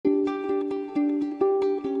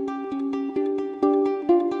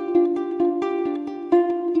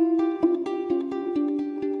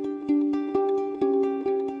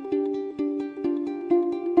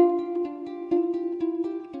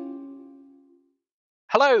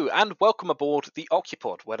Hello and welcome aboard the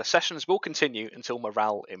Occupod, where the sessions will continue until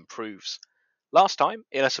morale improves. Last time,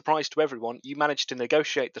 in a surprise to everyone, you managed to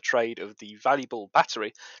negotiate the trade of the valuable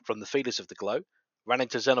battery from the feeders of the glow, ran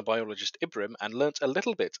into xenobiologist Ibram, and learnt a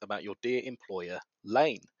little bit about your dear employer,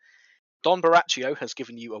 Lane. Don Baraccio has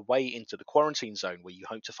given you a way into the quarantine zone where you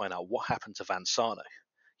hope to find out what happened to Vanzano.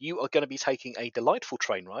 You are going to be taking a delightful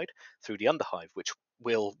train ride through the underhive, which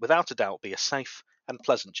will, without a doubt, be a safe and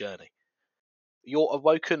pleasant journey. You're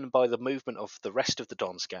awoken by the movement of the rest of the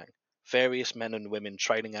Don's gang, various men and women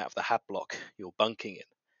trailing out of the hab block you're bunking in.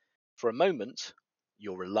 For a moment,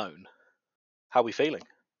 you're alone. How are we feeling?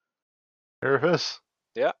 Nervous?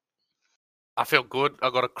 Yeah. I feel good. I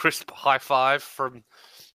got a crisp high five from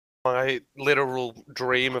my literal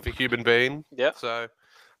dream of a human being. Yeah. So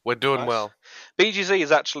we're doing Nice. well. BGZ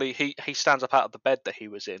is actually, he stands up out of the bed that he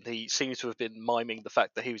was in. He seems to have been miming the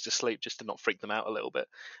fact that he was asleep just to not freak them out a little bit.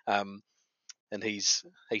 And he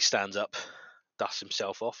stands up, dusts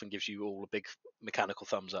himself off, and gives you all a big mechanical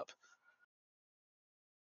thumbs up.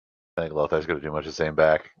 I think Lothar's going to do much the same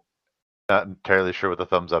back. Not entirely sure what the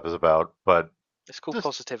thumbs up is about, but It's called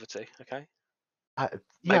positivity, okay?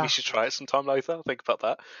 Maybe you should try it sometime later. I'll think about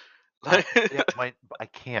that. I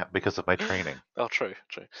can't because of my training. Oh, true.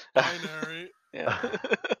 Binary. Yeah.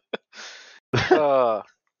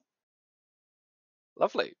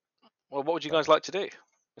 Lovely. Well, what would you guys like to do?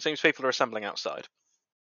 It seems people are assembling outside.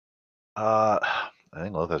 I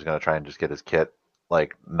think Lothar's going to try and just get his kit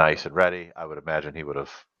nice and ready. I would imagine he would have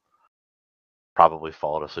probably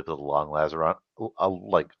fallen asleep with a long lads around,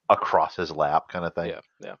 across his lap kind of thing.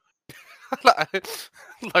 Yeah.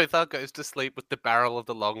 Lothar goes to sleep with the barrel of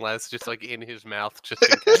the long lads just in his mouth, just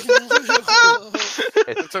in case.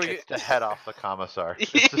 It's the head off the commissar.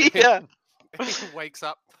 Yeah. He wakes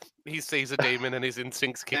up, he sees a demon, and his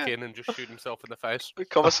instincts kick in and just shoot himself in the face. The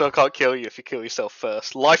commissar can't kill you if you kill yourself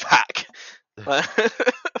first. Life hack.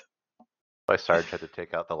 My Sarge had to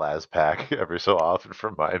take out the las pack every so often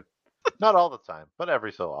from mine. Not all the time, but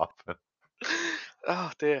every so often.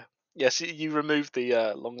 Oh dear. Yes, you removed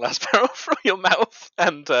the long last barrel from your mouth,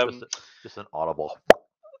 and just an audible.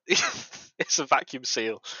 It's a vacuum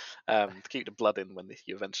seal to keep the blood in when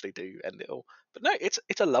you eventually do end it all. But no, it's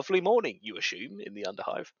a lovely morning, you assume, in the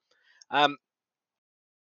underhive.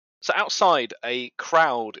 So outside, a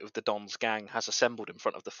crowd of the Don's gang has assembled in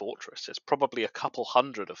front of the fortress. There's probably a couple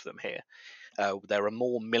hundred of them here. There are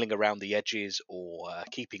more milling around the edges or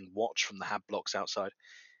keeping watch from the hab blocks outside.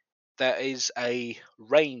 There is a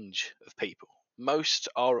range of people. Most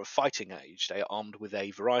are of fighting age. They are armed with a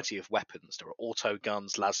variety of weapons. There are auto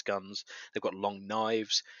guns, las guns. They've got long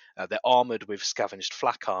knives. They're armoured with scavenged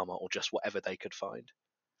flak armour or just whatever they could find.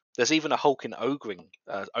 There's even a hulking ogrin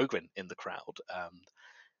in the crowd.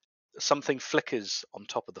 Something flickers on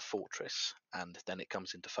top of the fortress, and then it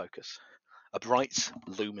comes into focus. A bright,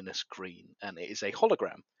 luminous green, and it is a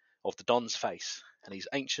hologram of the Don's face, and he's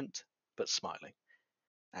ancient but smiling.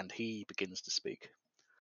 And he begins to speak.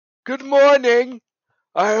 Good morning!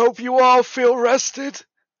 I hope you all feel rested.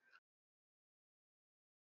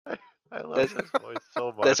 I love this voice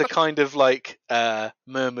so much. There's a kind of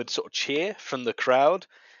murmured sort of cheer from the crowd,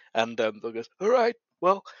 and they'll go, all right,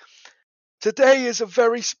 well, today is a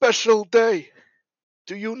very special day.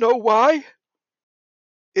 Do you know why?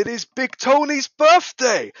 It is Big Tony's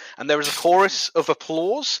birthday! And there is a chorus of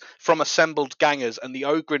applause from assembled gangers, and the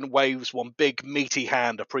Ogrin waves one big meaty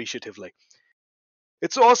hand appreciatively.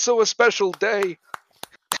 It's also a special day.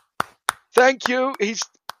 Thank you. He's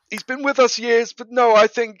been with us years, but no, I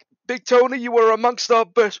think, Big Tony, you were amongst our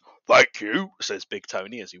best. Thank you, says Big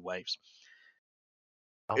Tony as he waves.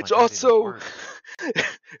 It's also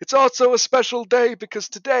a special day because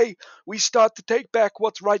today we start to take back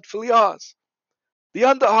what's rightfully ours. The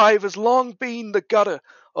underhive has long been the gutter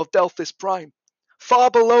of Delphis Prime, far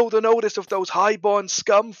below the notice of those highborn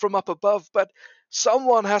scum from up above, but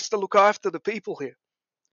someone has to look after the people here.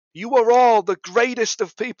 You are all the greatest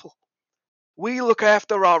of people. We look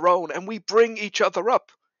after our own, and we bring each other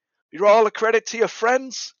up. You're all a credit to your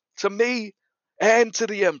friends, to me, and to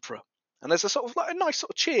the Emperor. And there's a a nice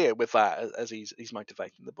sort of cheer with that as he's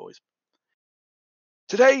motivating the boys.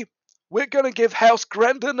 Today, we're going to give House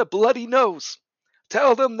Grendon a bloody nose.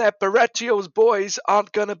 Tell them that Baraccio's boys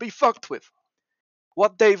aren't going to be fucked with.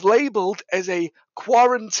 What they've labelled as a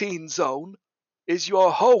quarantine zone is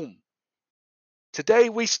your home. Today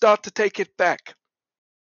we start to take it back.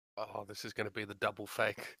 Oh, this is going to be the double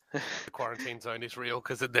fake. The quarantine zone is real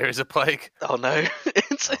because there is a plague. Oh no,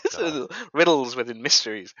 it's riddles within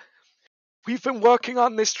mysteries. We've been working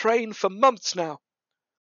on this train for months now.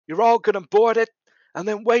 You're all going to board it and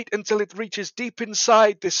then wait until it reaches deep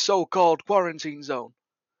inside this so-called quarantine zone.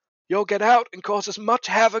 You'll get out and cause as much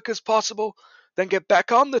havoc as possible, then get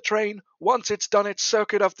back on the train once it's done its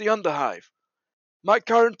circuit of the underhive. My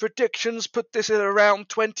current predictions put this at around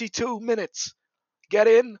 22 minutes. Get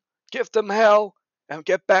in, give them hell, and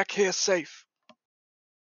get back here safe.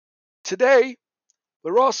 Today,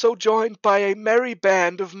 we're also joined by a merry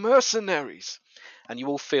band of mercenaries. And you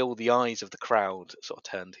will feel the eyes of the crowd sort of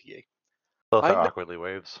turn to you. Lothar awkwardly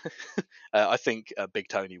waves. I think Big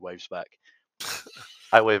Tony waves back.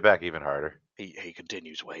 I wave back even harder. He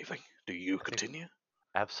continues waving. Do you continue?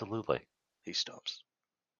 Absolutely. He stops.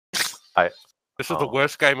 This is the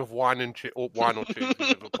worst game of wine or cheese we've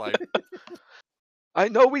ever played. I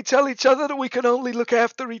know we tell each other that we can only look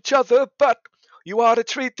after each other, but you are to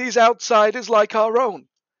treat these outsiders like our own.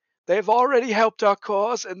 They have already helped our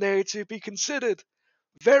cause, and they are to be considered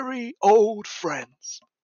very old friends.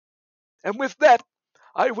 And with that,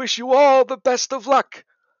 I wish you all the best of luck.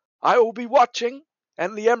 I will be watching,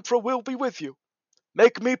 and the Emperor will be with you.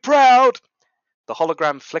 Make me proud! The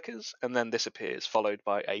hologram flickers and then disappears, followed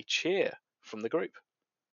by a cheer from the group.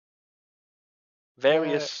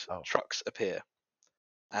 Various trucks appear,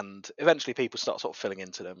 and eventually people start sort of filling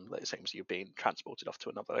into them. It seems you're being transported off to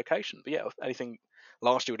another location. But yeah, anything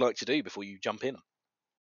last you would like to do before you jump in?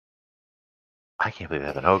 I can't believe they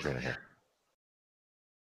have an ogre in here.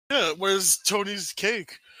 Yeah, where's Tony's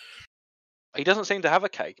cake? He doesn't seem to have a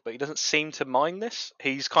cake, but he doesn't seem to mind this.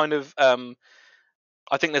 He's kind of,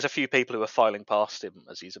 I think there's a few people who are filing past him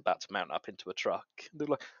as he's about to mount up into a truck. They're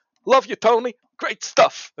like, "Love you, Tony. Great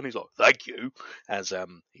stuff." And he's like, "Thank you," as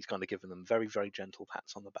he's kind of giving them very, very gentle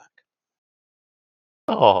pats on the back.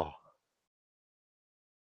 Oh.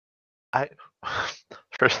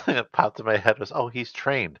 First thing that popped in my head was, he's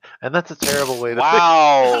trained. And that's a terrible way to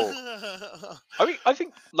Wow. I mean, I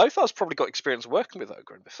think Lothar's probably got experience working with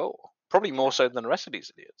Ogren before. Probably more so than the rest of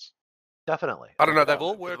these idiots. Definitely. I don't know, they've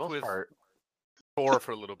all worked with Torra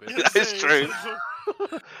for a little bit. That is true.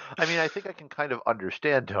 I mean, I think I can kind of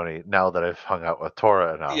understand Tony now that I've hung out with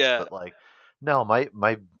Torra enough. Yeah. But no,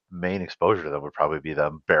 my main exposure to them would probably be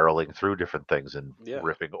them barreling through different things and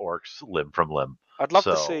ripping orcs limb from limb. I'd love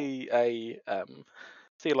to see a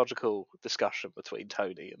theological discussion between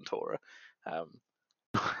Tony and Torra.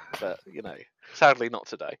 But, sadly not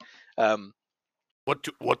today.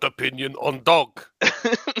 What opinion on dog?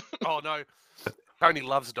 Oh, no. Tony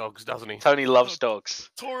loves dogs, doesn't he? Tony loves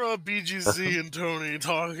dogs. Torra, BGZ, and Tony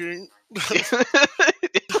talking.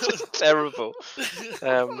 It's terrible.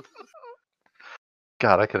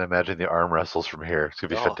 God, I can imagine the arm wrestles from here. It's going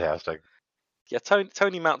to be fantastic. Yeah,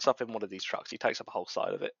 Tony mounts up in one of these trucks. He takes up a whole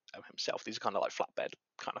side of it himself. These are kind of like flatbed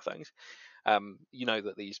kind of things. You know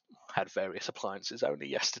that these had various appliances only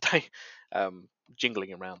yesterday,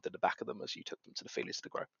 jingling around in the back of them as you took them to the Feelers to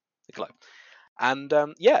Grow. The glow. And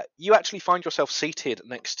you actually find yourself seated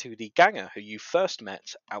next to the ganger who you first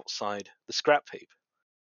met outside the scrap heap.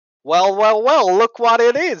 Well, look what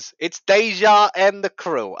it is. It's Deja and the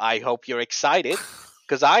crew. I hope you're excited,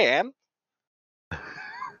 because I am.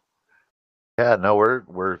 Yeah, no,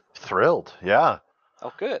 we're thrilled. Yeah.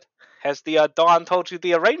 Oh, good. Has the Dawn told you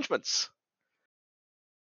the arrangements?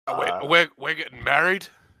 We're getting married?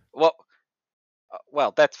 Well,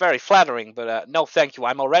 that's very flattering, but no thank you.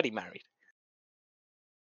 I'm already married.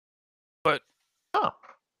 But... Oh.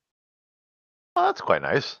 Well, that's quite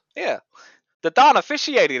nice. Yeah. The Dawn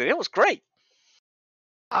officiated it. It was great.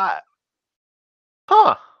 Huh.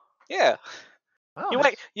 Yeah.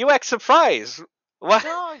 Well, You act surprised. What?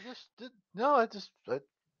 No,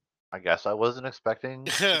 I guess I wasn't expecting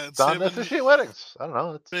Yeah, Dawn to officiate weddings. I don't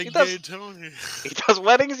know. Big gay Tony. He does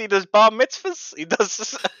weddings. He does bar mitzvahs. He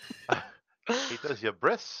does. He does your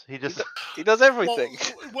bris. He does everything.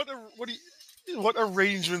 Well, what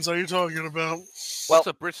arrangements are you talking about? What's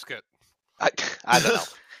a brisket? I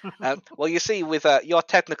don't know. Well, you see, with your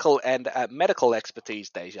technical and medical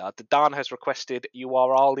expertise, Deja, the Dawn has requested you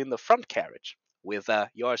are all in the front carriage with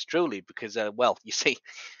yours truly, because, you see,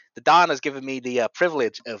 the Dawn has given me the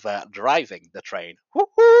privilege of driving the train.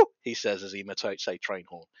 Woo-hoo! He says as he imitates a train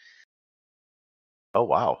horn. Oh,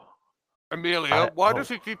 wow. Amelia, why does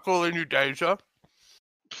he keep calling you Deja?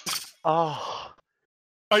 Oh.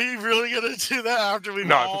 Are you really going to do that after we've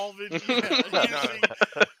all been using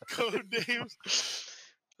code names?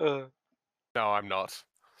 No, I'm not.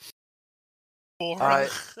 Bora.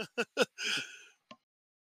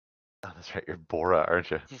 That's right, you're Bora, aren't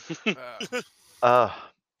you?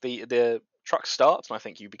 The truck starts, and I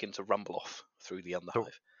think you begin to rumble off through the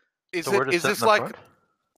underhive. Is this like front?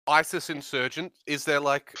 ISIS insurgent? Is there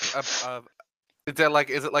like a is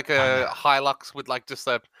it like a Hilux with like just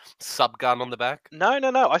a sub gun on the back? No.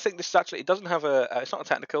 I think this is actually, it doesn't have a. It's not a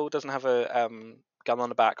technical. It doesn't have a on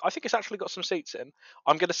the back. I think it's actually got some seats in.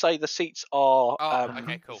 I'm going to say the seats are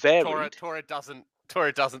Okay, cool. varied. Torra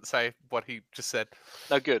doesn't say what he just said.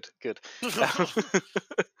 No, good.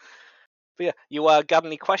 But yeah, you got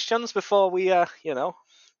any questions before we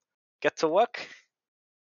get to work?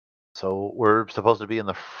 So we're supposed to be in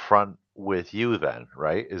the front with you then,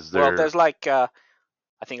 right? Is there? Well, there's like I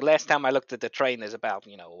think last time I looked at the train, there's about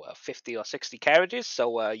 50 or 60 carriages.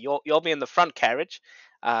 So you'll be in the front carriage.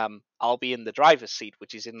 I'll be in the driver's seat,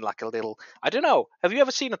 which is in like a little. I don't know. Have you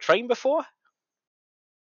ever seen a train before?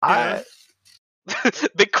 I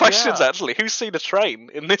Big questions, Yeah. actually. Who's seen a train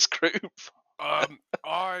in this group? I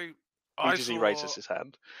He raises his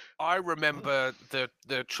hand. I remember the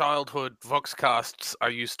childhood Voxcasts I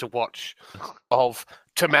used to watch of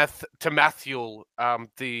Tamathiel,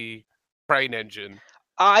 the train engine.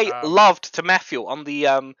 I loved Tamathiel on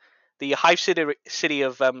the hive city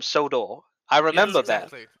of Sodor. I remember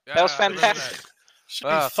exactly. That was fantastic. Should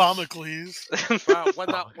be Thomocles.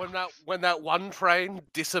 When that one train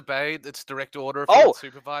disobeyed its direct order from its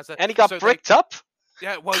supervisor, and he got bricked up.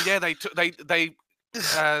 Yeah, well, yeah, they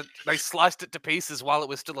sliced it to pieces while it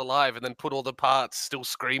was still alive, and then put all the parts still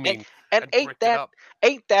screaming. And bricked it up.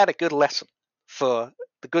 ain't that a good lesson for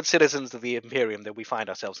the good citizens of the Imperium that we find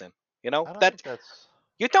ourselves in? You know I don't that think that's.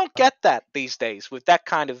 you don't get that these days with that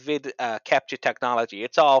kind of vid capture technology.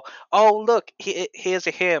 It's all, oh look, here's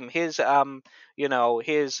a hymn, here's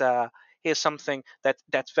here's something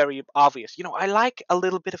that's very obvious. I like a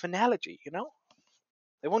little bit of analogy.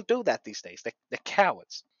 They won't do that these days. They're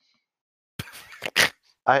cowards.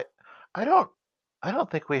 I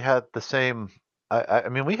don't think we had the same. I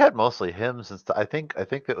mean, we had mostly hymns and stuff. I think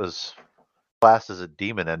it was classed as a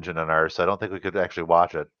demon engine on ours, so I don't think we could actually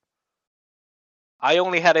watch it. I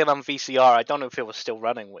only had it on VCR. I don't know if it was still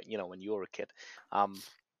running when you were a kid.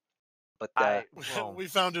 But we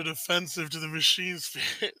found it offensive to the machine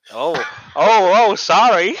spirit. Oh!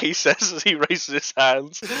 Sorry, he says as he raises his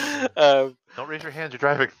hands. Don't raise your hands. You're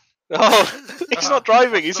driving. Oh, he's not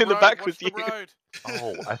driving. He's in the back with you.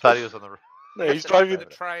 Oh, I thought he was on the. No, he's driving the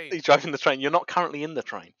train. He's driving the train. You're not currently in the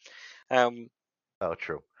train. Oh,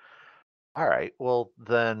 true. All right. Well,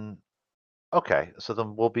 then. Okay. So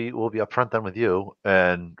then we'll be up front then with you,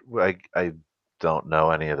 and I don't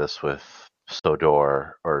know any of this with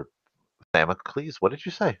Sodor or Themocles. What did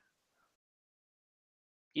you say?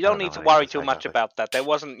 You don't need to worry too much about that. There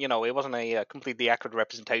wasn't, it wasn't a completely accurate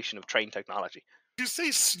representation of train technology. Did you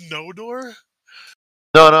say Snowdor?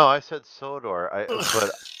 No, I said Sodor.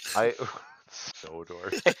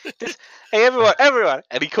 Sodor. Hey, everyone!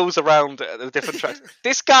 And he calls around the different tracks.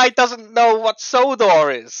 This guy doesn't know what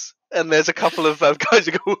Sodor is. And there's a couple of guys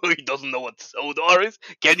who go, he doesn't know what Sodor is?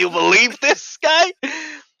 Can you believe this guy?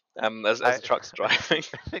 As the truck's driving.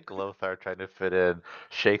 I think Lothar, trying to fit in,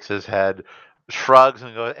 shakes his head, shrugs,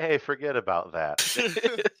 and goes, hey, forget about that.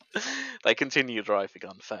 They continue driving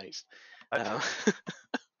unfazed.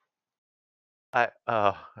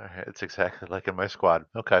 All right, it's exactly like in my squad.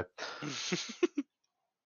 Okay.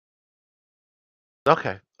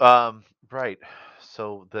 Okay. Right.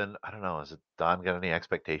 So then, I don't know. Is it Don got any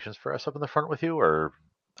expectations for us up in the front with you, or?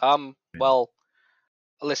 Well,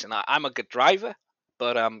 listen, I'm a good driver,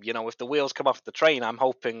 but if the wheels come off the train, I'm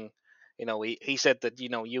hoping, he said that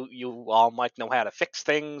you all might know how to fix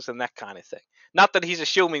things and that kind of thing. Not that he's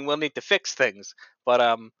assuming we'll need to fix things,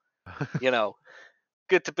 but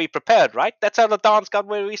good to be prepared, right? That's how the Don's got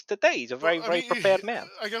where he is today. He's a very prepared man.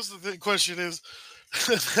 I guess the question is,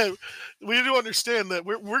 we do understand that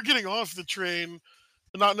we're getting off the train,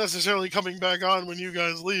 but not necessarily coming back on when you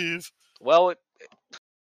guys leave. Well,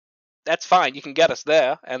 that's fine. You can get us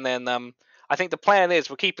there, and then I think the plan is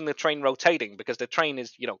we're keeping the train rotating because the train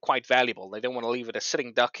is quite valuable. They don't want to leave it a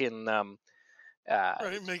sitting duck in right,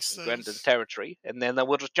 makes sense. Rendered territory, and then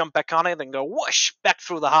we'll just jump back on it and go whoosh back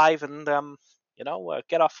through the hive and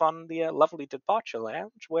get off on the lovely departure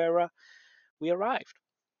lounge where we arrived.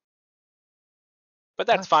 But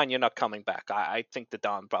that's fine. You're not coming back. I think the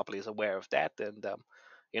Don probably is aware of that, and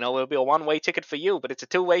it'll be a one-way ticket for you, but it's a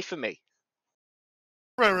two-way for me.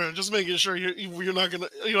 Right. Just making sure you're not gonna.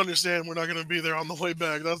 You understand we're not gonna be there on the way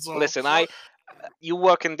back. That's all. Listen, you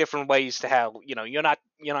work in different ways to how you're not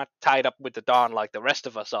tied up with the Don like the rest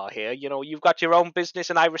of us are here. You've got your own business,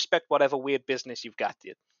 and I respect whatever weird business you've got.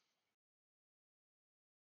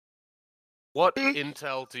 What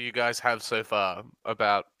intel do you guys have so far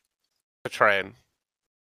about the train?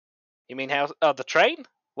 You mean how the train?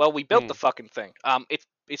 Well, we built the fucking thing.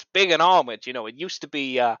 It's big and armored. It used to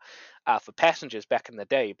be for passengers back in the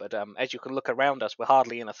day, but as you can look around us, we're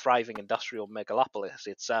hardly in a thriving industrial megalopolis.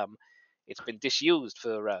 It's It's been disused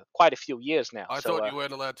for quite a few years now. I so, thought you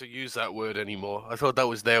weren't allowed to use that word anymore. I thought that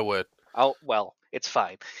was their word. Oh well, it's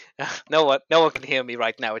fine. No one can hear me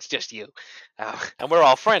right now. It's just you, and we're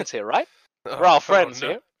all friends here, right? We're all friends no.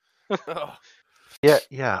 here. Oh.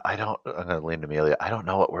 Yeah. I'm gonna lean to Amelia. I don't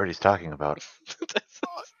know what word he's talking about.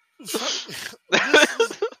 This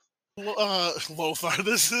is Lothar.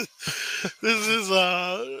 This is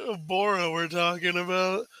Bora we're talking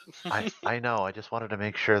about. I know. I just wanted to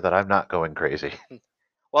make sure that I'm not going crazy.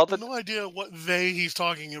 Well, I have no idea what he's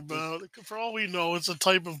talking about. For all we know, it's a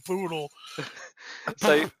type of poodle.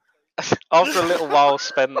 so after a little while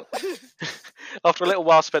spent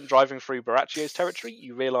driving through Baraccio's territory,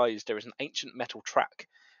 you realise there is an ancient metal track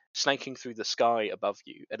snaking through the sky above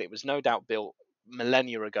you, and it was no doubt built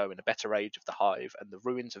millennia ago in a better age of the hive, and the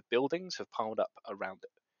ruins of buildings have piled up around it.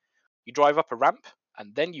 You drive up a ramp,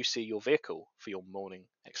 and then you see your vehicle for your morning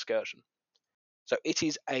excursion. So it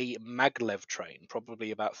is a maglev train,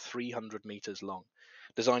 probably about 300 meters long,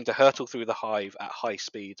 designed to hurtle through the hive at high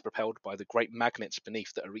speeds, propelled by the great magnets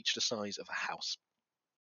beneath that are reached the size of a house.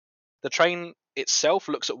 The train itself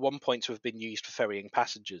looks at one point to have been used for ferrying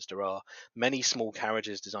passengers. There are many small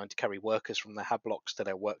carriages designed to carry workers from their hablocks to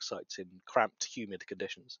their work sites in cramped, humid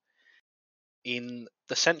conditions. In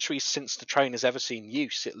the centuries since the train has ever seen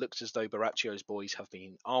use, it looks as though Baraccio's boys have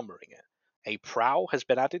been armouring it. A prow has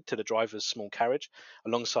been added to the driver's small carriage,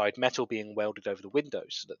 alongside metal being welded over the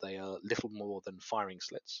windows so that they are little more than firing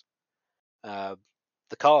slits. The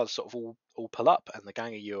cars sort of all pull up, and the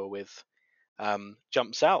ganger you are with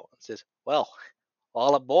jumps out and says, "Well,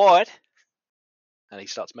 all aboard!" And he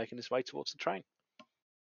starts making his way towards the train.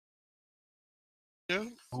 Yeah,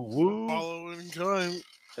 Woo. following kind.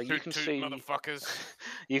 So you can see, motherfuckers.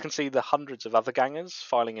 you can see the hundreds of other gangers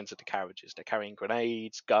filing into the carriages. They're carrying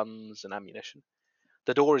grenades, guns, and ammunition.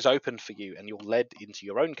 The door is opened for you, and you're led into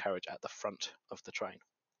your own carriage at the front of the train.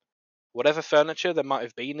 Whatever furniture there might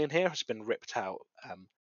have been in here has been ripped out.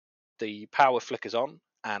 The power flickers on,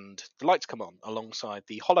 and the lights come on alongside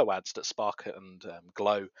the hollow ads that spark and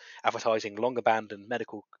glow, advertising long-abandoned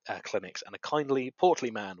medical clinics and a kindly, portly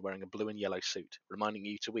man wearing a blue and yellow suit, reminding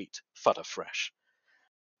you to eat fudder fresh.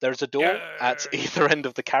 There is a door at either end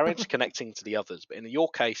of the carriage connecting to the others, but in your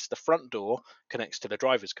case, the front door connects to the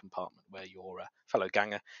driver's compartment, where your fellow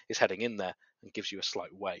ganger is heading in there and gives you a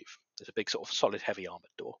slight wave. There's a big sort of solid, heavy armoured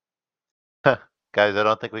door. Guys, I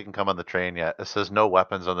don't think we can come on the train yet. It says no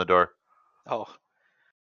weapons on the door. Oh,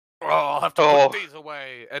 I'll have to put these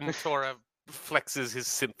away. And Torra flexes his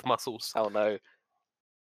synth muscles. Oh no.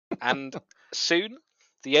 And soon,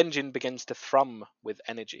 the engine begins to thrum with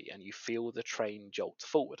energy, and you feel the train jolt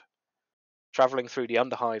forward, travelling through the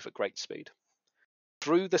underhive at great speed.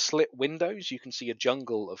 Through the slit windows, you can see a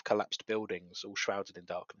jungle of collapsed buildings, all shrouded in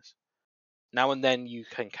darkness. Now and then you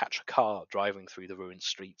can catch a car driving through the ruined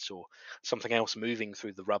streets, or something else moving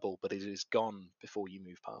through the rubble, but it is gone before you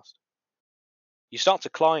move past. You start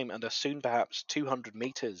to climb and are soon perhaps 200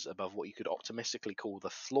 meters above what you could optimistically call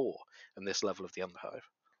the floor in this level of the underhive.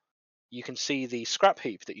 You can see the scrap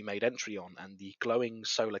heap that you made entry on and the glowing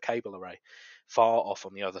solar cable array far off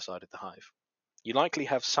on the other side of the hive. You likely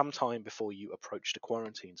have some time before you approach the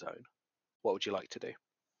quarantine zone. What would you like to do?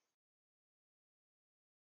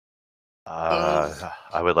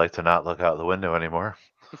 I would like to not look out the window anymore.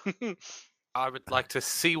 I would like to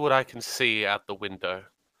see what I can see out the window.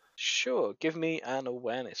 Sure, give me an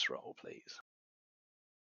awareness roll, please.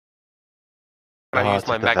 Can I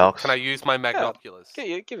use my magnoculars?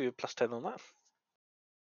 Yeah, give you a plus 10 on that.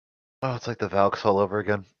 Oh, it's like the Valks all over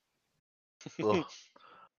again.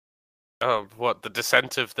 Oh, what? The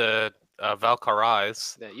descent of the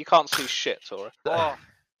Valkyries? Yeah, you can't see shit, Torra. Oh.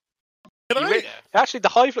 Actually, the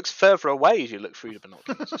hive looks further away as you look through the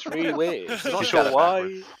binoculars. It's really weird. I'm not sure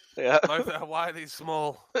why. Yeah. Why are these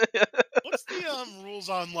small? What's the rules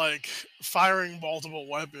on like firing multiple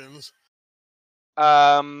weapons?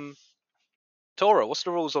 Torra, what's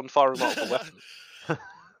the rules on firing multiple weapons?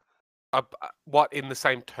 What, in the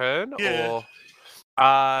same turn? Yeah.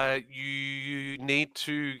 Or you need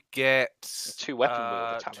to get two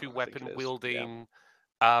weapon wielding.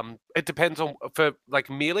 It depends on for like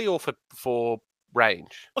melee or for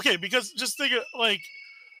range. Okay, because just think of like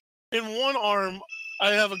in one arm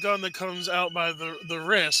I have a gun that comes out by the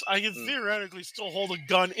wrist. I can theoretically still hold a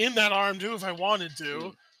gun in that arm too if I wanted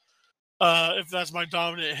to. If that's my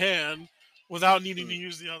dominant hand, without needing to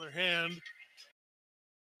use the other hand.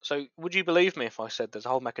 So, would you believe me if I said there's a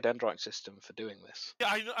whole mechadendrite system for doing this?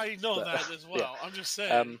 Yeah, I know that as well. Yeah. I'm just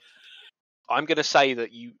saying. I'm going to say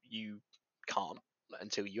that you can't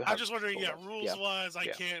until you have. I'm just wondering, rules-wise, I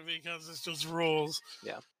can't because it's just rules.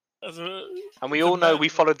 Yeah. And we all know we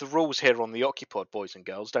followed the rules here on the Occupod, boys and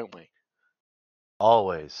girls, don't we?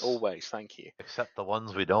 Always. Always, thank you. Except the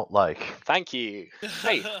ones we don't like. Thank you.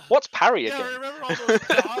 Hey, what's parry again? Yeah, remember all those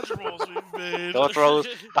dodge rolls we've made. Dodge rolls,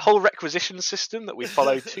 the whole requisition system that we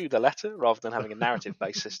followed to the letter, rather than having a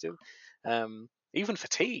narrative-based system. Even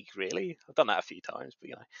fatigue, really. I've done that a few times, but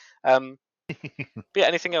you know. But yeah,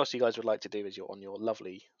 anything else you guys would like to do as you're on your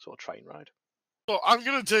lovely sort of train ride? Well, I'm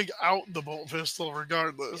gonna take out the bolt pistol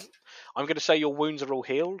regardless. Yeah. I'm going to say your wounds are all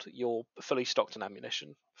healed. You're fully stocked in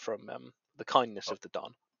ammunition from the kindness of the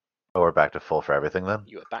Don. Oh, we're back to full for everything then?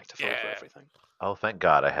 You are back to full for everything. Oh, thank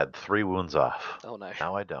God. I had 3 wounds off. Oh, no.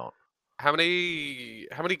 Now I don't. How many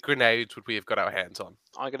grenades would we have got our hands on?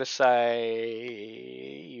 I'm going to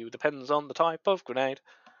say it depends on the type of grenade.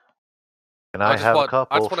 Can I have a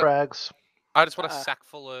couple frags? I just want a sack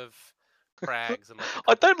full of frags. And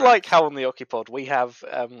I don't like how on the Occupod we have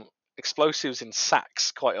explosives in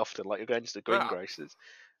sacks quite often, like you're going to the greengrocers.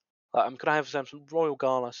 Could I have some Royal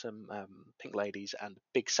Gala, some Pink Ladies, and a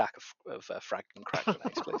big sack of frag and crack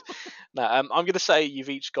grenades, please? Now, I'm going to say you've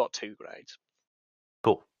each got 2 grenades.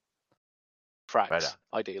 Cool. Frags, right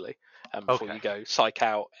ideally, before you go psych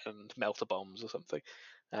out and melter bombs or something.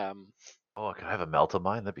 Oh, can I have a melter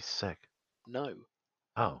mine? That'd be sick. No.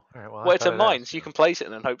 Oh, all right. Well, it's a mine, so you can place it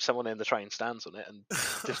and then hope someone in the train stands on it and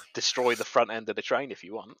just destroy the front end of the train if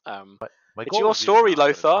you want. It's your story,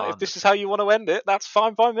 Lothar. If this is how you want to end it, that's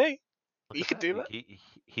fine by me. You can do that.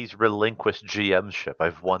 He's relinquished GMship.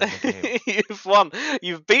 I've won the game. You've won.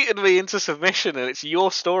 You've beaten me into submission, and it's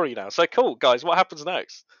your story now. So cool, guys. What happens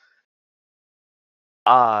next?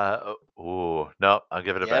 No, I'll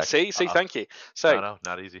give it a back. See, thank you. So no,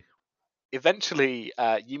 not easy. Eventually,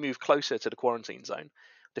 you move closer to the quarantine zone.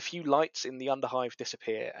 The few lights in the underhive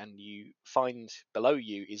disappear, and you find below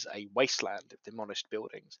you is a wasteland of demolished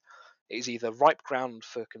buildings. It is either ripe ground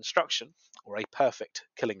for construction or a perfect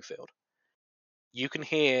killing field. You can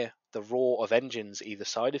hear the roar of engines either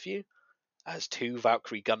side of you as 2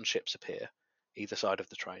 Valkyrie gunships appear either side of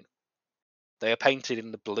the train. They are painted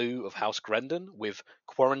in the blue of House Grendon with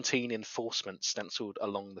quarantine enforcement stenciled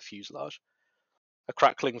along the fuselage. A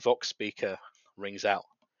crackling Vox speaker rings out.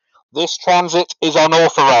 This transit is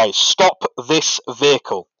unauthorized. Stop this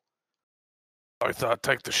vehicle. I thought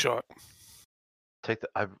take the shot.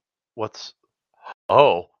 What's...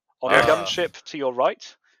 Oh. On the gunship to your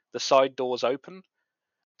right, the side doors open.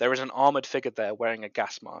 There is an armored figure there wearing a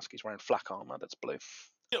gas mask. He's wearing flak armor that's blue.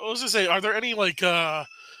 Yeah, I was going to say, are there any,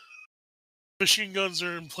 machine guns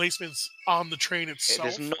or emplacements on the train itself? It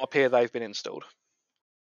does not appear they've been installed.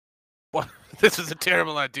 What? This is a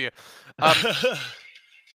terrible idea.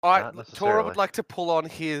 Torra would like to pull on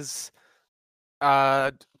his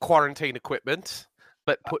quarantine equipment,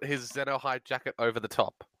 but put his Xenohide jacket over the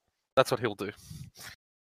top. That's what he'll do.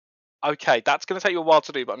 Okay, that's going to take you a while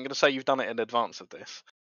to do, but I'm going to say you've done it in advance of this.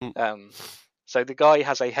 So the guy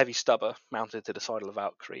has a heavy stubber mounted to the side of the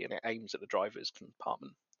Valkyrie, and it aims at the driver's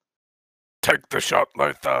compartment. Take the shot,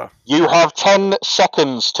 Lothar. You have 10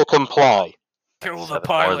 seconds to comply. Kill the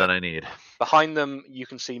pilot. More than I need. Behind them, you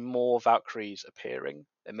can see more Valkyries appearing,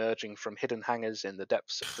 emerging from hidden hangars in the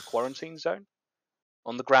depths of the quarantine zone.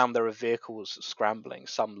 On the ground, there are vehicles scrambling.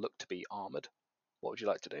 Some look to be armored. What would you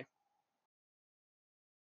like to do?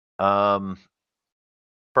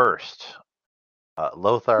 First,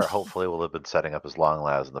 Lothar hopefully will have been setting up his long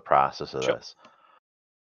las in the process of this.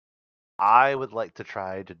 I would like to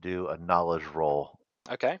try to do a knowledge roll.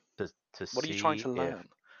 Okay. To what are you trying to learn?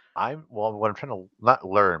 What I'm trying to not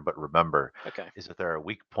learn but remember is that there are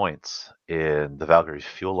weak points in the Valkyrie's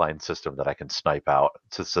fuel line system that I can snipe out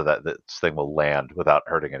so that this thing will land without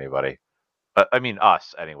hurting anybody. I mean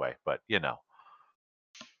us anyway, but you know.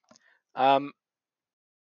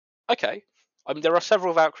 Okay. I mean there are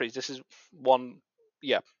several Valkyries. This is one.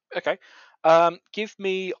 Yeah. Okay. Give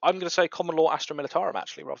me. I'm going to say common law Astra Militarum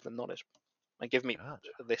actually, rather than knowledge, and give me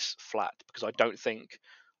this flat because I don't think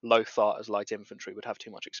Lothar as light infantry would have too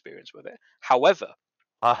much experience with it. However,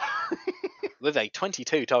 with a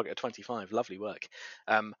 22 target of 25, lovely work.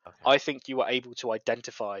 I think you were able to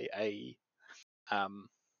identify a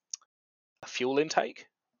fuel intake,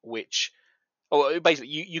 which, basically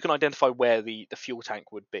you can identify where the fuel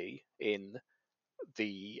tank would be in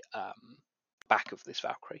the back of this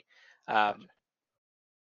Valkyrie.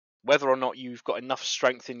 Whether or not you've got enough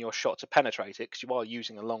strength in your shot to penetrate it, because you are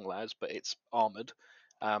using a long las, but it's armored,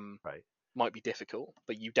 might be difficult,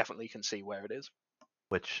 but you definitely can see where it is.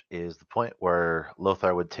 Which is the point where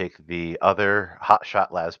Lothar would take the other hot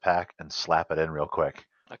shot las pack and slap it in real quick.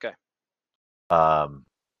 Okay.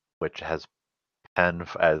 Which has 10.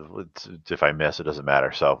 If I miss, it doesn't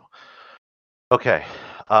matter. So, okay.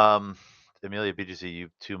 Amelia, BGC, you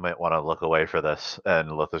two might want to look away for this,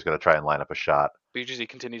 and Luther's going to try and line up a shot. BGZ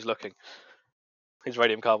continues looking. His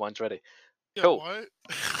radium carbine's ready. Yeah, Cool. what?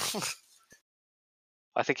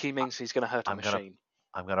 I think he means he's going to hurt a machine.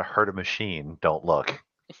 I'm going to hurt a machine. Don't look.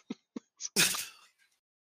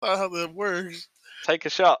 Not how that works. Take a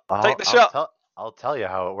shot. Take the shot. I'll tell you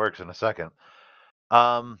how it works in a second.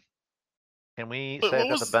 Can we But say what I've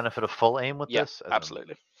got was the benefit of full aim with this?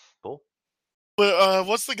 Absolutely. Cool. But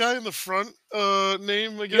what's the guy in the front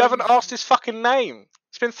name again? You haven't asked his fucking name.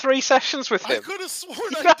 It's been 3 sessions with him. I could have sworn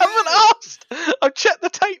You I haven't did. asked. I've checked the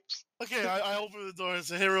tapes. Okay, I open the door and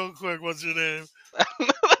say, "Hey, real quick, what's your name?"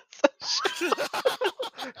 This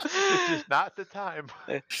is not the time.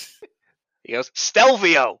 He goes,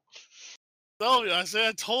 Stelvio. Stelvio. I said,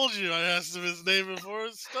 I told you. I asked him his name before.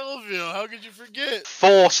 Stelvio. How could you forget?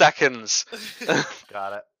 4 seconds.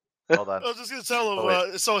 Got it. Hold on. I was just gonna tell him.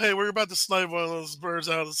 Oh, So hey, we're about to snipe one of those birds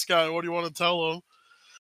out of the sky. What do you want to tell him?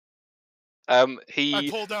 He I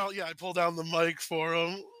pulled down the mic for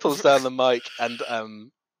him. pulls down the mic and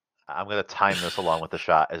I'm going to time this along with the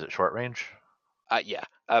shot. Is it short range? yeah.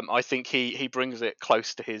 I think he brings it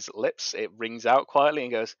close to his lips. It rings out quietly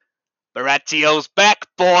and goes, Barattio's back,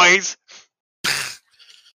 boys.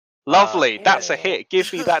 Lovely. That's a hit.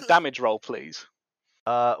 Give me that damage roll, please.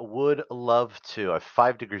 Would love to. I have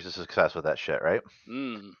 5 degrees of success with that shit, right?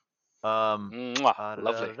 Lovely.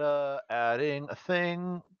 Adding a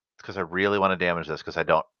thing because I really want to damage this because I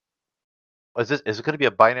don't. Is it going to be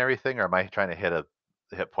a binary thing, or am I trying to hit a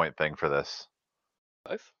hit point thing for this?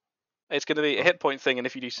 Both. It's going to be a hit point thing, and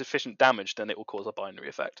if you do sufficient damage, then it will cause a binary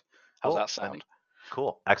effect. How's that sound?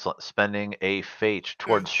 Cool. Excellent. Spending a fate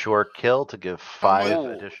towards sure kill to give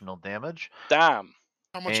 5 additional damage. Damn.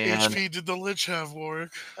 How much HP did the Lich have,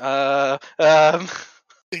 Warwick?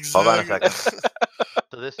 Exactly. Hold on a second.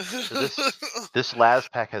 So this Las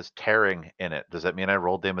pack has tearing in it. Does that mean I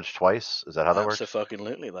roll damage twice? Is that how that works?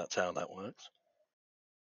 Absolutely, that's how that works.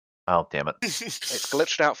 Oh, damn it. It's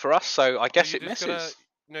glitched out for us, so I guess it misses.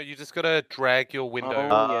 You just gotta drag your window.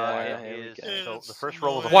 So the first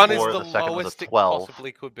roll was a 4, One is the the second was lowest a it 12.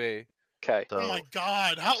 possibly could be. Okay. Oh my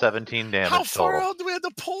god. 17 damage how far total. out do we have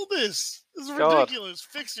to pull this? This is ridiculous.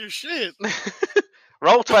 Fix your shit.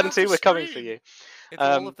 Roll 20, we're coming for you. It's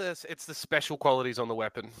all of this. It's the special qualities on the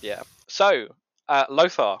weapon. Yeah. So,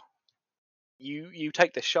 Lothar, you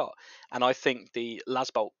take this shot, and I think the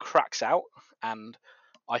lasbolt cracks out, and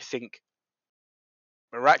I think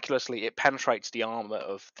miraculously it penetrates the armor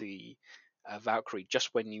of the Valkyrie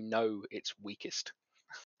just when you know it's weakest.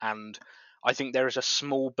 And I think there is a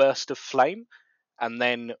small burst of flame, and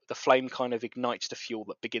then the flame kind of ignites the fuel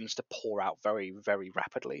that begins to pour out very, very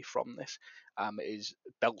rapidly from this. It is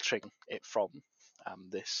belching it from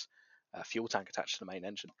this fuel tank attached to the main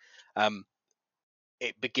engine.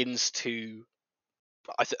 It begins to...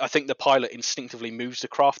 I think the pilot instinctively moves the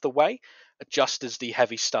craft away just as the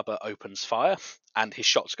heavy stubber opens fire, and his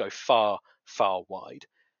shots go far, far wide.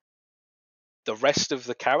 The rest of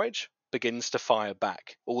the carriage begins to fire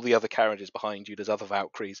back. All the other carriages behind you, there's other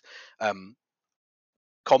Valkyries.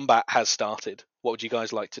 Combat has started. What would you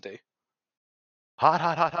guys like to do?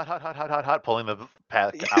 Hot, pulling the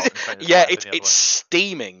pack out. Yeah, it's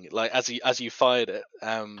steaming like as you fired it.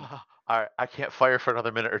 Alright, I can't fire for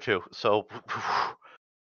another minute or 2, so...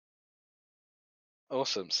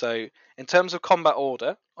 Awesome. So, in terms of combat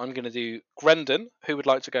order, I'm going to do Grendon. Who would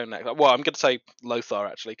like to go next? Well, I'm going to say Lothar,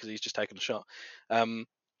 actually, because he's just taken a shot.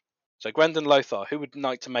 So, Grendon, Lothar, who would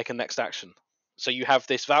like to make a next action? So, you have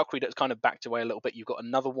this Valkyrie that's kind of backed away a little bit. You've got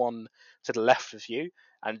another one to the left of you,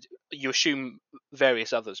 and you assume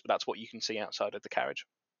various others, but that's what you can see outside of the carriage.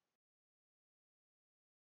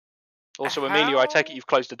 Also, Emilio, I take it you've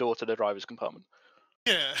closed the door to the driver's compartment.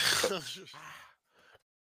 Yeah.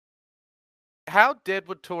 How dead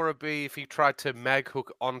would Torra be if he tried to mag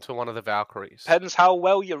hook onto one of the Valkyries? Depends how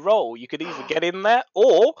well you roll. You could either get in there,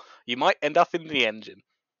 or you might end up in the engine.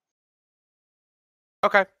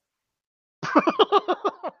 Okay.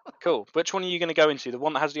 Cool. Which one are you going to go into? The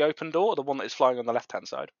one that has the open door, or the one that is flying on the left-hand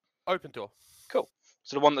side? Open door. Cool.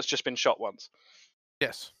 So the one that's just been shot once.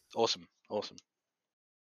 Yes. Awesome.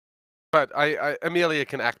 But Amelia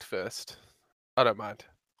can act first. I don't mind.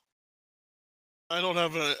 I don't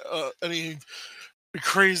have any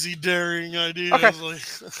crazy daring ideas. Okay.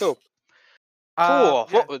 Cool. Yeah.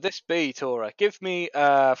 What would this be, Torra? Give me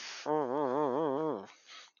I'm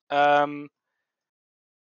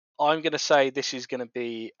going to say this is going to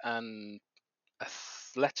be an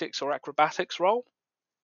athletics or acrobatics roll.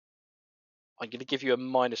 I'm going to give you a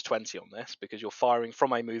 -20 on this because you're firing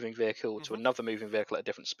from a moving vehicle to another moving vehicle at a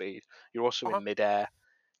different speed. You're also in mid-air.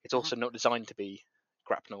 It's also not designed to be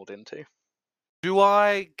grappled into. Do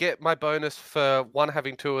I get my bonus for one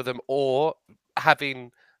having two of them, or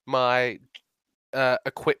having my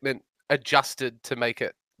equipment adjusted to make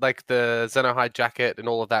it, like the Xenohide jacket and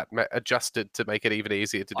all of that, adjusted to make it even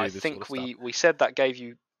easier to do this sort of stuff? I think we said that gave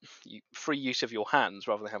you free use of your hands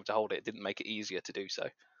rather than having to hold it. It didn't make it easier to do so.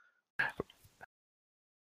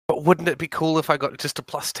 But wouldn't it be cool if I got just a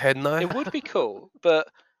 +10 though? It would be cool, but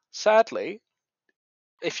sadly,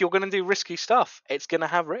 if you're going to do risky stuff, it's going to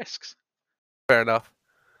have risks. Fair enough.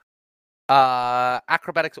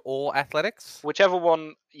 Acrobatics or athletics? Whichever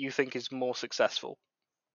one you think is more successful.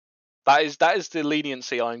 That is the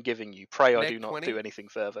leniency I'm giving you. Pray I do not 20? do anything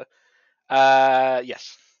further.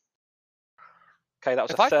 Yes. Okay, that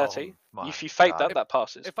was If a I- 30. Oh, If you fate God. that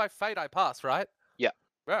passes. If I fade, I pass, right? Yeah.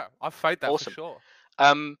 Yeah, I fade that Awesome. for sure.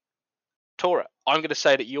 Torra, I'm going to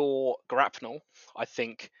say that your grapnel, I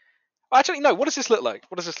think... Actually, no, what does this look like?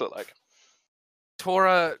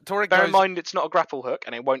 Torra Bear goes... in mind, it's not a grapple hook,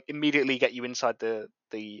 and it won't immediately get you inside the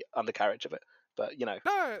undercarriage of it. But, you know.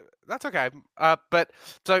 No, that's okay. But,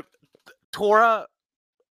 so, Torra,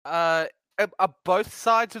 are both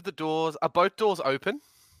sides of the doors, are both doors open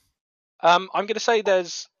I'm going to say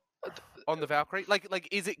there's... on the Valkyrie? Like,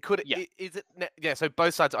 is it, Yeah. is it, yeah, so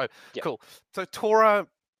both sides are open. Yeah. Cool. So, Torra,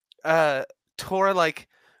 like,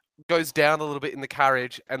 goes down a little bit in the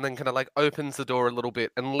carriage and then kind of, like, opens the door a little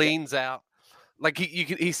bit and leans out. Like, you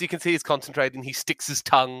can see he's concentrating. He sticks his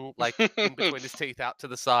tongue, like, in between his teeth out to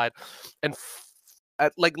the side and,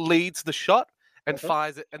 like, leads the shot and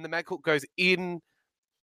fires it. And the maghook goes in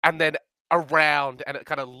and then around, and it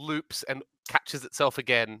kind of loops and catches itself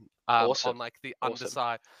again Awesome. on, like, the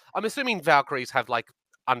underside. I'm assuming Valkyries have, like,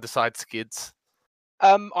 underside skids.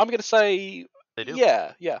 I'm going to say... They do.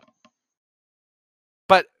 Yeah.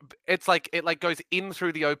 But it's like, it, like, goes in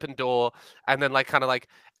through the open door and then, like, kind of, like,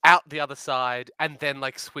 out the other side and then,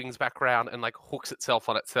 like, swings back around and, like, hooks itself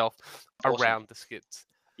on itself Awesome. around the skids.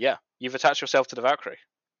 Yeah. You've attached yourself to the Valkyrie.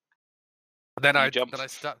 Then I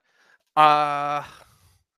start. I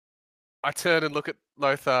turn and look at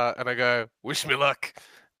Lothar and I go, "Wish me luck."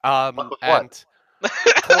 What? And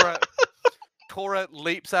Torra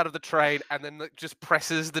leaps out of the train and then just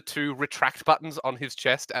presses the two retract buttons on his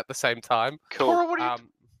chest at the same time. Cool. Torra, what are you...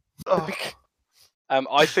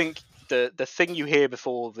 I think the thing you hear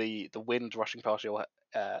before the wind rushing past your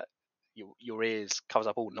ears covers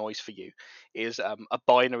up all noise for you is a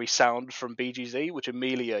binary sound from BGZ, which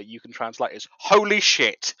Amelia you can translate as "Holy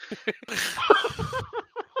shit."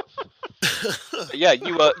 Yeah,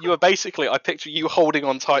 you were basically. I picture you holding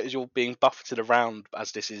on tight as you're being buffeted around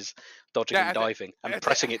as this is dodging and diving, and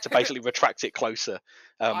pressing it to basically retract it closer.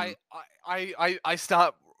 I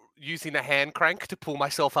start using a hand crank to pull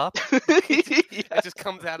myself up. Yeah. It just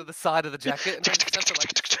comes out of the side of the jacket. And I just have to,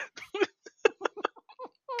 like...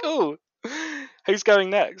 Cool. Who's going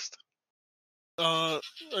next?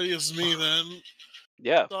 It's me then.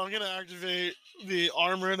 Yeah. So I'm gonna activate the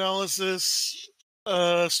armor analysis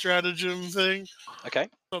stratagem thing. Okay.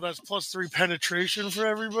 So that's +3 penetration for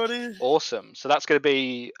everybody. Awesome. So that's going to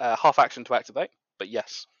be half action to activate, but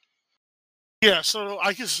yes. Yeah, so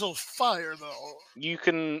I can still fire though. You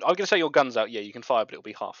can. I'm going to say your gun's out. Yeah, you can fire, but it'll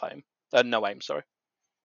be half aim. No aim. Sorry.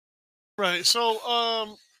 Right.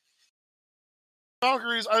 So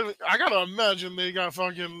Valkyries, I gotta imagine they got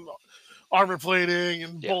fucking armor plating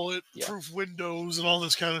and bullet-proof windows and all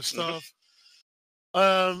this kind of stuff.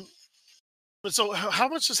 But so how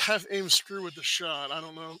much does half aim screw with the shot? I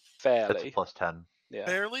don't know. Fairly. It's +10. Yeah.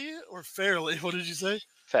 Fairly or fairly? What did you say?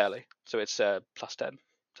 Fairly. So it's +10.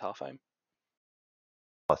 It's half aim.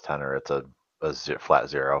 +10, or it's a flat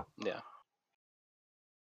 0. Yeah.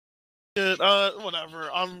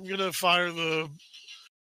 Whatever. I'm gonna fire the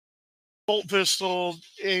bolt pistol,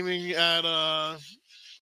 aiming at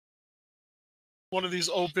one of these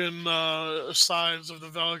open sides of the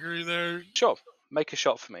Valkyrie there. Sure. Make a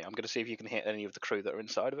shot for me. I'm going to see if you can hit any of the crew that are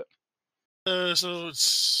inside of it. So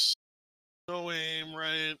it's no aim,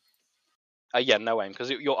 right? Yeah, no aim,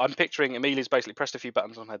 because I'm picturing Amelia's basically pressed a few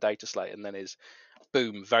buttons on her data slate and then is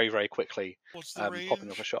boom, very, very quickly What's the range?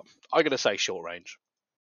 popping off a shot. I'm going to say short range.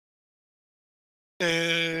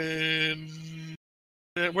 And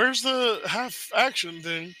where's the half action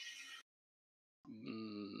thing?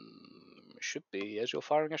 Should be as you're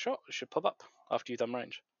firing a shot. It should pop up after you've done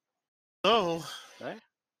range. No. No?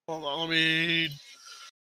 Hold on,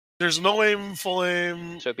 there's no aim, full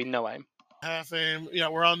aim. So it'd be no aim. Half aim. Yeah,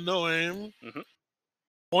 we're on no aim. Mm-hmm.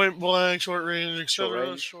 Point blank, short range,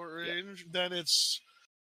 etc. Short range. Yeah. Then it's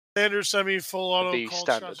standard, semi, full auto. Be called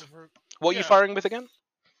standard. shots. What are you firing with again?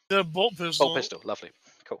 The bolt pistol. Bolt pistol. Lovely.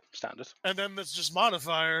 Cool, standard. And then that's just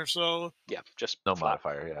modifier. So, Yeah, just No flat.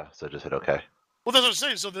 modifier, yeah. So just hit OK. well, that's what I'm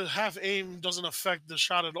saying. So the half aim doesn't affect the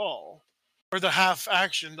shot at all, or the half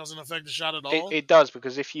action doesn't affect the shot at all. It does,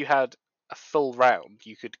 because if you had a full round,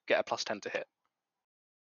 you could get a +10 to hit.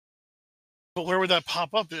 But where would that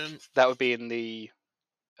pop up in? That would be in the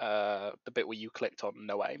bit where you clicked on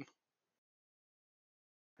no aim.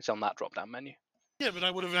 It's on that drop down menu. Yeah, but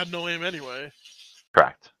I would have had no aim anyway.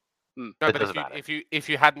 Correct. No, It but doesn't matter. if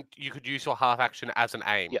you hadn't, you could use your half action as an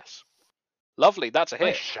aim. Yes. Lovely, that's a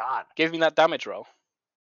Nice hit. shot. Give me that damage roll.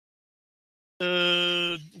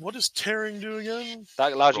 What does tearing do again?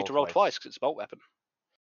 That allows you Roll to roll twice. twice because it's a bolt weapon.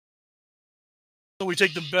 So we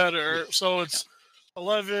take the better. So it's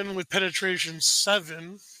 11 with penetration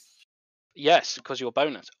 7. Yes, because your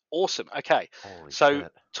bonus. Awesome. Okay. Holy So,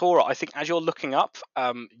 shit. Torra, I think as you're looking up,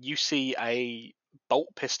 you see a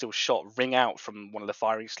bolt pistol shot ring out from one of the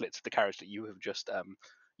firing slits of the carriage that you have just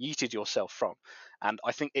yeeted yourself from. And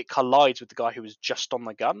I think it collides with the guy who was just on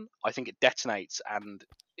the gun. I think it detonates and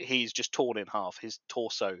he's just torn in half. His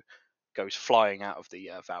torso goes flying out of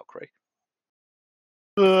the Valkyrie.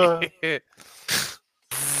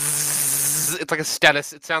 It's like a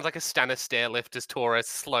Stannis. It sounds like a Stannis stair lift as Torres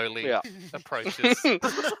slowly Yeah. approaches.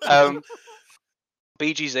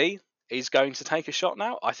 BGZ is going to take a shot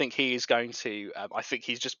now. I think he is going to. I think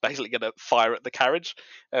he's just basically going to fire at the carriage,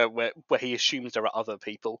 where he assumes there are other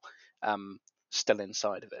people still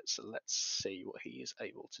inside of it. So let's see what he is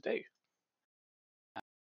able to do.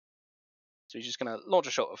 So he's just going to launch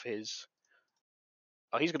a shot of his.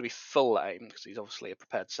 Oh, he's going to be full aim because he's obviously a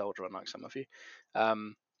prepared soldier, unlike some of you.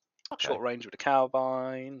 Okay. Short range with a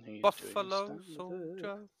carbine. He's Buffalo doing his standard.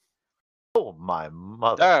 soldier. Oh, my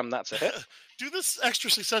mother. Damn, that's a hit. Do this extra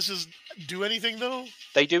successes do anything though?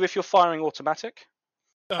 They do if you're firing automatic.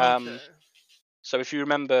 Okay. So if you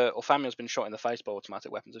remember, Orfamio's been shot in the face by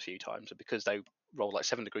automatic weapons a few times, and because they roll like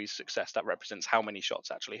 7 degrees of success, that represents how many shots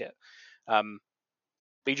actually hit.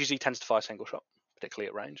 BGZ tends to fire single shot, particularly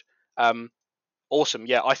at range. Awesome,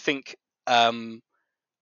 yeah. I think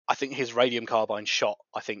his radium carbine shot,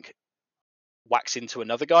 whacks into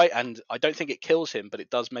another guy, and I don't think it kills him, but it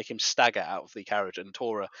does make him stagger out of the carriage. And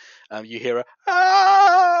Torra, you hear a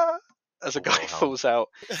ah! As a guy Wilhelm. falls out.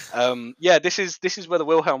 Yeah, this is where the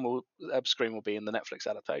Wilhelm scream will be in the Netflix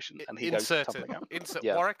adaptation, and he goes Insert it. tumbling out. Insert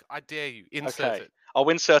Yeah. Warwick. I dare you. Insert Okay. it. I'll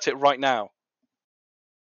insert it right now.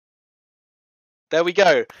 There we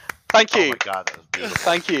go. Thank Oh you. my god, that was beautiful.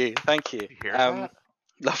 Thank you. Thank you. You hear that?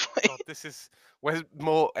 Lovely. God, this is with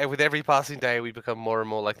every passing day we become more and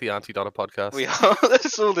more like the Auntie Donna podcast. We are.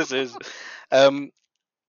 That's all this is.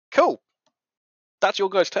 Cool. That's your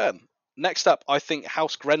guys' turn. Next up, I think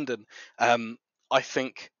House Grendon. I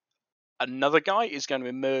think another guy is going to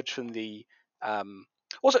emerge from the.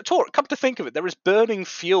 Also, Torra, come to think of it, there is burning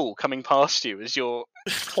fuel coming past you as you're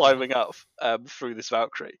climbing up through this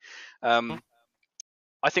Valkyrie.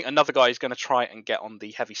 I think another guy is going to try and get on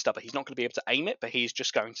the heavy stubber. He's not going to be able to aim it, but he's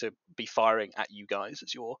just going to be firing at you guys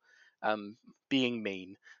as you're being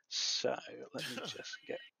mean. So let me just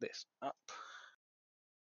get this up.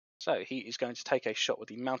 So he is going to take a shot with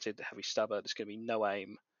the mounted heavy stubber. There's going to be no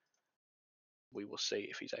aim. We will see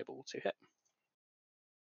if he's able to hit.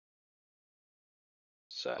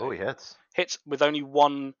 So Oh, he hits. hits with only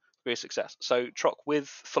 1 degree of success. So Troc, with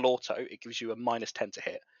full auto, it gives you a -10 to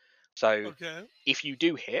hit. So Okay. if you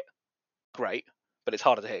do hit, great, but it's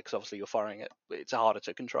harder to hit because obviously you're firing it. It's harder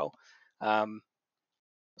to control. So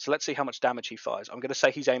let's see how much damage he fires. I'm going to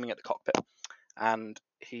say he's aiming at the cockpit, and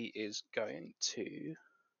he is going to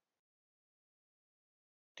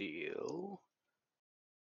deal.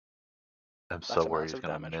 I'm That's so a worried he's massive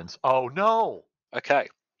going to damage. mince. Oh, no! Okay.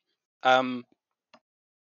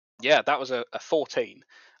 Yeah, that was a 14.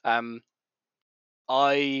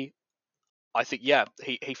 I think, yeah,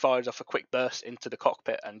 he fires off a quick burst into the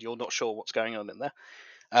cockpit, and you're not sure what's going on in there.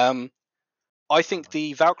 I think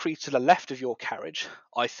the Valkyrie to the left of your carriage,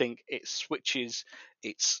 I think it switches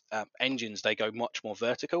its engines. They go much more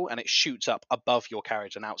vertical, and it shoots up above your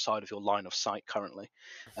carriage and outside of your line of sight currently.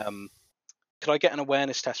 Could I get an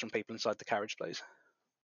awareness test from people inside the carriage, please?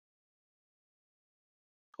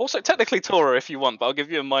 Also, technically Torra if you want, but I'll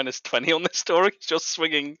give you a -20 on this story. It's just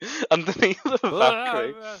swinging underneath the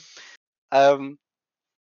Valkyrie.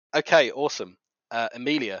 Okay, awesome.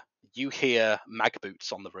 Amelia, you hear mag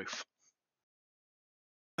boots on the roof.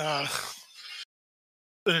 Better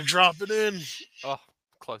drop it in. Oh,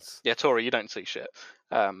 close. Yeah, Torra, you don't see shit.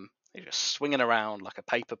 You're just swinging around like a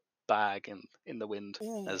paper bag in the wind,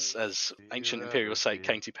 as ancient Imperial sage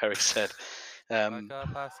Katy Perry said. Like a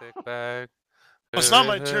plastic bag. It's not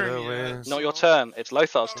my turn yet. Not your turn. It's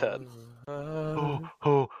Lothar's turn.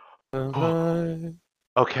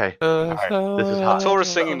 Okay. All right. This is hot. Torra's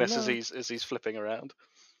singing this as he's flipping around.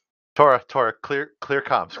 Torra, clear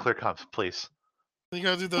comms, please. You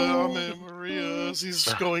gotta do the Ave Maria as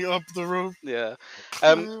he's going up the rope. Yeah.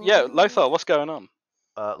 Yeah, Lothar, what's going on?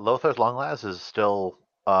 Lothar's Longlaz is still.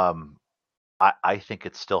 I think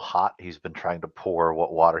it's still hot. He's been trying to pour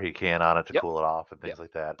what water he can on it to Yep. cool it off and things Yep.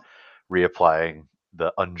 like that. Reapplying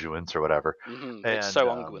the unguents or whatever. Mm-hmm. And, It's so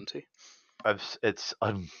unguenty. It's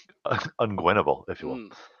unguentable, if you will.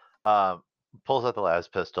 Pulls out the las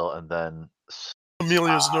pistol and then.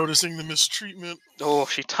 Amelia's noticing the mistreatment. Oh,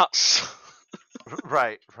 she tuts.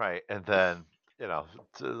 Right. And then,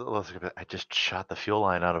 I just shot the fuel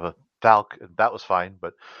line out of a Valk. That was fine,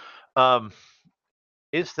 but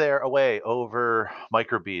is there a way over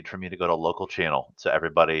microbead for me to go to local channel to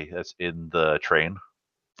everybody that's in the train?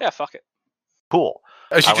 Yeah, fuck it. Cool.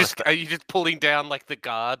 Are you just pulling down like the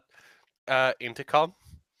guard intercom?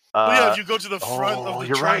 Yeah, if you go to the front of the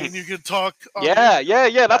you're train, right. you can talk. Yeah,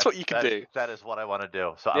 that's what you can do. That is what I want to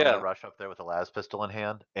do. So I'm going to rush up there with a las pistol in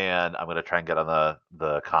hand, and I'm going to try and get on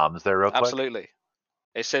the comms there real quick. Absolutely.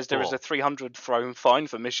 It says there is a 300 throne fine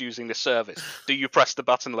for misusing this service. Do you press the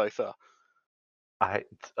button, Lothar?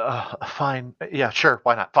 Fine. Yeah, sure.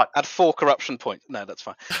 Why not? Fine. Add 4 corruption points. No, that's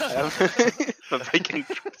fine. For breaking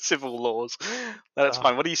civil laws. No, that's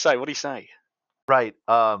fine. What do you say? Right.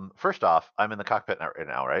 First off, I'm in the cockpit right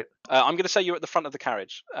now, right? I'm going to say you're at the front of the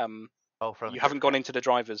carriage. You haven't gone into the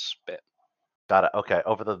driver's bit. Got it. Okay.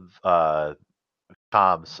 Over the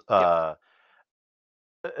comms. Yep.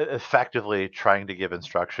 Effectively trying to give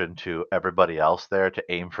instruction to everybody else there to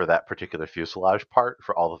aim for that particular fuselage part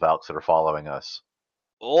for all the Valks that are following us.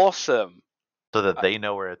 Awesome. So that they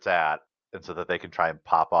know where it's at, and so that they can try and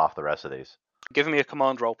pop off the rest of these. Give me a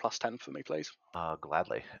command roll plus 10 for me, please.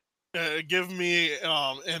 Gladly. Give me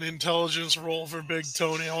an intelligence roll for Big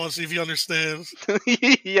Tony. I want to see if he understands.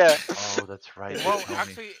 Yeah. Oh, that's right. Well, Tony.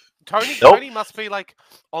 actually, Tony Nope. Tony must be like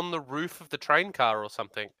on the roof of the train car or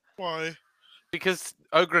something. Why? Because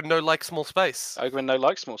Ogre no like small space. Ogren no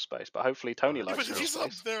likes small space, but hopefully Tony Yeah, likes but small he's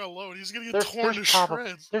space. up there alone. He's gonna get torn to probably,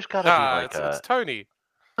 shreds. there's got to be like it's Tony.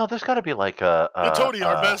 No, there's got to be like a. Tony,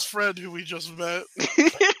 our best friend who we just met,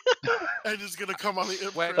 and is gonna come on the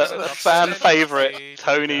We're A fan favourite,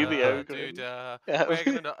 Tony the Ogre. We're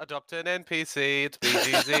gonna adopt an NPC. It's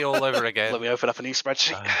BGZ all over again. Let me open up a new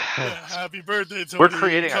spreadsheet. Happy birthday, Tony. We're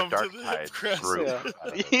creating our Come to dark the side crest. group.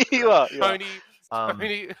 Yeah. You are. Tony,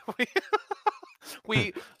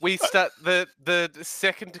 we start the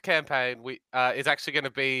second campaign. Is actually going to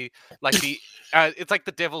be like the it's like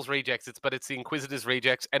the Devil's Rejects. It's the Inquisitor's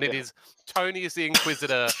Rejects, and it is Tony is the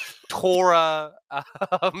Inquisitor, Torra,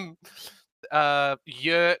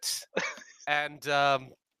 Yurt, and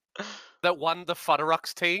that one the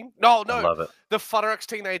Futterux team. No, I love it. the Futterux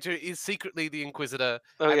teenager is secretly the Inquisitor.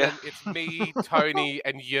 Oh, and yeah. then it's me, Tony,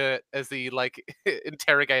 and Yurt as the like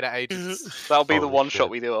interrogator agents. That'll be the Holy one shit.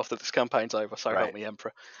 shot we do after this campaign's over. So help Right. me,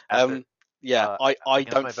 Emperor. After- I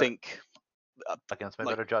against don't my think. Against my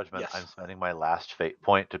Like, better judgment, yes. I'm spending my last fate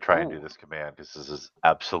point to try and do Ooh. this command because this is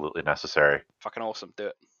absolutely necessary. Fucking awesome. Do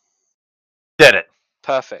it. Did it.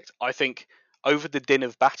 Perfect. I think over the din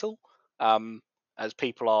of battle, as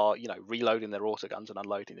people are, reloading their autoguns and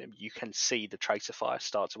unloading them, you can see the tracer fire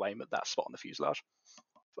start to aim at that spot on the fuselage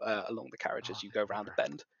along the carriage as you go around the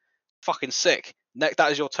bend. Fucking sick.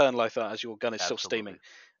 That is your turn, Lothar, as your gun is still steaming.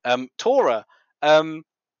 Torra,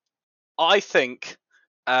 I think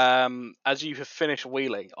as you have finished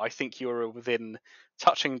wheeling, I think you're within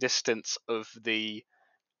touching distance of the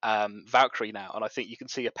Valkyrie now, and I think you can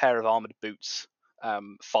see a pair of armored boots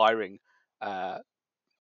firing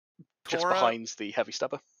just behind the heavy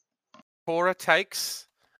stubber. Torra takes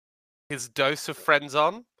his dose of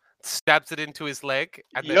frenzon, stabs it into his leg,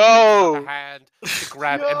 and then Yo! uses a hand to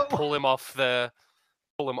grab and pull him off the.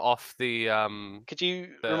 Could you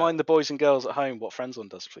remind the boys and girls at home what frenzon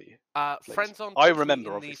does for you? please? Frenzon. I puts me remember,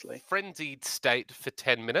 in obviously. the frenzied state for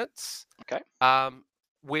 10 minutes. Okay.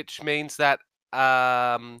 Which means that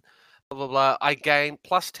blah, blah, blah, I gain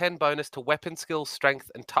plus 10 bonus to weapon skills,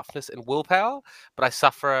 strength, and toughness and willpower. But I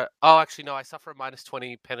suffer. I suffer a minus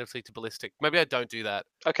 20 penalty to ballistic. Maybe I don't do that.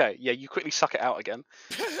 Okay, yeah, you quickly suck it out again.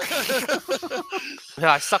 No,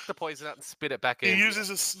 I suck the poison out and spit it back He in. uses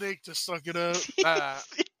a snake to suck it out.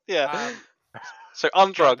 Yeah. So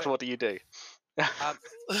undrugged, what do you do?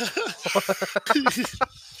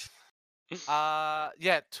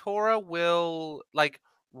 Torra will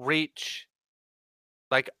reach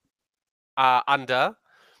under,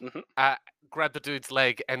 grab the dude's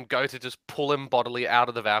leg, and go to just pull him bodily out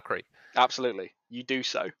of the Valkyrie. Absolutely, you do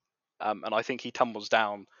so, and I think he tumbles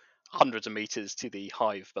down hundreds of meters to the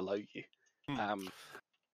hive below you. And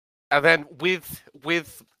then with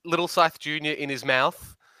Little Scythe Jr. in his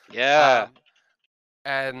mouth, Yeah.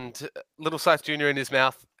 and Little Scythe Jr. in his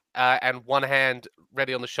mouth, and one hand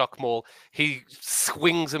ready on the shock maul, he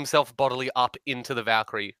swings himself bodily up into the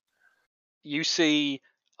Valkyrie. You see,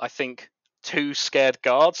 I think, 2 scared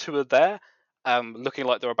guards who are there, looking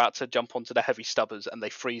like they're about to jump onto the heavy stubbers, and they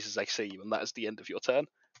freeze as they see you, and that is the end of your turn.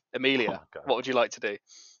 Amelia, Oh, God. what would you like to do?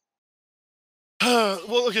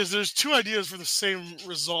 Well, okay, so there's 2 ideas for the same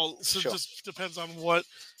result, so Sure. it just depends on what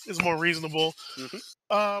is more reasonable.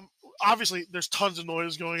 Mhm. Obviously, there's tons of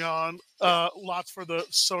noise going on, lots for the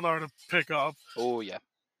sonar to pick up. Oh, yeah.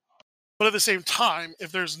 But at the same time,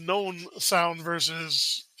 if there's known sound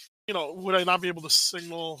versus, would I not be able to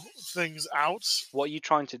signal things out? What are you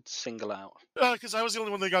trying to single out? Because I was the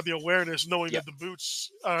only one that got the awareness, knowing that the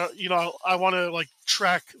boots, I want to, like,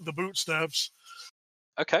 track the boot steps.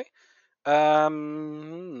 Okay. The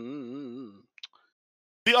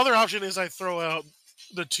other option is I throw out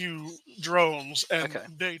the 2 drones and Okay.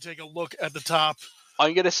 they take a look at the top.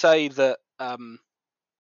 I'm going to say that,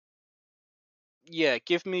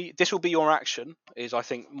 give me... This will be your action, is, I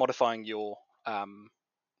think, modifying your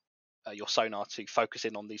sonar to focus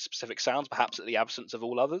in on these specific sounds, perhaps at the absence of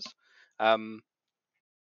all others.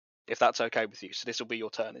 If that's okay with you. So this will be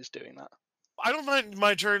your turn, is doing that. I don't mind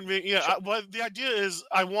my turn being... Yeah, Sure. but the idea is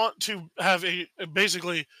I want to have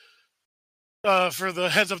basically... for the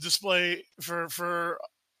heads-up display for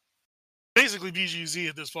basically BGZ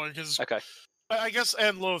at this point, because Okay. I guess,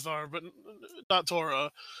 and Lothar, but not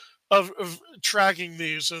Torra, of tracking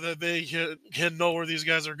these so that they can know where these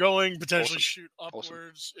guys are going, potentially shoot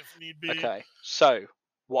upwards if need be. Okay. So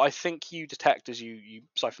what I think you detect as you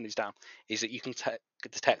siphon these down is that you can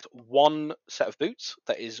detect one set of boots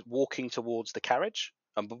that is walking towards the carriage.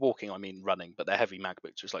 And by walking, I mean running, but they're heavy mag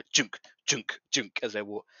boots. So it's like junk, junk, junk as they're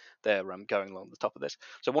going along the top of this.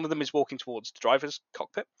 So one of them is walking towards the driver's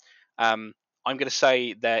cockpit. I'm going to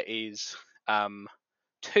say there is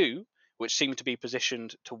 2 which seem to be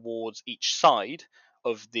positioned towards each side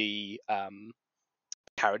of the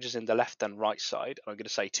carriages in the left and right side. I'm going to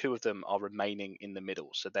say 2 of them are remaining in the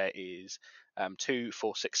middle. So there is 2,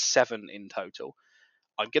 4, 6, 7 in total.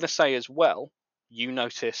 I'm going to say as well, you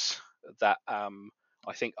notice that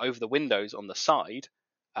I think over the windows on the side,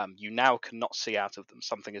 you now cannot see out of them.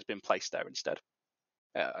 Something has been placed there instead,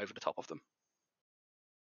 over the top of them.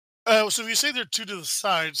 So if you say there are 2 to the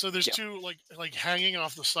side, so there's 2 like hanging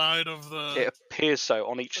off the side of the... It appears so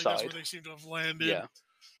on each side. That's where they seem to have landed. Yeah.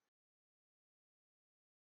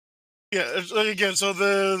 Yeah. Again, so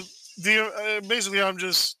the basically I'm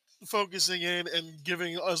just focusing in and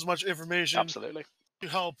giving as much information Absolutely. to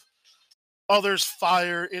help others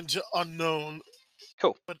fire into unknown.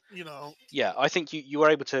 Cool. But Yeah, I think you were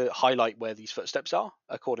able to highlight where these footsteps are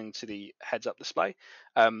according to the heads-up display.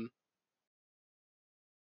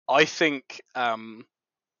 I think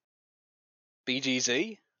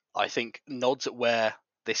BGZ, I think, nods at where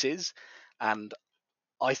this is, and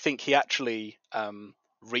I think he actually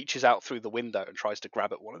reaches out through the window and tries to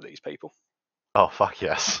grab at one of these people. Oh, fuck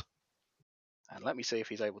yes. And let me see if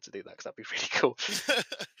he's able to do that, because that'd be really cool.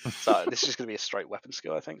 So this is just going to be a straight weapon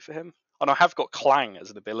skill, I think, for him. And I have got Clang as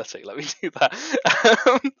an ability. Let me do that.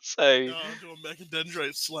 So do a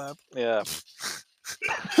mechadendrite slap. Yeah.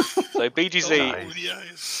 So BGZ.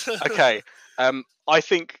 Nice. Okay. I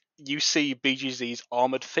think you see BGZ's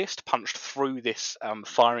armored fist punched through this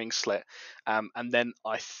firing slit, and then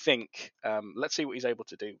I think let's see what he's able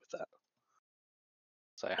to do with that.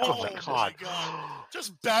 So Oh my god!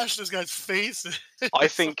 Just bash this guy's face. I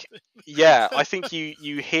think, I think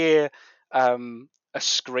you hear a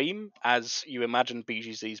scream as you imagine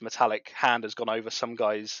BGZ's metallic hand has gone over some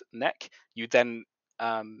guy's neck. You then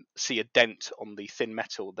see a dent on the thin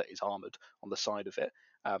metal that is armored on the side of it,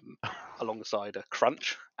 alongside a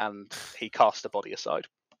crunch, and he casts the body aside.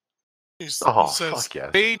 He Oh, says, fuck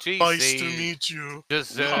yes. BGZ nice to meet you.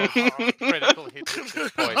 deserves critical hits at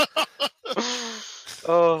this point.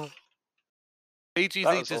 Oh,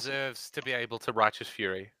 BGZ deserves to be able to Righteous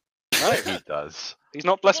Fury. no, He does. he's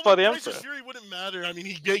not blessed by the Righteous Emperor. Fury wouldn't matter. I mean,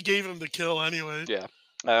 he gave him the kill anyway. Yeah.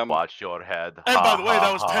 Watch your head. And by the way,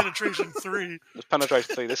 that was penetration 3. There's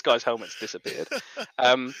penetration 3. This guy's helmet's disappeared.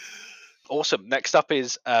 Awesome. Next up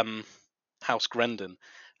is House Grendon.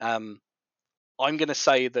 I'm going to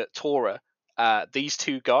say that Torra, these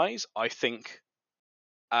 2 guys, I think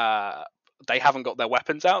they haven't got their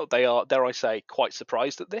weapons out. They are, dare I say, quite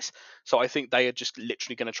surprised at this. So I think they are just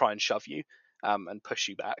literally going to try and shove you and push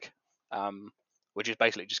you back. which is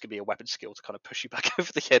basically just going to be a weapon skill to kind of push you back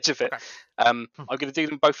over the edge of it. Okay. I'm going to do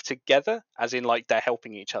them both together, as in like they're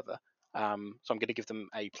helping each other. So I'm going to give them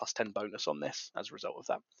a +10 bonus on this as a result of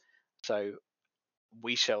that. So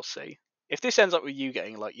we shall see. If this ends up with you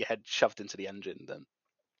getting like your head shoved into the engine, then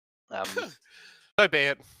So be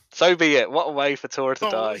it. so be it. What a way for Torra to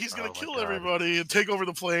No, die. he's gonna Oh my kill God. everybody and take over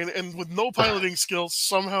the plane, and with no piloting skills,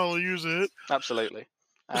 somehow use it. Absolutely.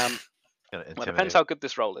 Gonna Well, it depends intimidate. how good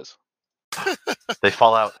this roll is. They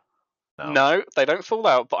fall out. No, they don't fall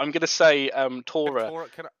out. But I'm going to say Torra. Torra,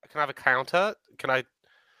 can I have a counter? Can I?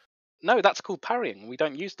 No, that's called parrying. We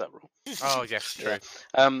don't use that rule. Oh yes, true. Yeah.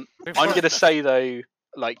 I'm going to say though,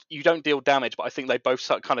 like you don't deal damage, but I think they both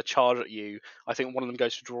kind of charge at you. I think one of them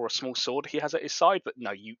goes to draw a small sword he has at his side, but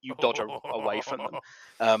no, you dodge away from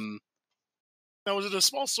them. Now, is it a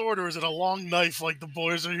small sword or is it a long knife like the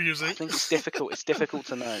boys are using? I think it's difficult. It's difficult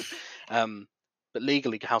to know. But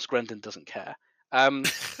legally, House Grendon doesn't care. I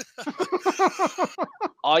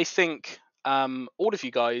think all of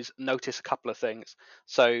you guys notice a couple of things.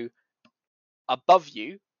 So above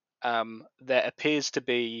you, there appears to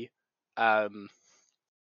be a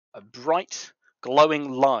bright,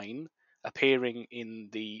 glowing line appearing in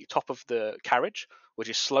the top of the carriage, which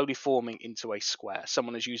is slowly forming into a square.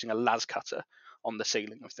 Someone is using a las cutter on the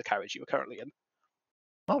ceiling of the carriage you are currently in.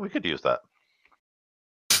 Oh, we could use that.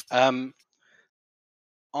 I'm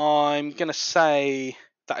going to say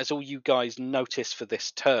that is all you guys notice for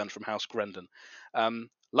this turn from House Grendon.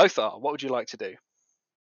 Lothar, what would you like to do?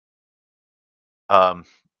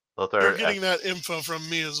 Lothar, You're getting that info from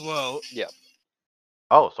me as well. Yeah.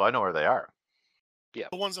 Oh, so I know where they are. Yeah.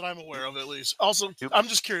 The ones that I'm aware of, at least. Also, I'm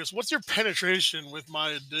just curious, what's your penetration with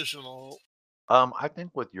my additional? I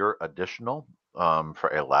think with your additional, for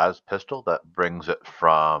a las pistol, that brings it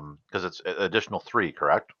from, because it's additional 3,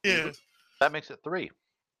 correct? Yeah. That makes it 3.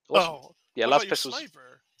 Awesome. Oh. Yeah, what las about your pistols.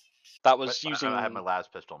 sniper? That was But using. I have my las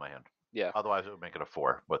pistol in my hand. Yeah. Otherwise, it would make it a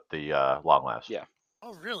 4 with the long las. Yeah.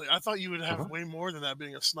 Oh, really? I thought you would have Mhm. way more than that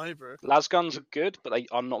being a sniper. Las guns are good, but they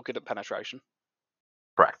are not good at penetration.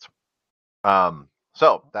 Correct.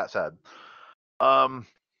 So that said, I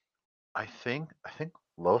think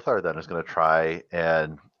Lothar then is going to try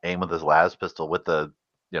and aim with his las pistol with the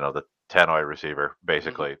the tannoy receiver,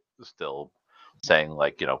 basically still saying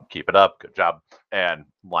like keep it up, good job, and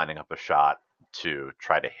lining up a shot to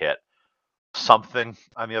try to hit something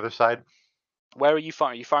on the other side. Where are you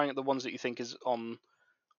firing? Are you firing at the ones that you think is on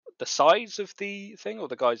the sides of the thing, or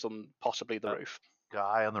the guys on possibly the roof?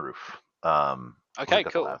 Guy on the roof. Okay, who's got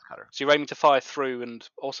the cool. las cutter. So you're aiming to fire through, and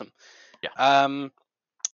awesome. Yeah. I'm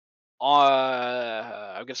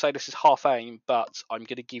going to say this is half aim, but I'm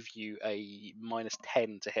going to give you a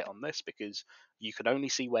 -10 to hit on this because you can only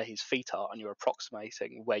see where his feet are, and you're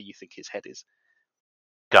approximating where you think his head is.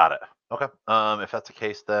 Got it. Okay. If that's the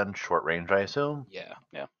case, then short range, I assume. Yeah.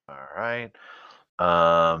 All right.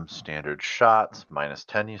 Standard shots,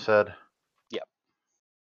 -10, you said? Yep.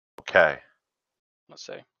 Okay. Let's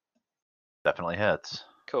see. Definitely hits.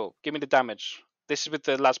 Cool. Give me the damage. This is with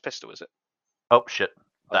the las pistol, is it? Oh, shit. I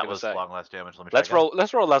was That was gonna say. long last damage. Let me Let's try again. roll.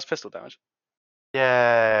 Let's roll las pistol damage.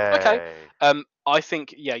 Yay. Okay. I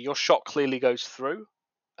think your shot clearly goes through.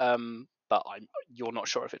 But you're not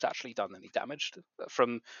sure if it's actually done any damage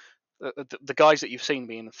from the guys that you've seen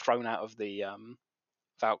being thrown out of the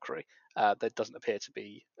Valkyrie. There doesn't appear to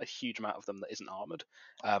be a huge amount of them that isn't armored.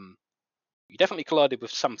 You definitely collided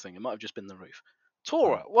with something. It might have just been the roof.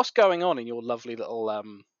 Torra, what's going on in your lovely little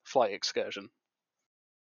flight excursion?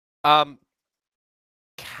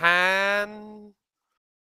 Can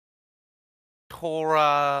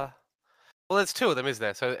Torra? Well, there's 2 of them, is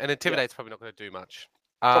there? So an intimidate's probably not going to do much.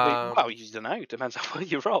 Probably. Well, you don't know. Depends on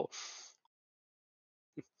what you roll.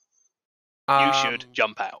 You should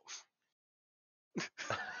jump out.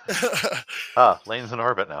 Lane's in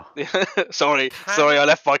orbit now. sorry, I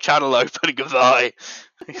left my channel open. Goodbye.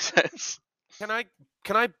 He says. Can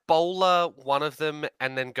I bowler one of them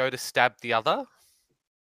and then go to stab the other?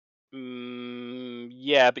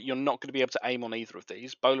 Yeah, but you're not going to be able to aim on either of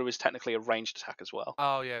these. Bowler is technically a ranged attack as well.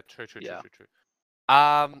 Oh yeah, true. Yeah.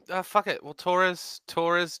 Fuck it. Well, Torra's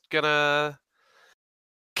gonna.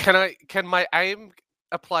 Can my aim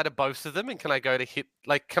apply to both of them, and can I go to hit?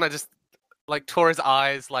 Like, can I just Torra's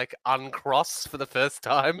eyes uncross for the first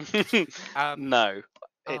time? No,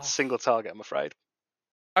 it's single target. I'm afraid.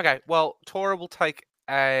 Okay, well, Torra will take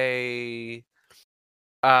a.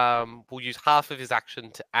 We'll use half of his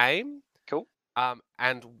action to aim. Cool.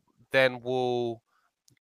 And then we'll.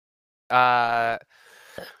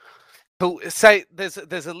 He'll say there's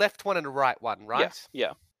a left one and a right one, right?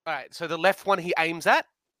 Yeah. All right. So the left one he aims at.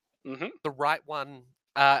 Mm-hmm. The right one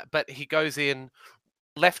but he goes in.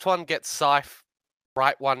 Left one gets Scythe,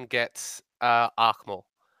 right one gets Arkmaw.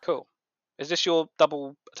 Cool. Is this your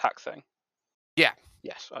double attack thing? Yeah.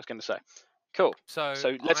 Yes, I was going to say. Cool. So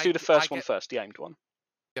Let's do the first one first, the aimed one.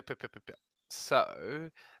 Yep. So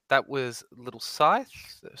that was little Scythe.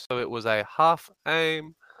 So it was a half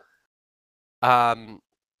aim. Can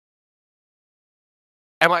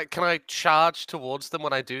I charge towards them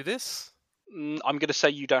when I do this? I'm going to say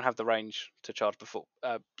you don't have the range to charge before.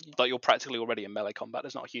 Like you're practically already in melee combat.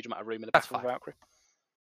 There's not a huge amount of room in the back of the Valkyrie.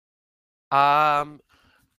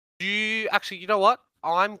 You know what?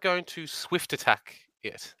 I'm going to swift attack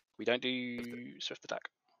it. We don't do swift attack.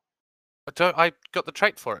 I got the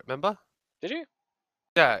trait for it, remember? Did you?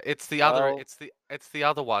 Yeah, it's the other Well- it's the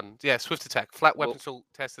other one. Yeah, swift attack. Flat Well- weapon shall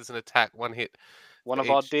test as an attack, one hit. One for of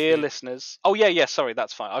our each dear two. listeners. Oh yeah, sorry,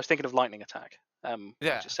 that's fine. I was thinking of lightning attack.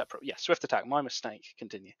 Yeah. Which is separate. Yeah, swift attack. My mistake.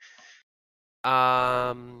 Continue.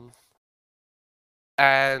 And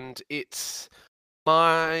it's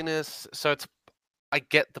minus, so it's I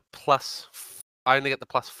only get the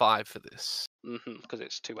 +5 for this. Because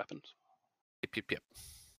it's two weapons. Yep.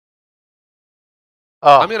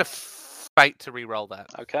 Oh, I'm gonna fate to re-roll that.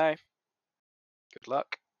 Okay. Good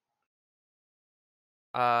luck.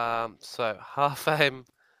 So half aim,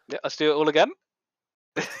 Yeah, let's do it all again.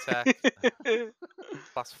 swift attack,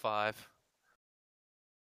 +5.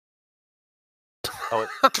 oh,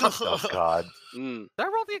 oh God. Mm, Did I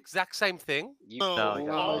roll the exact same thing? you No, you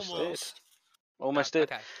got almost did. almost. Almost No,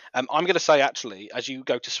 did. Okay. I'm going to say actually, as you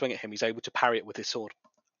go to swing at him, he's able to parry it with his sword.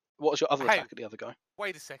 What was your other Hey. attack at the other guy?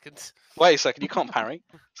 Wait a second. Wait a second, you can't parry.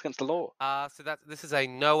 It's against the law. So this is a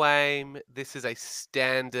no aim. This is a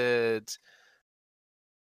standard.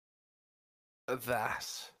 That.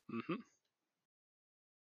 hmm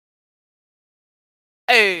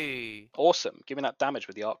Hey. Awesome. Give me that damage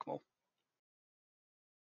with the Arkmaw.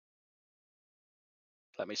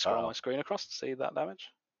 Let me scroll Uh-oh. my screen across to see that damage.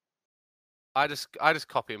 I just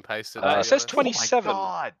copy and pasted. it says Oh my 27.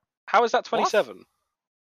 God. How is that What? 27?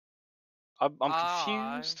 I'm I-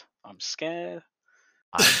 confused. I'm scared.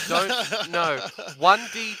 Don't no.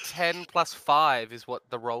 1d10 +5 is what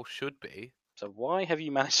the roll should be. So why have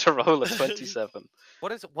you managed to roll a 27?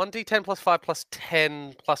 What is it? 1d10 +5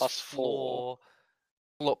 +10 plus Plus floor.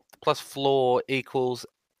 Plus floor equals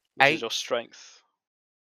Which 8. is your strength.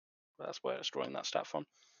 That's where it's drawing that stat from.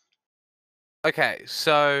 Okay,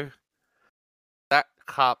 so that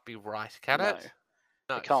can't be right, can No, it?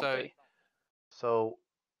 No, it can't so, be. So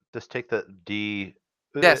just take the D.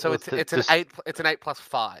 Yeah, so let's it's just- an 8. It's an 8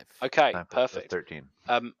 +5. Okay, that's perfect. 13.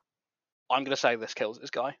 I'm going to say this kills this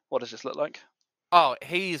guy. What does this look like? Oh,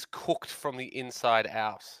 he is cooked from the inside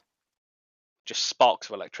out. Just sparks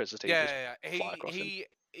of electricity. Yeah, just yeah, fly across him.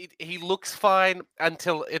 he looks fine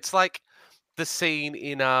until it's like the scene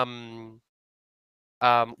in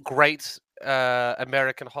great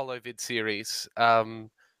American Holovid series.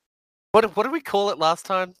 What do we call it last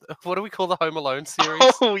time? What do we call the Home Alone series?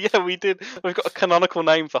 Oh yeah, we did. We've got a canonical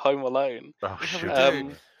name for Home Alone. Oh, we shoot.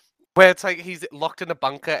 do. Where it's like he's locked in a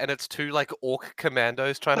bunker and it's two like orc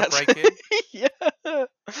commandos trying to That's- break in. Yeah,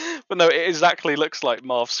 but no, it exactly looks like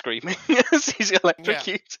Marv screaming as he's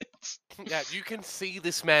electrocuted. Yeah, you can see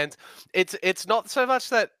this man's. It's not so much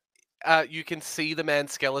that you can see the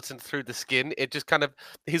man's skeleton through the skin. It just kind of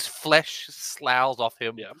his flesh sloughs off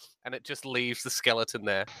him, Yeah. and it just leaves the skeleton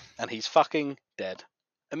there. And he's fucking dead.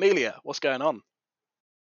 Amelia, what's going on?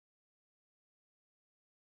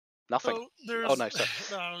 Nothing. So there's, Oh, no,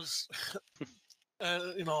 sorry. I was,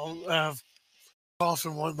 I have cough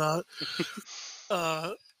and whatnot.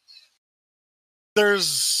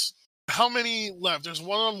 There's how many left? There's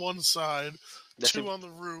one on one side, There's two a- on the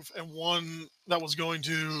roof, and one that was going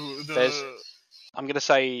to the. There's- I'm going to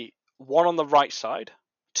say one on the right side,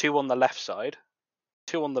 two on the left side,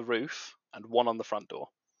 two on the roof, and one on the front door.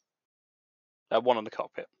 One on the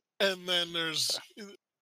cockpit. And then there's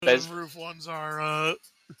There's- the roof ones are.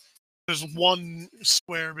 There's one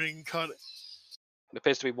square being cut. It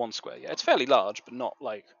appears to be one square. Yeah, it's fairly large, but not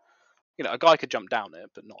like, a guy could jump down it,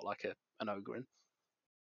 but not like an ogre in.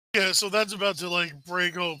 Yeah, so that's about to like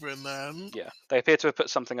break open then. Yeah, they appear to have put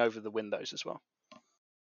something over the windows as well.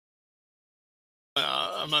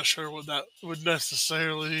 I'm not sure what that would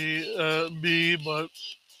necessarily be, but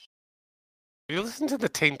Do you listen to the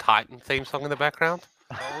Teen Titan theme song in the background?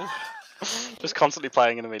 Just constantly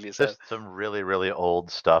playing in Amelia's head. There's some really, really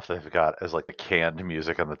old stuff they've got as like the canned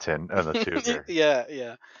music on the tin and the tube here.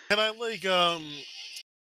 Yeah. can I like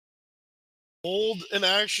hold an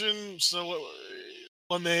action so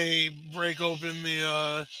when they break open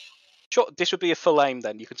the Sure, this would be a full aim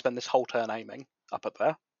then. You could spend this whole turn aiming up at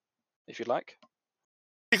there, if you'd like.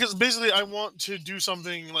 Because basically, I want to do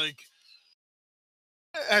something like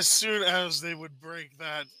as soon as they would break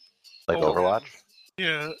that. Like Oh, Overwatch?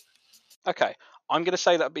 Yeah. Okay, I'm going to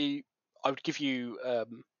say I would give you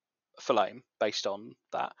flame based on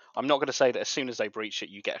that. I'm not going to say that as soon as they breach it,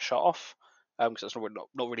 you get a shot off, because that's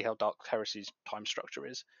not really how Dark Heresy's time structure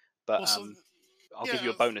is. But Well, I'll give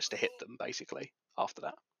you a bonus to hit them basically after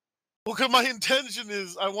that. Well, because my intention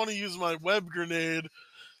is I want to use my web grenade,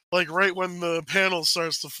 like right when the panel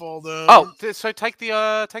starts to fall down. Oh, so take the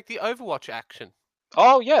Overwatch action.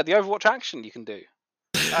 Oh yeah, the Overwatch action you can do.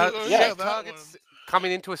 Oh, yeah, that targets one.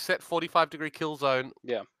 coming into a set 45-degree kill zone.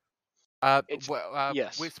 Yeah.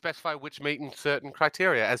 Yes. We specify which meeting certain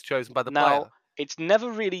criteria as chosen by the Now, player. it's never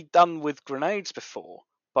really done with grenades before,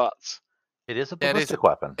 but It is a Yeah, ballistic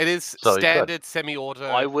weapon. It is So you could. standard semi-auto.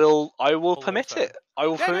 I will full permit auto. it. I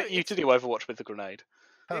will Yeah, no, permit you to do Overwatch with the grenade.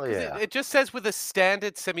 Hell 'cause yeah. it just says with a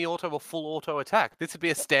standard semi-auto or full auto attack. This would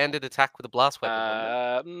be a standard attack with a blast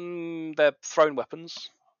weapon, wouldn't it? They're thrown weapons.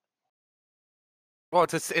 Well,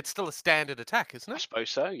 it's still a standard attack, isn't I it? suppose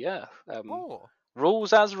so. Yeah. Oh.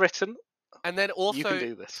 Rules as written. And then You also, can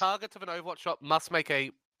do this. targets of an Overwatch shot must make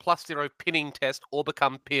a +0 pinning test or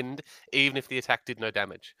become pinned, even if the attack did no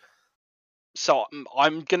damage. So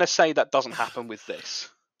I'm gonna say that doesn't happen with this.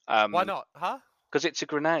 Why not? Huh? Because it's a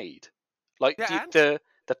grenade. Like Yeah,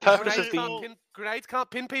 the purpose of grenades can't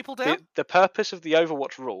pin people down. the purpose of the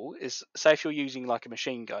Overwatch rule is, say if you're using like a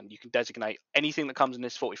machine gun, you can designate anything that comes in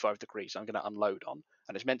this 45 degrees I'm going to unload on,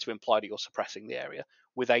 and it's meant to imply that you're suppressing the area.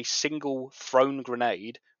 With a single thrown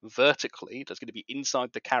grenade vertically that's going to be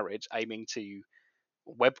inside the carriage, aiming to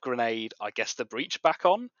web grenade, I guess, the breach back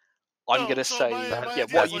on. I'm going to say, my yeah. idea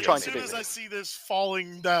What is, are you like, trying as to soon do? as I see this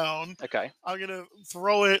falling down, Okay. I'm gonna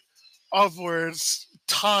throw it upwards,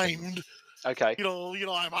 timed. Okay.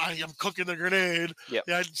 I'm cooking the grenade. Yep.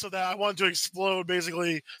 Yeah, so that I want to explode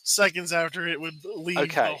basically seconds after it would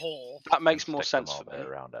leave the hole. That makes And more stick them sense all for the way me.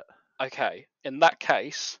 around it. Okay. In that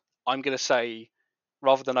case, I'm going to say,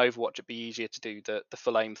 rather than Overwatch, it'd be easier to do the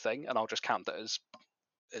full aim thing, and I'll just count that as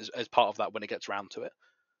part of that when it gets round to it.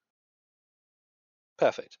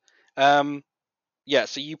 Perfect. Yeah,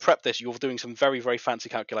 so you prep this. You're doing some very, very fancy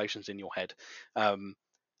calculations in your head.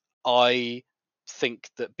 I think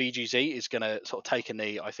that BGZ is going to sort of take a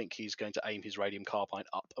knee. I think he's going to aim his radium carbine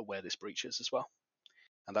up at where this breach is as well.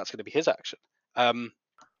 And that's going to be his action.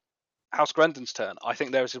 House Grenden's turn. I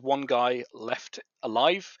think there is one guy left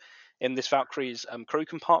alive in this Valkyrie's crew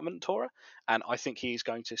compartment, Torra, and I think he's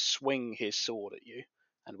going to swing his sword at you.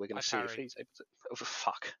 And we're going to see if he's able to... Oh,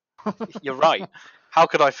 fuck. You're right. How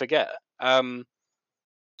could I forget? So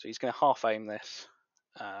he's going to half aim this.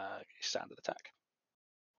 Standard attack.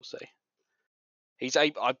 We'll see. He's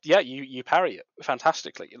able. You parry it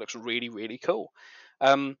fantastically. It looks really, really cool.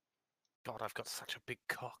 God, I've got such a big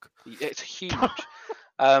cock. It's huge.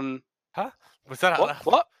 Huh? Was that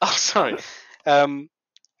what? Oh, sorry.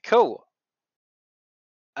 Cool.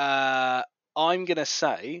 I'm gonna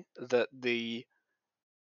say that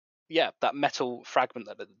that metal fragment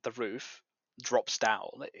at the roof drops down.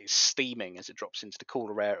 It is steaming as it drops into the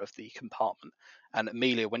cooler air of the compartment. And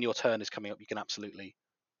Amelia, when your turn is coming up, you can absolutely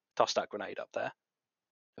toss that grenade up there,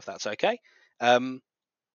 if that's okay. And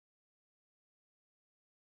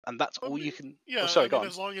that's all you can. Yeah, sorry, go on.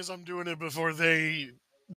 as long as I'm doing it before they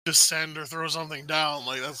descend or throw something down,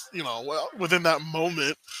 like that's within that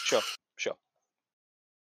moment. Sure.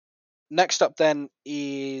 Next up then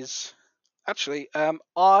is actually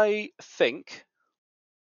I think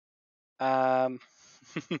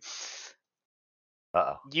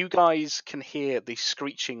you guys can hear the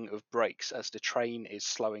screeching of brakes as the train is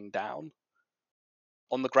slowing down.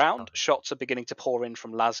 On the ground, shots are beginning to pour in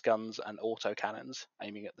from las guns and autocannons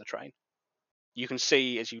aiming at the train. You can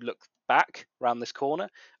see as you look back around this corner,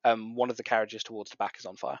 one of the carriages towards the back is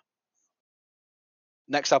on fire.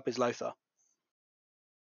 Next up is Lothar.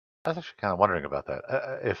 I was actually kind of wondering about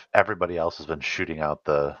that. If everybody else has been shooting out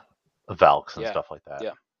the Valks and stuff like that.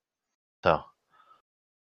 Yeah. So.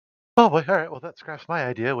 Oh boy! All right. Well, that scraps my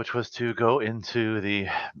idea, which was to go into the.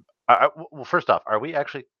 Well, first off, are we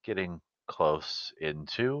actually getting close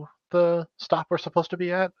into the stop we're supposed to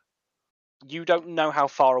be at? You don't know how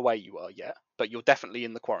far away you are yet, but you're definitely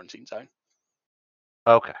in the quarantine zone.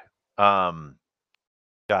 Okay. Got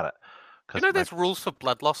it. You know there's rules for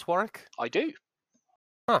blood loss, Warwick? I do.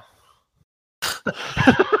 Huh.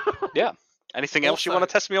 Yeah. Anything else you want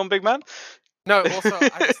to test me on, big man? No, also,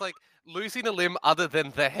 I just like losing a limb other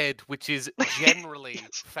than the head, which is generally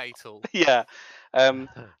fatal. Yeah.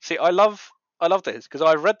 See, I love this because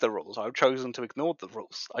I read the rules. I've chosen to ignore the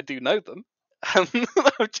rules. I do know them. I've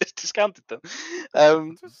just discounted them.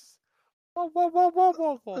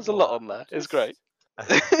 Whoa. There's a lot on there. It's great.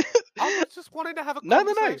 I was just wanting to have a No.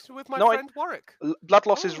 conversation with my No, friend Warwick. Blood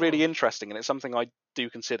loss is really Oh. interesting, and it's something I do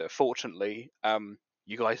consider. Fortunately,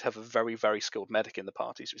 you guys have a very, very skilled medic in the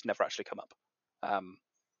party, so it's never actually come up.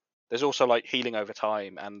 There's also like healing over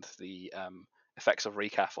time and the effects of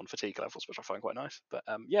recaf on fatigue levels, which I find quite nice. But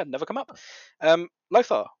yeah, never come up.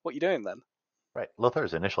 Lothar, what are you doing then? Right.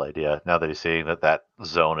 Lothar's initial idea, now that he's seeing that that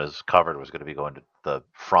zone is covered, was going to be going to the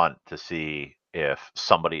front to see if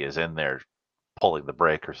somebody is in there pulling the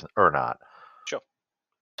brake or not. Sure.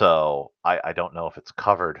 So I don't know if it's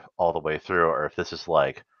covered all the way through or if this is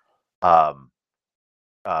like, Thaddeus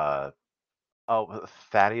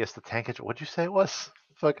the Tank Engine. What'd you say it was?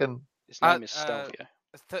 Fucking. His name is Stelvio.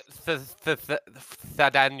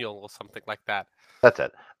 Thadaniel or something like that. That's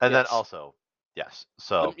it. And then Yes. also, yes.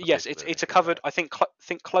 So yes, it's a covered. I think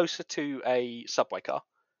think closer to a subway car,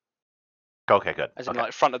 Okay, good. as in Okay.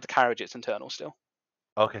 like front of the carriage. It's internal still.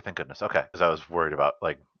 Okay, thank goodness. Okay, because I was worried about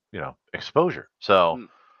exposure. So,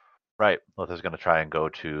 right, Lothar's going to try and go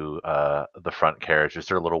to the front carriage. Is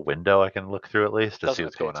there a little window I can look through at least to see Doesn't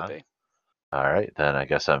what's appear going to on? be. All right, then I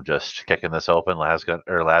guess I'm just kicking this open. Laz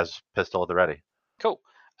pistol at the ready. Cool.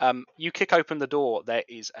 You kick open the door. There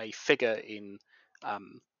is a figure in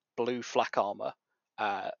blue flak armor.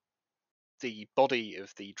 The body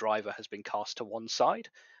of the driver has been cast to one side,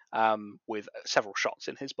 with several shots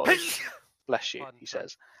in his body. Bless you, he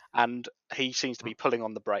says. And he seems to be pulling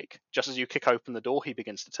on the brake. Just as you kick open the door, he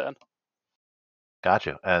begins to turn.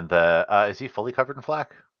 Gotcha. And is he fully covered in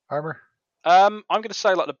flak armor? I'm going to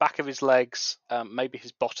say like the back of his legs, maybe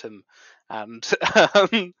his bottom, and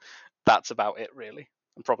that's about it really,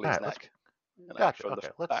 and probably his neck. Gotcha. From Okay,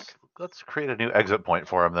 the back. let's create a new exit point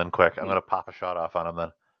for him then. Quick, I'm going to pop a shot off on him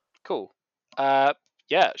then. Cool.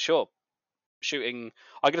 Yeah, sure. Shooting.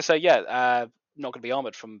 I'm going to say not going to be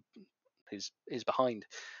armored from his behind.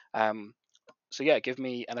 So yeah, give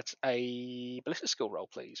me a ballistic skill roll,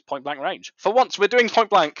 please. Point blank range. For once, we're doing point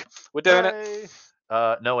blank. We're doing it.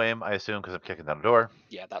 No aim, I assume, because I'm kicking down a door.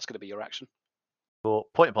 Yeah, that's going to be your action. Cool.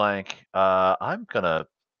 Point blank. I'm gonna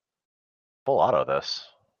full auto this.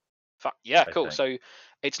 Fuck yeah, I cool. think. So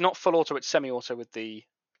it's not full auto; it's semi-auto with the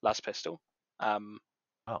last pistol. Oh,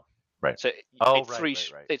 right. So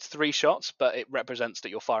Right. it's 3 shots, but it represents that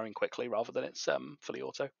you're firing quickly rather than it's fully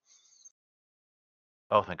auto.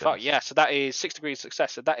 Oh, thank goodness. Yeah, so that is 6 degrees of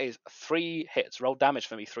success. So that is 3 hits. Roll damage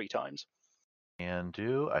for me 3 times. And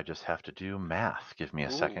I just have to do math. Give me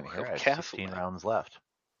a second here. I have 16 rounds left.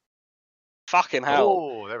 Fucking hell.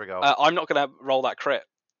 Oh, there we go. I'm not going to roll that crit.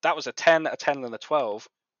 That was a 10, a 10, and a 12.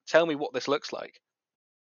 Tell me what this looks like.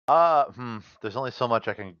 There's only so much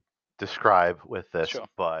I can describe with this, Sure.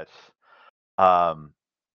 but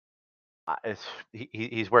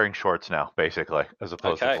he's wearing shorts now, basically, as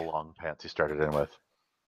opposed to the long pants he started in with.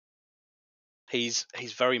 He's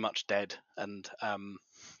very much dead, and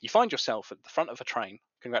you find yourself at the front of a train.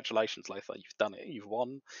 Congratulations, Lothar, you've done it. You've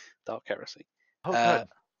won Dark Heresy. Oh, good.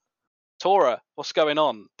 Torra, what's going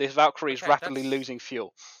on? This Valkyrie is rapidly losing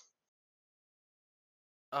fuel.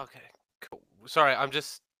 Okay, cool. Sorry, I'm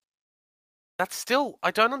just... That's still...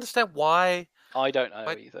 I don't understand why... I don't know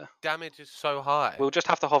either. Damage is so high. We'll just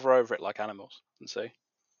have to hover over it like animals and see.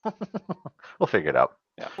 We'll figure it out.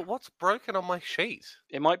 Yeah. But what's broken on my sheet?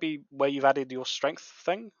 It might be where you've added your strength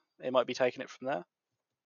thing. It might be taking it from there.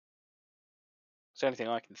 It's the only thing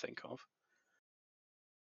I can think of.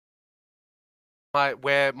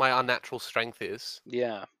 Where my unnatural strength is.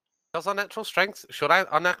 Yeah. Does unnatural strength... Should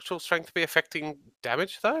unnatural strength be affecting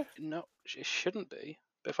damage, though? No, it shouldn't be.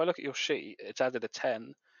 But if I look at your sheet, it's added a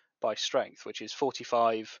 10 by strength, which is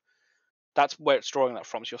 45. That's where it's drawing that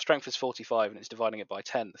from. So your strength is 45, and it's dividing it by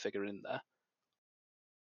 10, the figure in there.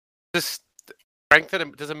 Does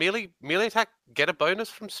a melee attack get a bonus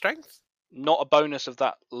from strength? Not a bonus of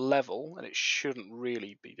that level, and it shouldn't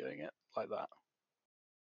really be doing it like that.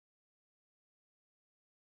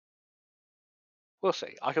 We'll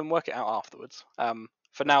see. I can work it out afterwards.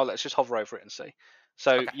 For now, let's just hover over it and see.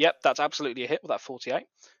 So, okay. Yep, that's absolutely a hit with that 48.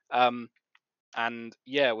 And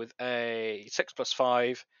yeah, with a 6 plus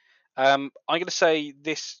 5, I'm going to say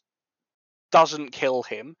this doesn't kill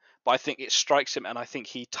him, but I think it strikes him, and I think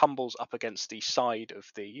he tumbles up against the side of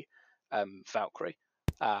the Valkyrie.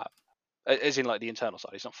 As in, like, the internal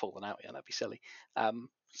side. He's not fallen out yet. That'd be silly.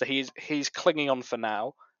 So he's clinging on for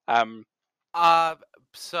now.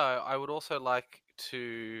 So I would also like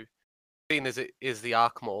to, seeing as it is the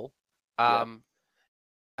Arc Maul,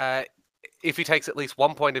 if he takes at least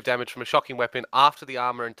 1 point of damage from a shocking weapon after the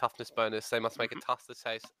armor and toughness bonus, they must make a toughness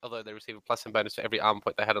save, although they receive a plus in bonus for every armor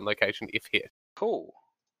point they had on location if hit. Cool.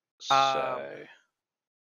 So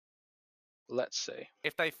Let's see.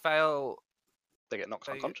 If they fail, They get knocked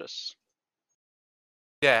unconscious.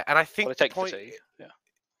 yeah, and I Or think they the take point fatigue. Yeah.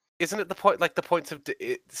 isn't it the point like the points of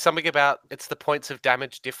something about it's the points of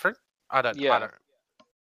damage different? I don't. Yeah.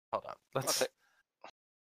 Hold up. Let's.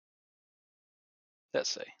 Let's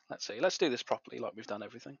see. Let's do this properly, like we've done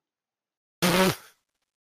everything.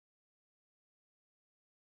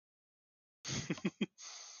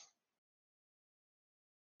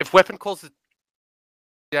 If weapon causes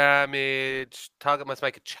damage, target must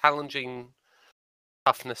make a challenging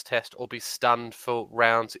toughness test or be stunned for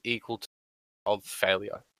rounds equal to of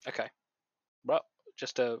failure. Okay. Well,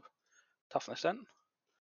 just a toughness then.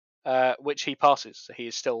 Which he passes, so he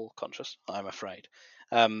is still conscious, I'm afraid.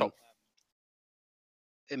 Cool.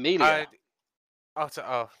 Emilia. Yeah, I was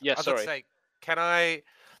about to sorry. say, Can I?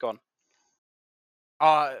 Go on.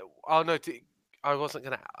 Oh no, I wasn't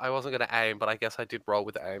gonna aim, but I guess I did roll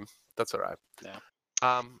with aim. That's all right.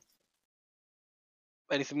 Yeah.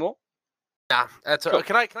 Anything more? Nah, that's all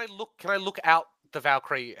Cool. right. Can I look out the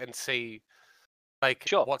Valkyrie and see like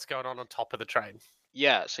Sure. what's going on top of the train?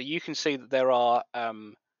 Yeah. So you can see that there are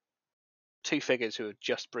two figures who have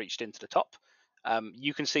just breached into the top.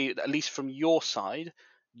 You can see, at least from your side,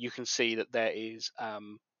 you can see that there is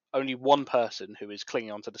only one person who is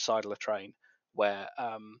clinging onto the side of the train, where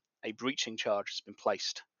a breaching charge has been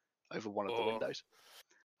placed over one of the windows.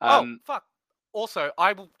 Fuck! Also,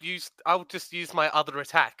 I will just use my other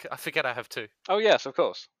attack. I forget I have two. Oh yes, of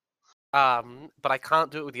course. But I can't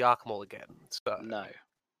do it with the Archmaul again. So No.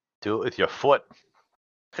 Do it with your foot.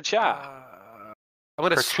 Ka-cha! I'm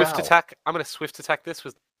gonna swift Ka-chow. attack. I'm gonna swift attack this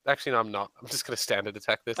with. Actually, no, I'm not. I'm just gonna standard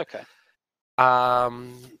attack this. Okay.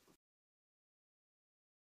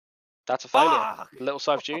 That's a failure. Fuck! Little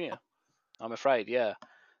Scythe Jr. I'm afraid, yeah.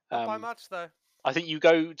 Not by much though. I think you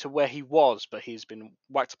go to where he was, but he's been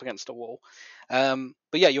whacked up against a wall. But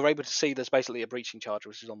yeah, you're able to see there's basically a breaching charge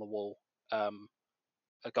which is on the wall. A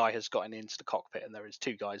guy has gotten into the cockpit, and there is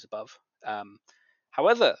two guys above.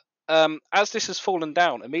 However, as this has fallen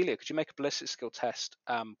down, Amelia, could you make a ballistic skill test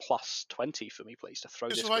plus 20 for me, please, to throw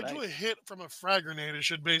this So if I grenade? do a hit from a frag grenade, it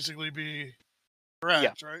should basically be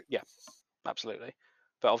correct, right? Yeah, absolutely.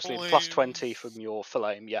 But obviously, Full plus aim. 20 from your full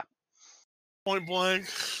aim, yeah. Point blank.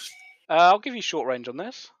 I'll give you short range on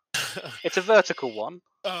this. It's a vertical one.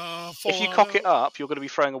 If you cock it up, you're going to be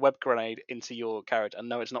throwing a web grenade into your carriage. And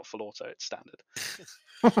no, it's not full auto, it's standard.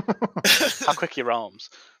 How quick are your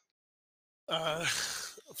arms?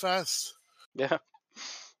 Fast. Yeah.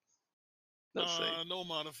 Let's see. No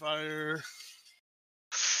modifier.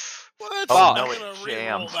 What? Oh, Fuck. no, I'm it gonna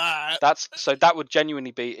jammed. reroll that. That would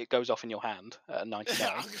genuinely be it goes off in your hand at 99.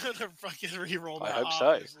 Yeah, I'm gonna fucking reroll I that. hope so.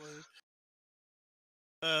 Obviously.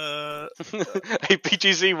 Hey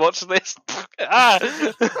PGZ, watch this. Ah!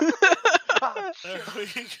 There we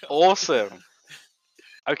go. Awesome.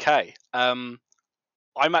 Okay. I'm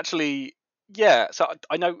actually so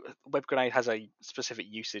I know web grenade has a specific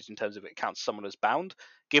usage in terms of it counts someone as bound.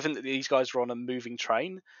 Given that these guys are on a moving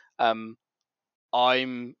train, I'm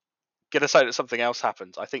gonna say that something else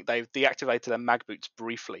happens. I think they've deactivated their mag boots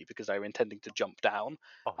briefly because they were intending to jump down.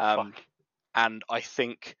 Oh, fuck. And I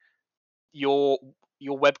think your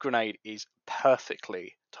web grenade is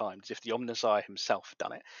perfectly timed, as if the Omnissiah himself had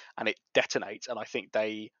done it, and it detonates, and I think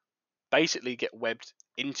they basically get webbed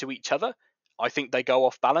into each other. I think they go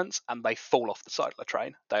off balance and they fall off the side of the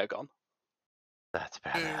train. They are gone. That's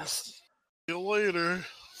badass. See you later.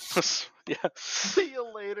 Yeah. See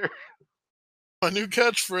you later. My new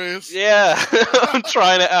catchphrase. Yeah. I'm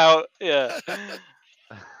trying it out. Yeah.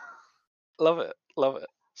 Love it.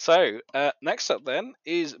 So, next up then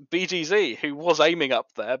is BGZ, who was aiming up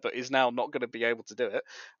there, but is now not going to be able to do it.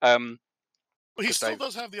 He still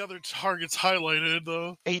does have the other targets highlighted,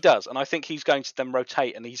 though. He does, and I think he's going to then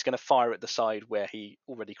rotate, and he's going to fire at the side where he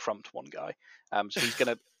already crumped one guy. So he's going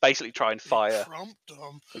to basically try and fire.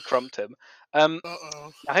 He crumped him.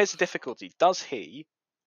 Uh-oh. Now here's the difficulty. Does he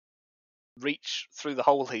reach through the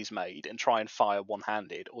hole he's made and try and fire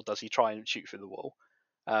one-handed, or does he try and shoot through the wall?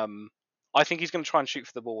 I think he's going to try and shoot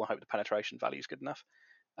for the wall and hope the penetration value is good enough.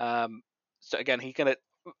 So again, he's going to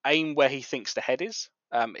aim where he thinks the head is.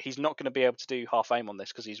 He's not going to be able to do half aim on this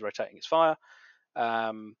because he's rotating his fire.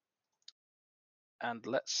 And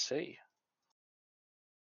let's see.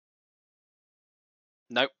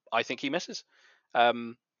 Nope, I think he misses.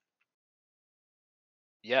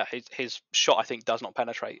 Yeah, his shot, I think, does not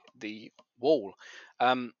penetrate the wall.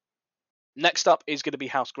 Next up is going to be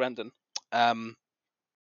House Grendon.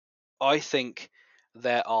 I think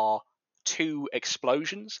there are two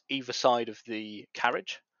explosions either side of the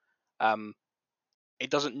carriage. It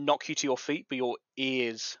doesn't knock you to your feet, but your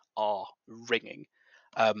ears are ringing.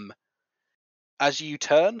 as you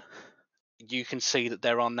turn, you can see that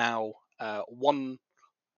there are now one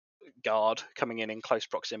guard coming in close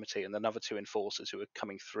proximity, and another 2 enforcers who are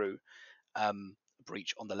coming through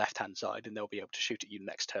breach on the left-hand side, and they'll be able to shoot at you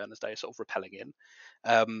next turn as they're sort of repelling in.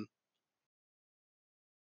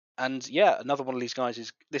 And yeah, another one of these guys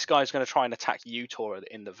is going to try and attack you, Torra,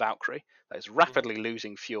 in the Valkyrie. That is rapidly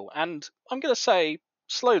losing fuel, and I'm going to say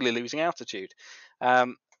slowly losing altitude.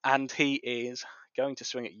 And he is going to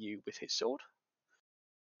swing at you with his sword.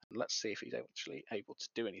 And let's see if he's actually able to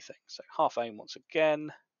do anything. So half aim once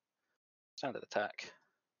again. Standard attack.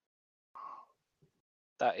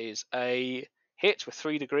 That is a hit with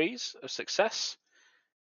 3 degrees of success.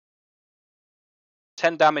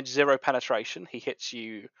 10 damage, 0 penetration. He hits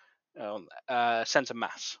you on center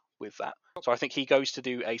mass with that. So I think he goes to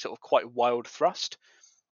do a sort of quite wild thrust.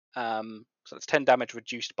 So it's 10 damage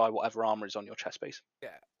reduced by whatever armor is on your chest piece.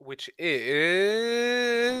 Yeah, which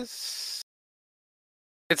is...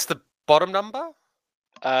 It's the bottom number?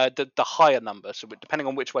 The higher number, so depending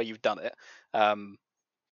on which way you've done it,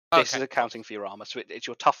 this is accounting for your armor. So it's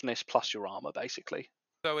your toughness plus your armor, basically.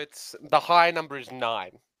 So it's the high number is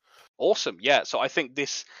 9. Awesome, yeah. So I think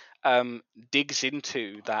this digs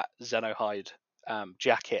into that Xenohide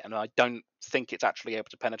jacket, and I don't think it's actually able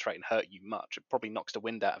to penetrate and hurt you much. It probably knocks the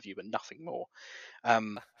wind out of you, but nothing more.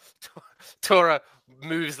 Torra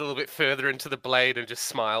moves a little bit further into the blade and just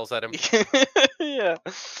smiles at him. Yeah.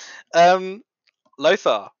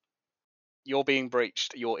 Lothar, you're being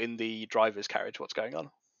breached. You're in the driver's carriage. What's going on?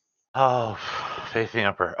 Oh, Faith the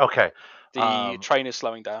Emperor. Okay. The train is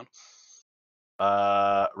slowing down.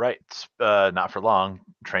 Right. Not for long.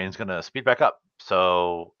 Train's gonna speed back up.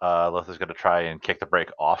 So Lothar's gonna try and kick the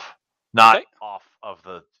brake off. Not off of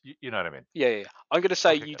the. You know what I mean? Yeah. I'm going to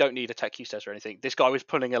say Okay, you good. don't need a tech use test or anything. This guy was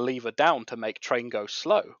pulling a lever down to make train go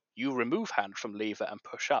slow. You remove hand from lever and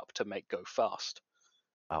push up to make go fast.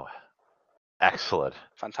 Oh, excellent.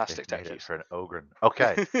 Fantastic They've tech made it use. for an ogre.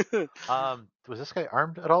 Okay. Was this guy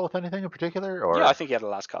armed at all with anything in particular? Or Yeah, I think he had a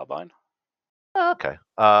las carbine. Oh, okay.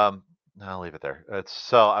 I'll leave it there.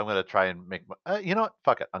 So I'm gonna try and make. You know what?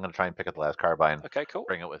 Fuck it. I'm gonna try and pick up the last carbine. Okay, cool.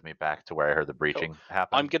 Bring it with me back to where I heard the breaching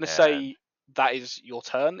happen. I'm going to say that is your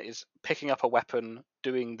turn. Is picking up a weapon,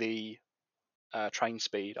 doing the train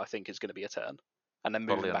speed. I think is going to be a turn, and then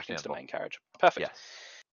moving Totally back into the understandable. main carriage. Perfect. Yes.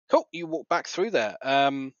 Cool. You walk back through there.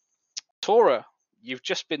 Torra, you've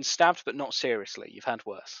just been stabbed, but not seriously. You've had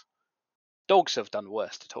worse. Dogs have done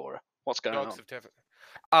worse to Torra. What's going Dogs on? have definitely.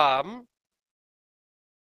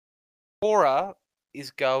 Torra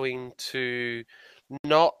is going to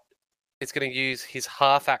not. It's going to use his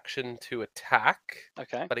half action to attack,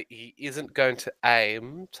 Okay. but he isn't going to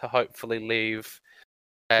aim to hopefully leave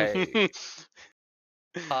a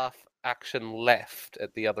half action left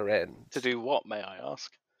at the other end. To do what, may I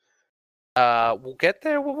ask? We'll get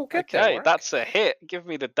there. We'll get there. Okay, Warwick. that's a hit. Give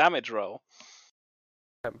me the damage roll.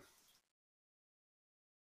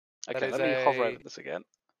 Okay, let me hover over this again.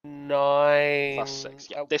 9 Plus 6.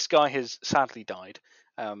 Yeah, this guy has sadly died.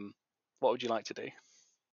 What would you like to do?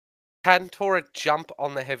 Can Torra jump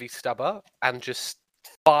on the heavy stubber and just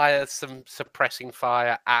fire some suppressing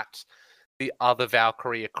fire at the other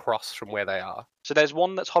Valkyrie across from where they are? So there's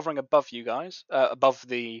one that's hovering above you guys, above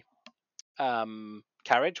the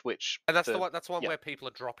carriage, which And that's the one. That's the one yeah. where people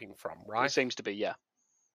are dropping from, right? It seems to be, yeah.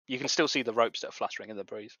 You can still see the ropes that are fluttering in the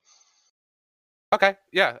breeze. Okay,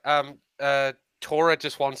 yeah. Torra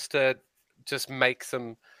just wants to just make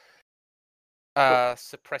some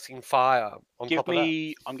suppressing fire on Give top of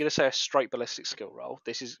me, I'm going to say a straight ballistic skill roll.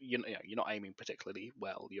 This is, you're not aiming particularly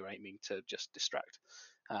well. You're aiming to just distract.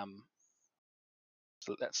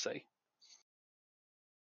 So let's see.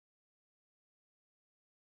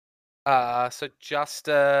 So just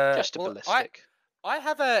a ballistic. I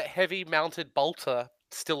have a heavy mounted bolter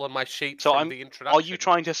still on my sheet So from the introduction. Are you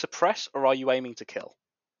trying to suppress or are you aiming to kill?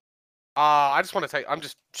 I just want to take. I'm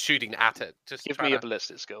just shooting at it. Just give me a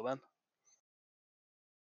ballistic skill then.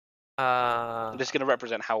 I'm just going to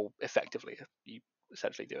represent how effectively you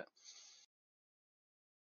essentially do it.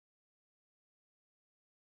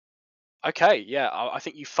 Okay, yeah, I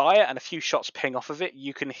think you fire and a few shots ping off of it.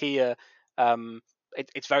 You can hear.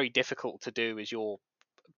 It's very difficult to do as your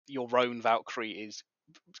own Valkyrie is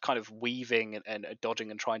kind of weaving and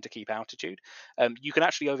dodging and trying to keep altitude. You can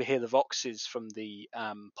actually overhear the voxes from the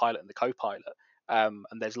pilot and the co-pilot, and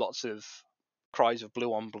there's lots of cries of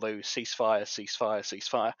blue on blue, ceasefire, ceasefire,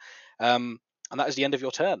 ceasefire. And that is the end of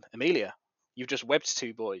your turn. Amelia, you've just webbed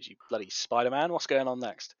 2 boys, you bloody Spider-Man. What's going on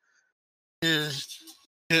next?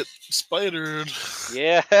 Get spidered.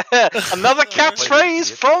 Yeah, another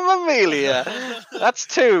catchphrase from Amelia. That's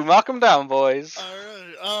 2. Mark them down, boys.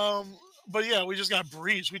 All right. But yeah, we just got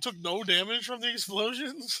breached. We took no damage from the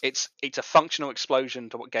explosions. It's a functional explosion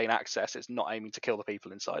to gain access. It's not aiming to kill the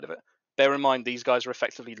people inside of it. Bear in mind, these guys are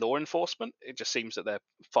effectively law enforcement. It just seems that they're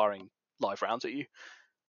firing live rounds at you.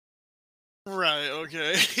 Right,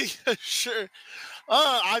 okay. Sure.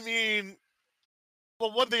 I mean,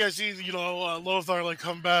 well, one thing I see, Lothar, like,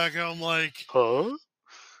 come back, and I'm like, Huh?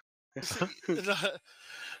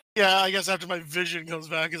 yeah, I guess after my vision comes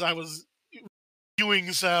back, because I was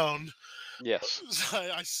viewing sound, Yes. so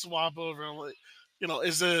I swap over. I'm like,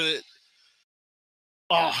 is it...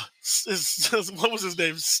 Oh, what was his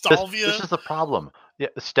name? Stalvia? This is the problem. Yeah,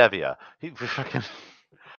 Stevia. He fucking.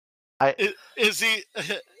 Is he...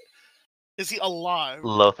 Is he alive?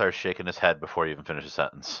 Lothar's shaking his head before he even finishes a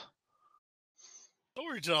sentence.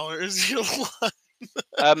 Storyteller, is he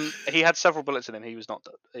alive? He had several bullets in him. He was not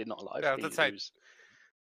alive. Yeah, he was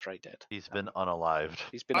very dead. He's been unalived.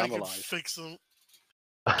 He's been I can unalive. fix him.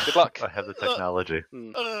 Good luck. I have the technology.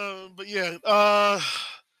 But yeah,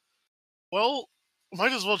 well,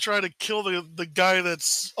 might as well try to kill the guy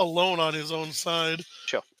that's alone on his own side.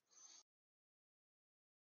 Sure.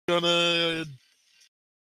 Gonna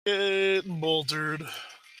get boltered.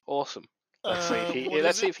 Awesome. Let's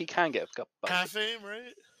see if he can get a half aim,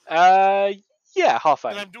 right? Yeah, half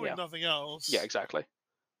aim. And I'm doing nothing else. Yeah, exactly.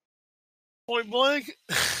 Point blank.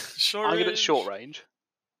 Short range. I'm good at short range.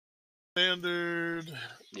 Standard.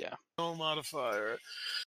 Yeah. No modifier.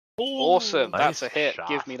 Awesome. Nice That's a hit. shot.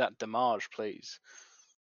 Give me that damage, please.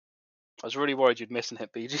 I was really worried you'd miss and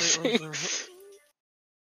hit BGC.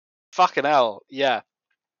 Fucking hell. Yeah.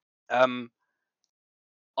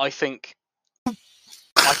 I think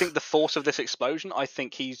the force of this explosion, I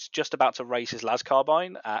think he's just about to raise his las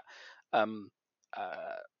carbine at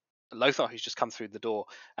Lothar, who's just come through the door,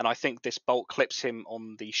 and I think this bolt clips him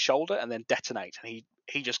on the shoulder and then detonates, and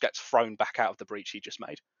he just gets thrown back out of the breach he just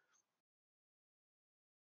made.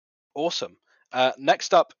 Awesome.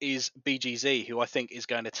 Next up is BGZ, who I think is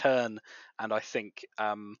going to turn and I think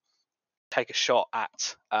take a shot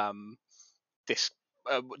at this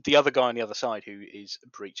the other guy on the other side who is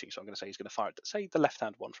breaching. So I'm going to say he's going to fire at, say, the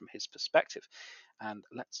left-hand one from his perspective, and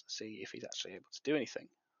let's see if he's actually able to do anything.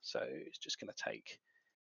 So it's just going to take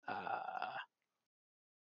going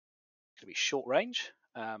to be short range.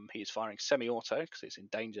 He is firing semi-auto because it's in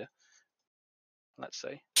danger. Let's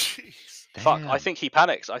see. Jeez. Fuck! I think he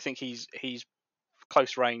panics. I think he's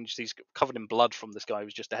close range. He's covered in blood from this guy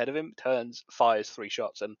who's just ahead of him. Turns, fires 3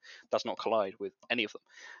 shots, and does not collide with any of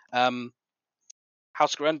them.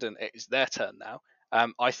 House Grendon, it is their turn now.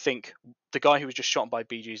 I think the guy who was just shot by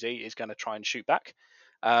BGZ is going to try and shoot back.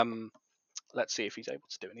 Let's see if he's able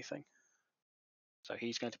to do anything. So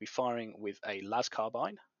he's going to be firing with a las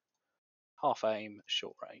carbine, half aim,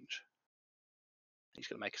 short range. He's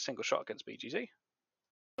going to make a single shot against BGZ.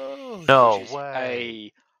 Oh, No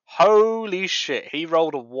way. Holy shit! He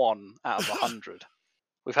rolled a 1 out of 100.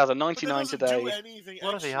 We've had a 99 today.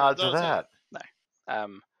 What are the odds of that? No.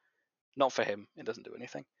 Not for him. It doesn't do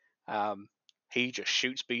anything. He just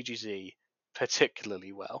shoots BGZ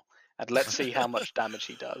particularly well. And let's see how much damage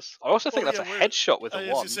he does. I also think that's a headshot with a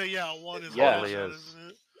 1. Say, yeah, 1 is Yeah. headshot, isn't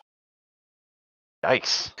it?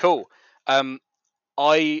 Yikes. Cool.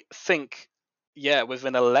 I think, with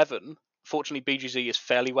an 11, fortunately BGZ is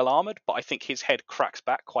fairly well armored, but I think his head cracks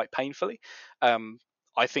back quite painfully.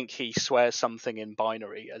 I think he swears something in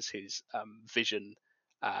binary as his vision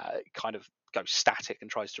kind of goes static and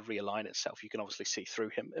tries to realign itself. You can obviously see through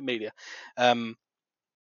him, Amelia.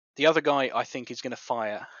 The other guy, I think, is going to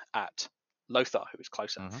fire at Lothar, who is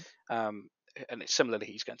closer. Mm-hmm. And it's similarly,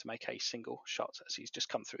 he's going to make a single shot as he's just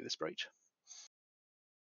come through this breach.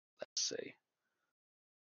 Let's see.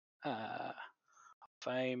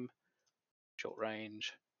 Fame, short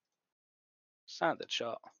range, standard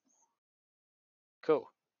shot.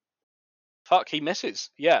 Cool. Fuck, he misses.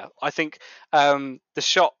 Yeah, I think the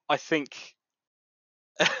shot,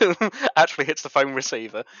 actually hits the phone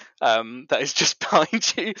receiver that is just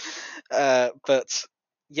behind you. But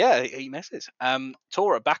yeah, he misses.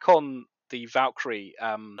 Torra, back on the Valkyrie,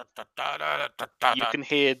 you can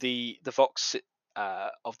hear the vox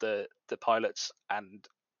of the pilots, and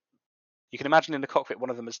you can imagine in the cockpit one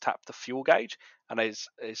of them has tapped the fuel gauge and is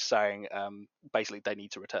saying basically they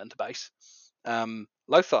need to return to base.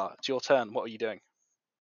 Lothar, it's your turn. What are you doing?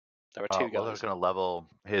 There are 2 guys. Lothar's going to level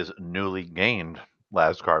his newly gained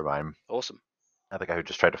las carbine. Awesome. I think I who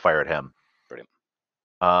just tried to fire at him. Brilliant.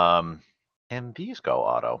 And these go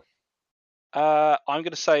auto. I'm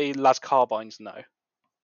going to say las carbines no.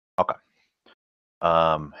 Okay.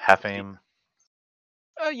 Half aim.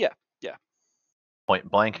 Yeah.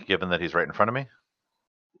 Point blank, given that he's right in front of me.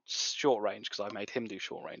 short range because I made him do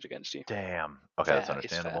short range against you. Damn. Okay, that's Fair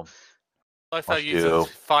is fair. understandable. Lotho Must uses do.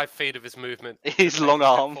 5 feet of his movement. to His take long a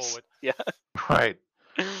step arms. forward. Yeah. Right.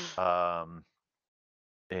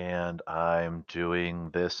 And I'm doing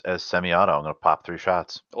this as semi-auto. I'm going to pop 3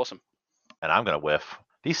 shots, Awesome. and I'm going to whiff.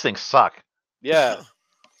 These things suck. Yeah.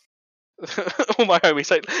 All my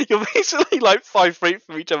homies, like, you're basically like 5 feet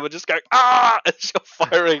from each other, just going as you're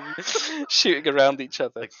firing, shooting around each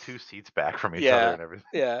other. Like 2 seats back from each Yeah. other and everything.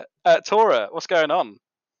 Yeah. Torra, what's going on?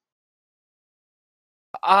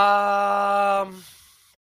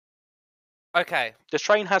 Okay. The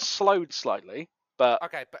train has slowed slightly, but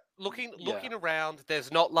Okay, but looking around,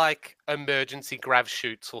 there's not like emergency grav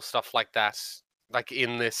chutes or stuff like that, like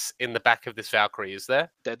in the back of this Valkyrie, is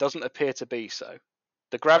there? there doesn't appear to be so.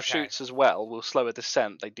 The grav Okay. chutes as well will slow a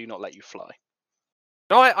descent. They do not let you fly.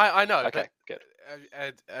 No, I know. Okay, good.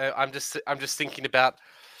 But, I'm just thinking about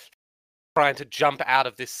trying to jump out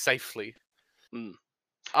of this safely. Should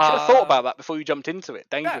have thought about that before you jumped into it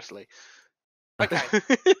dangerously. Okay.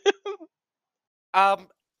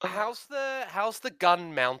 How's the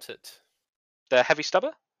gun mounted? The heavy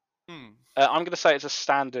stubber? Hmm. I'm going to say it's a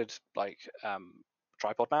standard like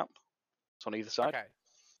tripod mount. It's on either side. Okay.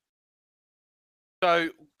 So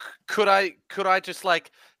could I just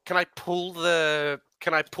like can I pull the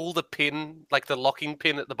pin, like the locking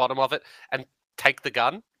pin at the bottom of it, and take the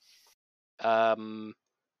gun?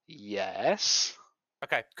 Yes.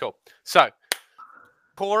 Okay, cool. So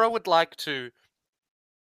Torra would like to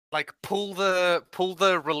like pull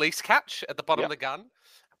the release catch at the bottom of the gun,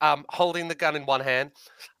 holding the gun in one hand.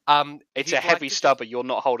 It's a heavy stubber. You're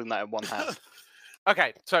not holding that in one hand.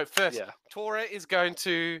 Okay, so first, Torra is going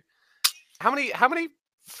to. How many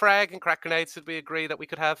frag and crack grenades did we agree that we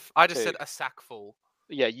could have? I just 2. said a sack full.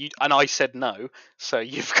 Yeah, and I said no, so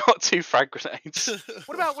you've got 2 frag grenades.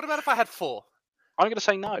 What about if I had 4? I'm going to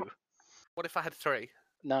say no. What if I had 3?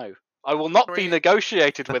 No. I will not be 3.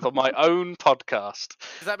 negotiated with on my own podcast.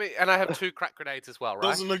 Does that mean? And I have 2 crack grenades as well, right?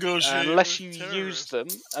 Doesn't negotiate Unless you with use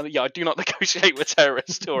terrorists. them. Yeah, I do not negotiate with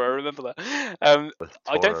terrorists, Torra, I remember that. With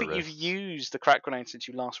I don't think terrorists. you've used the crack grenade since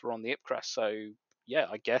you last were on the Ipcrest, so yeah,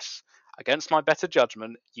 I guess against my better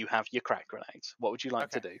judgment, you have your crack grenades. What would you like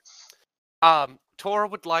to do? Torra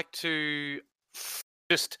would like to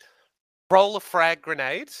just roll a frag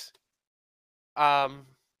grenade. Would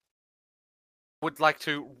like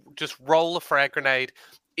to just roll a frag grenade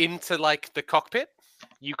into like the cockpit.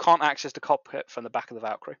 You can't access the cockpit from the back of the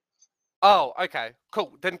Valkyrie. Oh, okay,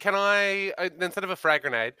 cool. Then can I instead of a frag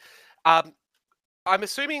grenade? I'm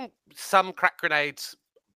assuming some crack grenades.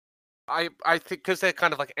 I think because they're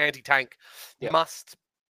kind of like anti-tank, must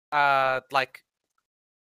like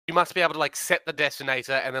you must be able to like set the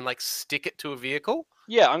detonator and then like stick it to a vehicle.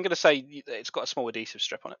 Yeah, I'm going to say it's got a small adhesive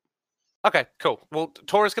strip on it. Okay, cool. Well,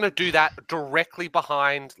 Torra's going to do that directly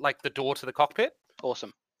behind like the door to the cockpit.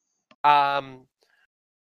 Awesome.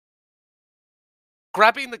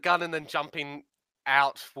 Grabbing the gun and then jumping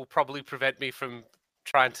out will probably prevent me from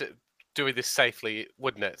trying to do this safely,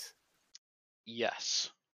 wouldn't it? Yes.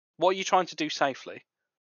 What are you trying to do safely?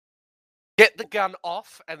 Get the gun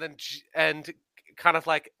off and then and kind of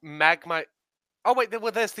like mag my. Oh wait,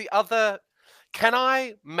 there's the other. Can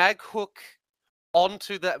I mag hook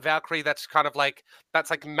onto that Valkyrie? That's kind of like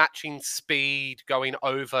matching speed going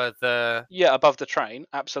over the. Yeah, above the train,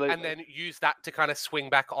 absolutely. And then use that to kind of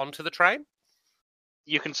swing back onto the train.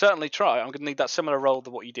 You can certainly try. I'm going to need that similar roll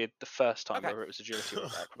to what you did the first time, whether it was agility or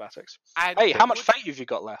acrobatics. And hey, how much fate have you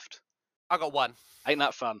got left? I got 1. Ain't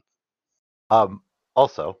that fun?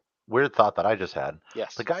 Also, weird thought that I just had.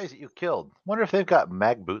 Yes. The guys that you killed, wonder if they've got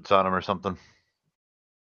mag boots on them or something.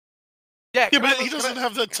 Yeah, but he doesn't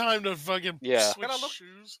have the time to fucking switch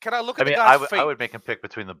shoes. Can I look I at mean, the guy's feet? I would make him pick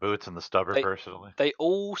between the boots and the stubber, personally. They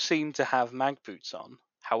all seem to have mag boots on.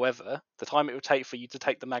 However, the time it would take for you to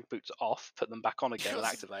take the mag boots off, put them back on again, and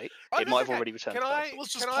activate, it might have already returned.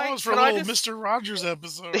 Let's just pause for a little Mr. Rogers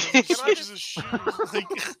episode. He switches his shoes. Like...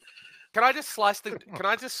 Can I just slice the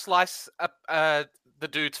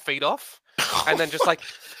dude's feet off, and then just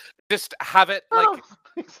have it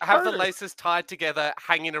have the laces tied together,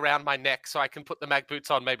 hanging around my neck, so I can put the mag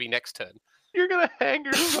boots on maybe next turn. You're gonna hang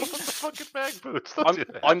yourself with the fucking mag boots.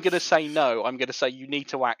 I'm gonna say no. I'm gonna say you need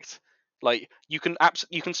to act like you can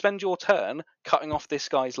spend your turn cutting off this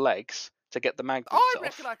guy's legs to get the mag boots off. I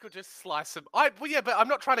reckon I could just slice them. Well, yeah, but I'm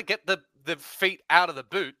not trying to get the feet out of the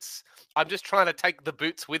boots. I'm just trying to take the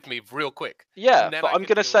boots with me real quick. Yeah, but I'm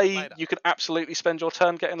going to say you can absolutely spend your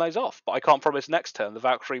turn getting those off, but I can't promise next turn the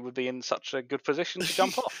Valkyrie would be in such a good position to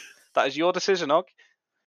jump off. That is your decision, Og.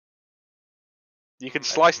 You can I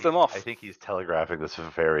slice them off. I think he's telegraphing this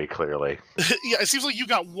very clearly. Yeah, it seems like you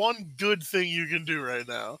got one good thing you can do right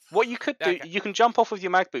now. What you could do, Okay. you can jump off with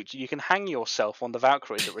your mag boots. You can hang yourself on the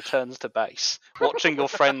Valkyrie that returns to base, watching your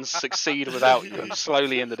friends succeed without you,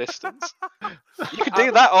 slowly in the distance. You can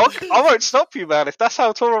do that, Og. I won't stop you, man. If that's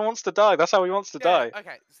how Torra wants to die, that's how he wants to die.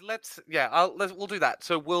 Okay, so we'll do that.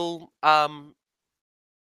 So we'll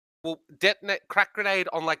detonate crack grenade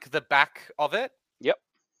on like the back of it. Yep.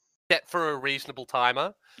 Set for a reasonable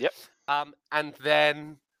timer. Yep. And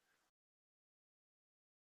then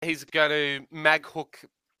he's going to mag hook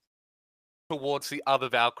towards the other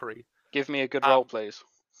Valkyrie. Give me a good roll, please.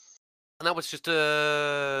 And that was just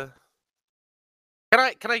a.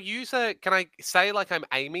 Can I say like I'm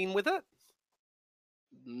aiming with it?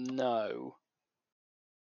 No.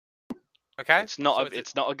 Okay. It's not. So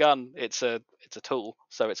It's not a gun. It's a tool.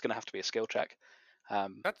 So it's going to have to be a skill check.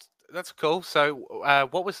 That's cool. So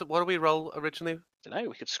what do we roll originally? Don't know.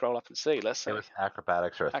 We could scroll up and see. Let's see. It was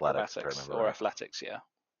acrobatics or athletics. Acrobatics I remember or right. athletics. Yeah.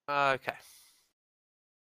 Okay.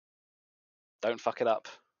 Don't fuck it up,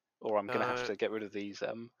 or I'm gonna have to get rid of these.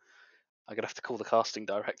 I'm gonna have to call the casting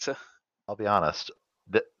director. I'll be honest.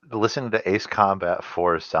 Listening to Ace Combat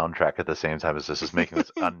 4's soundtrack at the same time as this is making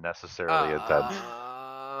this unnecessarily intense.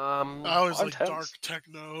 I always I'm like tense. dark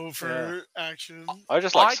techno for action. I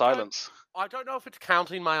just like I don't- silence. I don't know if it's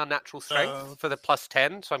counting my unnatural strength for the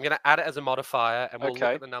 +10, so I'm going to add it as a modifier, and we'll look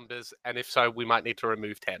Okay. at the numbers, and if so, we might need to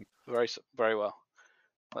remove 10. Very well.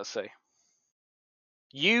 Let's see.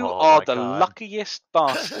 You Oh are my the God. luckiest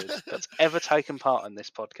bastard that's ever taken part in this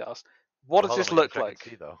podcast. What does this look like?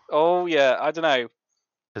 See, though. Oh yeah, I don't know.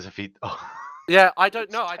 Because if he, oh, Yeah, I don't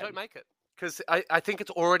It's know. I 10. don't make it because I think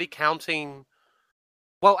it's already counting.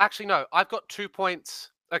 Well, actually, no. I've got 2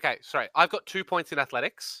 points. Okay, sorry. I've got 2 points in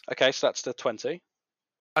athletics. Okay, so that's the 20.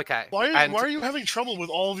 Okay. Why and are you having trouble with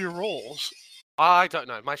all of your rolls? I don't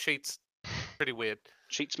know. My sheet's pretty weird.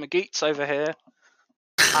 Cheats McGeets over here.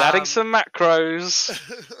 Adding some macros.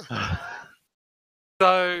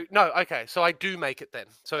 So no. Okay. So I do make it then.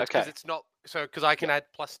 So it's because Okay. it's not. So because I can add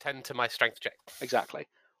 +10 to my strength check. Exactly.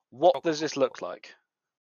 What Cool, does cool, this cool, look like?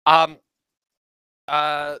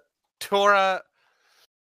 Torra,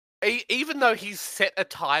 even though he's set a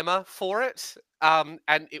timer for it, and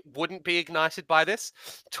it wouldn't be ignited by this,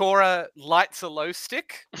 Torra lights a low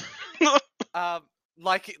stick. Torra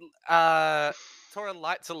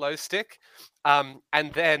lights a low stick,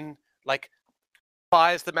 and then like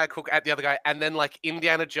fires the mag hook at the other guy, and then like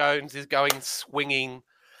Indiana Jones is going swinging.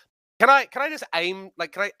 Can I just aim?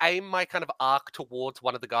 Like, can I aim my kind of arc towards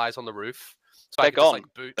one of the guys on the roof? So They're I can just, gone.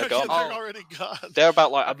 like, boot. They're They're gone. already gone. They're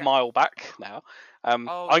about like Okay. a mile back now. I'm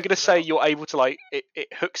Oh, going yeah, to say they're- you're able to like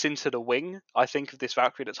it hooks into the wing. I think of this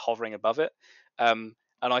Valkyrie that's hovering above it, and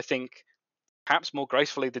I think perhaps more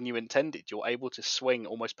gracefully than you intended, you're able to swing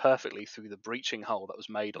almost perfectly through the breaching hole that was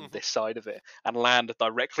made on this side of it and land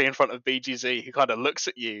directly in front of BGZ, who kind of looks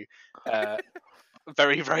at you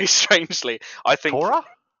very, very strangely. I think Torra?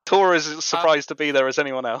 is as surprised to be there as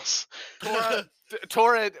anyone else.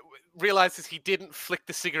 Torra realizes he didn't flick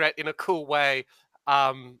the cigarette in a cool way.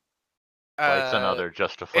 Lights another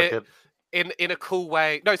just to flick it. In a cool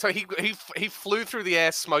way. No, so he flew through the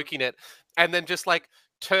air smoking it, and then just like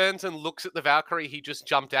turns and looks at the Valkyrie he just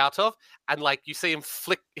jumped out of, and like you see him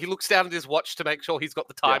flick. He looks down at his watch to make sure he's got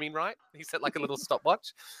the timing right. He set like a little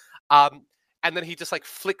stopwatch. And then he just like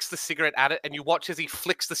flicks the cigarette at it, and you watch as he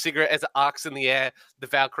flicks the cigarette as it arcs in the air. The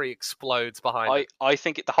Valkyrie explodes behind it. I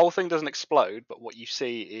think the whole thing doesn't explode, but what you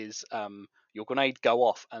see is your grenade go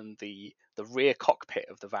off, and the rear cockpit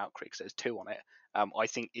of the Valkyrie, because there's two on it, I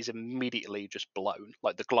think is immediately just blown.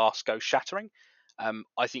 Like the glass goes shattering.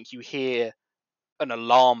 I think you hear an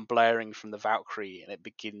alarm blaring from the Valkyrie, and it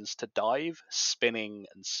begins to dive, spinning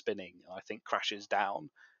and spinning. And I think crashes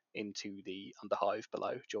down into the underhive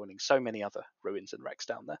below, joining so many other ruins and wrecks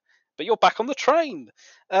down there. But you're back on the train.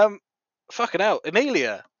 Fucking hell,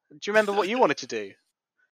 Amelia, do you remember what you wanted to do?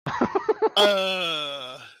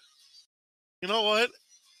 You know what?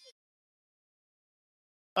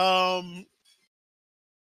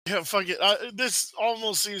 Yeah, fuck it. This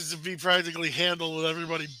almost seems to be practically handled with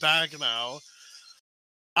everybody back now.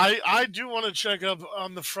 I do want to check up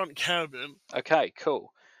on the front cabin. Okay,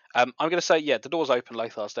 cool. I'm going to say, yeah, the door's open,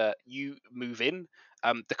 Lothar's there. You move in.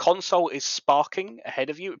 The console is sparking ahead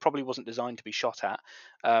of you. It probably wasn't designed to be shot at.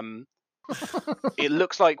 It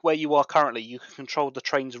looks like where you are currently, you can control the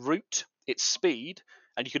train's route, its speed,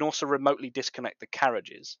 and you can also remotely disconnect the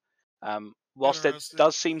carriages. Whilst there Interesting.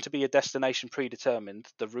 does seem to be a destination predetermined,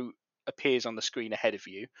 the route appears on the screen ahead of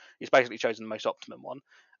you. It's basically chosen the most optimum one.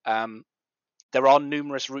 There are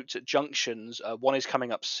numerous routes at junctions. One is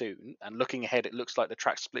coming up soon, and looking ahead, it looks like the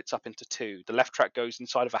track splits up into two. The left track goes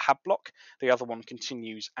inside of a hab block. The other one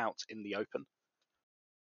continues out in the open.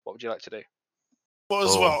 What would you like to do? Well,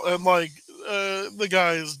 as well, and like the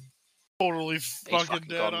guy is totally He's fucking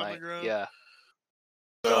dead gone, on mate. the ground. Yeah.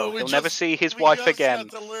 No, He'll never see his wife again. We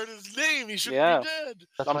just have to learn his name. He shouldn't Yeah. be dead.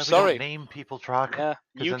 That's I'm why we sorry. don't name people, Truck. Yeah, 'cause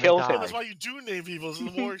you then they killed die. him. That's why you do name people. So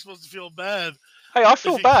the more you're supposed to feel bad. Hey, I if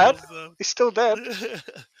feel he bad. kills them. He's still dead. I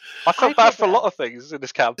I feel feel bad for a bad. lot of things in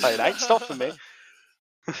this campaign. It ain't stopping me.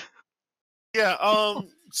 Yeah.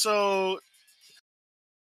 So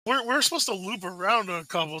we're supposed to loop around a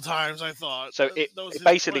couple times. I thought. So That was his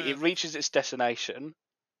basically plan. it reaches its destination.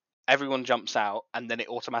 Everyone jumps out, and then it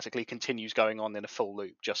automatically continues going on in a full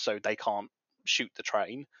loop, just so they can't shoot the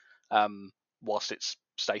train whilst it's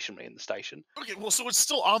stationary in the station. Okay. Well, so it's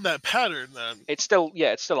still on that pattern then. It's still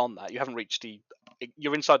on that. You haven't reached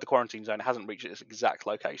you're inside the quarantine zone. It hasn't reached its exact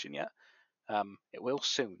location yet. It will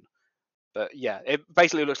soon. But yeah, it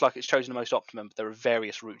basically looks like it's chosen the most optimum, but there are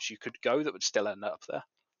various routes you could go that would still end up there.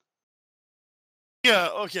 Yeah.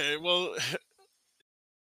 Okay. Well,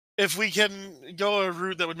 if we can go a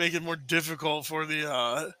route that would make it more difficult for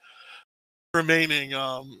the remaining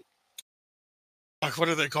what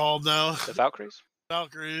are they called now? The Valkyries?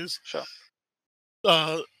 Valkyries. Sure.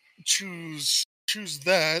 Choose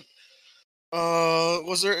that.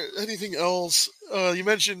 Was there anything else? You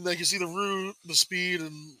mentioned I can see the route, the speed,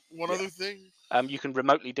 and one Yeah. other thing. You can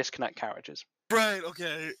remotely disconnect carriages. Right.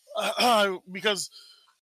 Okay. Because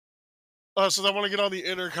so I want to get on the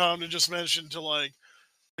intercom to just mention to like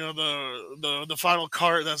the final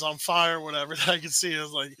cart that's on fire, or whatever that I can see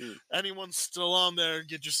is like anyone's still on there,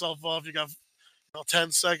 get yourself off. You got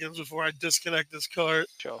 10 seconds before I disconnect this cart.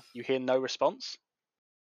 Sure. You hear no response?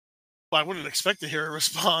 Well, I wouldn't expect to hear a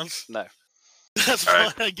response. No. That's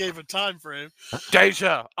why I gave a time frame.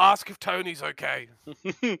 Deja, ask if Tony's okay.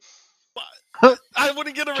 I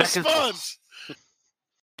wouldn't get a Check his response.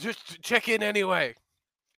 Just check in anyway.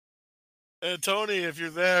 And Tony, if you're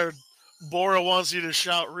there, Bora wants you to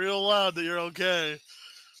shout real loud that you're okay.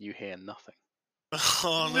 You hear nothing.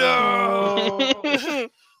 Oh no!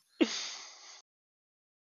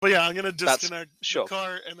 But yeah, I'm gonna disconnect sure. the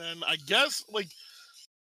cart, and then I guess like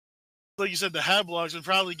you said, the hab blocks would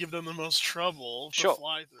probably give them the most trouble to Sure.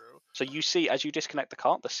 fly through. So you see, as you disconnect the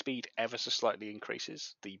cart, the speed ever so slightly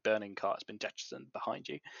increases. The burning cart has been jettisoned behind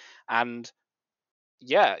you, and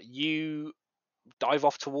yeah, you dive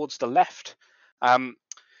off towards the left.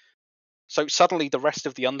 So suddenly the rest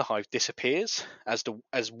of the underhive disappears as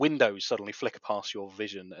windows suddenly flicker past your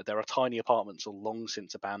vision. There are tiny apartments all long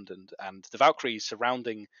since abandoned, and the Valkyries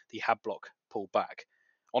surrounding the hab block pull back.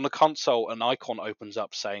 On the console, an icon opens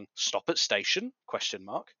up saying "Stop at station?" ?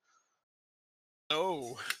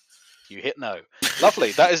 No. You hit no.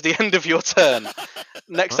 Lovely. That is the end of your turn.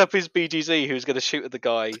 Next up is BGZ, who's going to shoot at the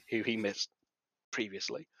guy who he missed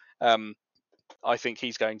previously. I think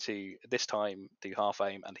he's going to, this time, do half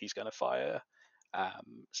aim, and he's going to fire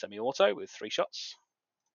semi-auto with 3 shots.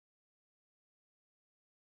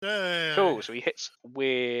 Hey. Cool. So he hits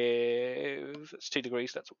with, it's 2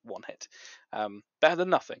 degrees, that's 1 hit. Better than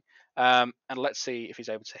nothing. And let's see if he's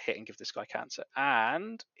able to hit and give this guy cancer.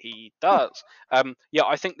 And he does. Yeah,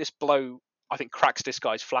 I think this blow, cracks this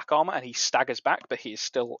guy's flak armor, and he staggers back, but he is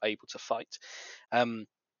still able to fight.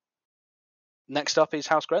 Next up is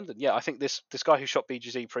House Grendon. Yeah, I think this guy who shot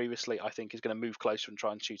BGZ previously, I think, is going to move closer and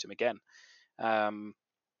try and shoot him again. And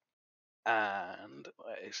where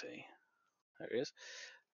is he? There he is.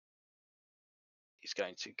 He's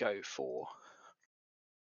going to go for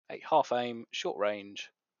a half aim, short range,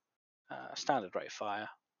 standard rate of fire.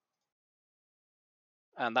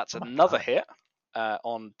 And that's another hit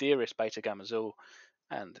on Dearest Beta Gamma Zul.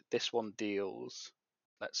 And this one deals,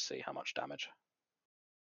 let's see how much damage.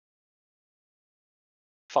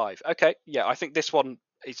 5. Okay, yeah, I think this one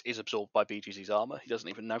is absorbed by BGZ's armor. He doesn't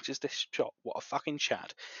even notice this shot. What a fucking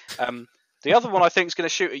Chad. The other one I think is going to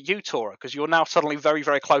shoot at you, Torra, because you're now suddenly very,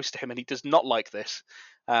 very close to him, and he does not like this.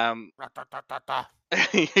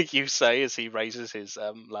 You say as he raises his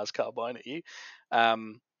las carbine at you.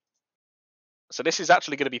 So this is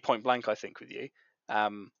actually going to be point blank, I think, with you.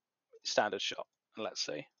 Standard shot. Let's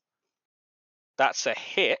see. That's a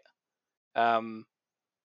hit.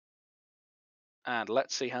 And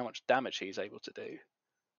let's see how much damage he's able to do.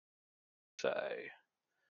 So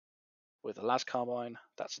with the las carbine,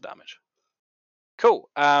 that's the damage. Cool.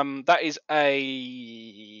 That is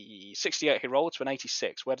a 68 hit roll to an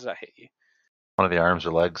 86. Where does that hit you? One of the arms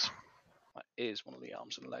or legs. That is one of the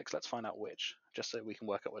arms and legs. Let's find out which, just so we can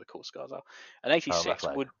work out where the cool scars are. An 86 left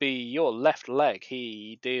leg. would be your left leg.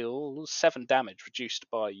 He deals 7 damage, reduced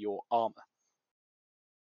by your armor.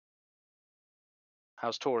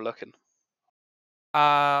 How's Torra looking?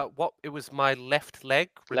 What? It was my left leg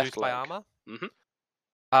reduced by leg. armor. Mm-hmm.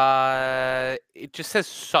 It just says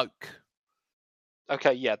soak.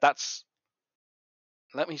 Okay, yeah, that's.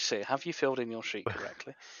 Let me see. Have you filled in your sheet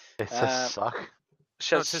correctly? It says suck.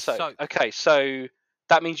 Says it says soak. soak. Okay, so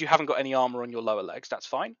that means you haven't got any armor on your lower legs. That's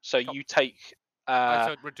fine. So you take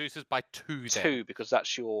So it reduces by 2 then. 2 because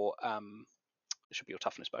that's your it should be your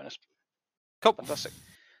toughness bonus. Cool. Fantastic.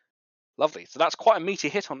 Lovely. So that's quite a meaty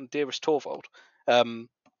hit on dearest Torvald.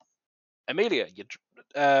 Amelia,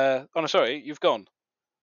 oh no, sorry, you've gone.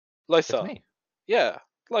 Lothar. It's me. Yeah,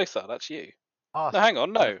 Lothar, that's you. Awesome. No, hang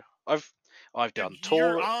on, no. I've done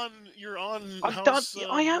Torra. You're on. I've done. House,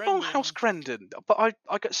 I am on Grendon. House Grendon, but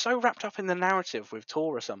I get so wrapped up in the narrative with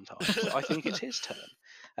Torra sometimes that I think it's his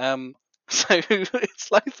turn. So it's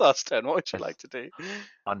Lothar's turn. What would you like to do?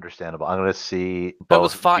 Understandable. I'm going to see But it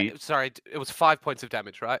was both. 5. Sorry, it was 5 points of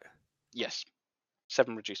damage, right? Yes,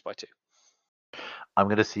 7 reduced by 2. I'm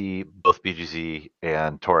going to see both BGZ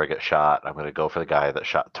and Torra get shot. I'm going to go for the guy that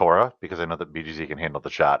shot Torra because I know that BGZ can handle the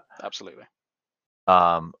shot. Absolutely.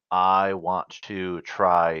 I want to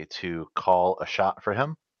try to call a shot for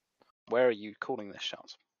him. Where are you calling this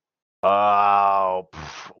shot? Oh,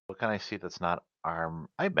 what can I see that's not arm?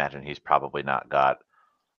 I imagine he's probably not got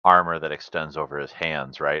armor that extends over his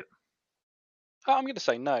hands, right? Oh, I'm going to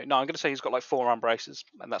say no. No, I'm going to say he's got like 4 arm braces,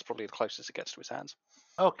 and that's probably the closest it gets to his hands.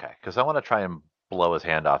 Okay, because I want to try and blow his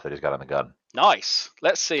hand off that he's got on the gun. Nice.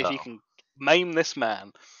 Let's see if you can maim this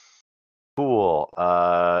man. Cool.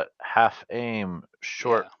 Half aim,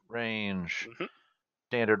 short range,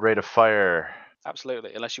 standard rate of fire.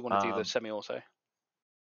 Absolutely, unless you want to do the semi-auto.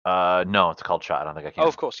 No, it's called shot. I don't think I can. Oh,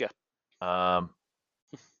 of course, yeah. Awesome.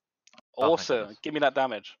 goodness. Give me that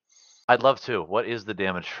damage. I'd love to. What is the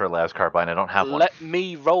damage for Las Carbine? I don't have one. Let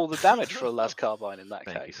me roll the damage for a Las Carbine in that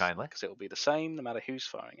Thank case. you kindly. Because it will be the same no matter who's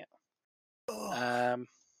firing it.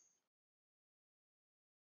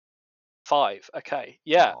 5. Okay.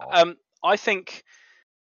 Yeah. I think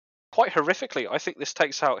quite horrifically, I think this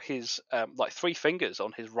takes out his like 3 fingers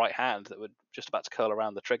on his right hand that were just about to curl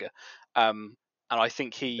around the trigger. And I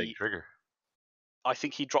think Big trigger. I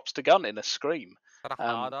think he drops the gun in a scream. Is that a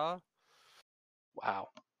harder? Wow.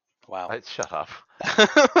 Right, shut up.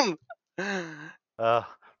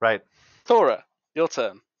 Right. Torra, your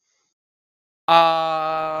turn.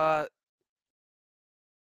 I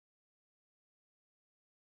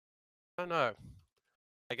don't know.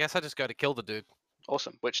 I guess I just go to kill the dude.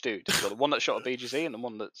 Awesome. Which dude? You got the one that shot at BGZ and the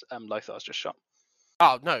one that Lothar's just shot.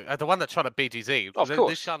 Oh no, the one that shot at BGZ. Of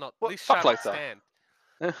course. This shall not. Well, This fuck shall not Lothar. stand.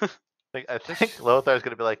 I think Lothar's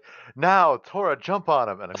going to be like, now, Torra, jump on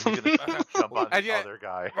him. And I'm going to jump on the other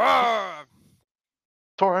guy.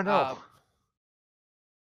 Torra, no.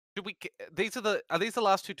 Should we? Are these the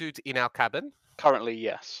last 2 dudes in our cabin? Currently,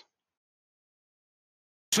 yes.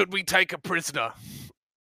 Should we take a prisoner?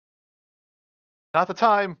 Not the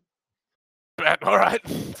time. All right.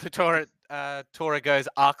 So Torra goes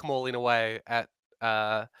arc mauling away at.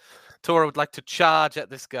 Torra would like to charge at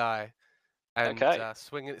this guy, and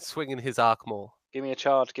swinging his arc maul. Give me a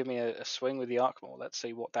charge. Give me a swing with the arc maul. Let's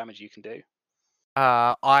see what damage you can do.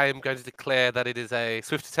 I am going to declare that it is a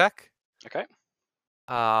swift attack. Okay.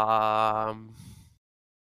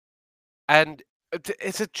 And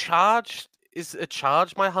is a charge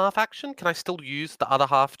my half action? Can I still use the other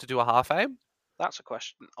half to do a half aim? That's a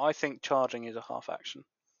question. I think charging is a half action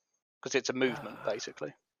because it's a movement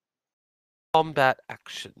basically. Combat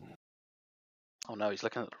action. Oh no, he's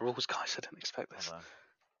looking at the rules, guys. I didn't expect this.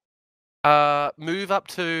 Move up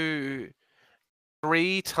to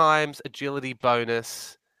 3 times agility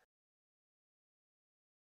bonus.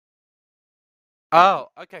 Oh,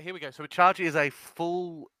 okay, here we go. So a charge is a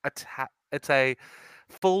full attack. It's a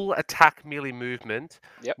full attack melee movement.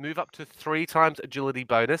 Yep. Move up to 3 times agility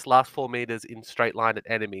bonus. Last 4 meters in straight line at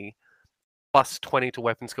enemy. Plus 20 to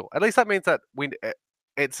weapon skill. At least that means that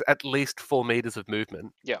it's at least 4 meters of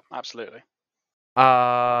movement. Yeah, absolutely.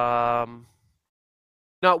 No,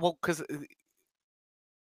 well,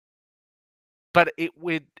 but it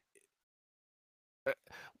would.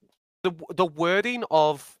 The wording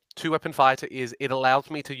of 2-weapon fighter is it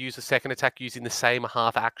allows me to use a second attack using the same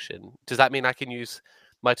half action. Does that mean I can use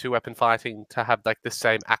my 2-weapon fighting to have like the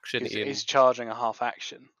same action? Is charging a half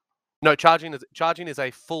action? No, charging is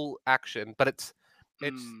a full action, but it's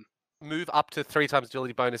move up to 3 times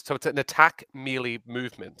agility bonus, so it's an attack melee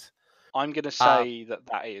movement. I'm gonna say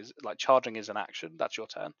that is like charging is an action. That's your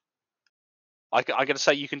turn. I gotta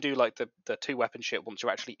say you can do like the 2-weapon shit once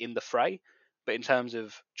you're actually in the fray, but in terms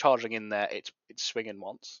of charging in there, it's swinging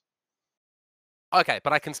once. Okay,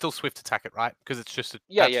 but I can still swift attack it, right? Because it's just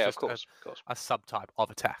Yeah, that's yeah, just of course. a subtype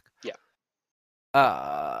of attack. Yeah.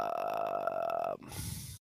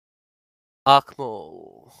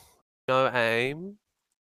 Arkmul. No aim.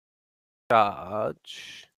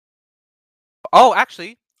 Charge. Oh,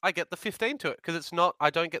 actually, I get the 15 to it because it's not. I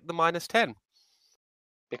don't get the -10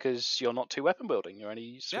 because you're not 2-weapon building. You're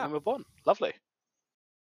only swinging Yeah. with 1. Lovely.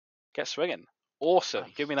 Get swinging.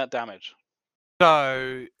 Awesome. Give me that damage.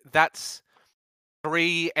 So that's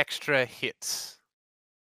 3 extra hits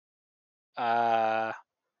The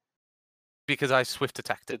because I swift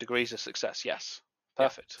attacked it. degrees of success. Yes. Yeah.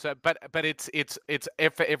 Perfect. So, but it's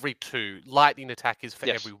for every 2. Lightning attack is for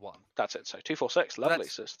Yes. every 1. That's it. So 2, 4, 6. Lovely.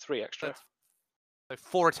 That's- So it's 3 extra. So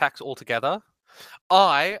 4 attacks altogether.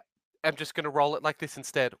 I am just going to roll it like this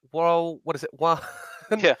instead. Roll, what is it? 1.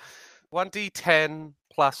 Yeah. 1d10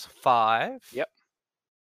 plus 5. Yep.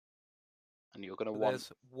 And you're gonna So want.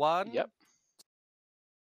 there's 1. Yep.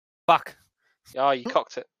 Fuck. Oh, you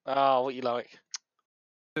cocked it. Oh, what you like?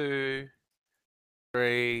 2,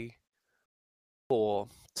 3, 4.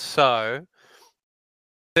 So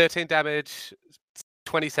 13 damage,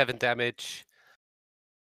 27 damage,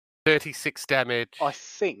 36 damage, I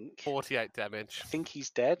think 48 damage. he's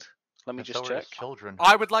dead. Let me And just so are his check. children.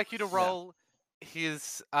 I would like you to Yeah. roll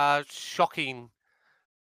his shocking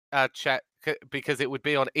chat because it would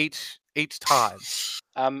be on each time.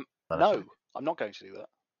 No, I'm not going to do that.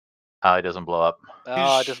 He doesn't blow up.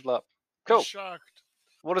 I just blow up. Cool. I'm shocked.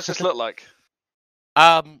 What does this look like?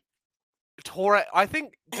 Torra, I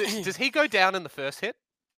think does he go down in the first hit?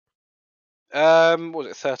 What was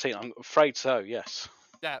it 13? I'm afraid so. Yes.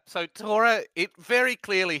 Yeah. So Torra, it very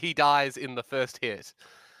clearly he dies in the first hit.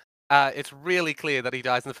 It's really clear that he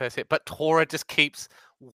dies in the first hit, but Torra just keeps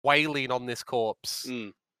wailing on this corpse.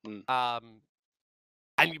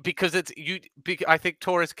 And because it's you, I think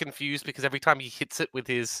Torra's confused because every time he hits it with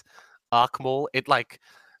his arc maul, it like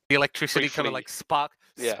the electricity kind of like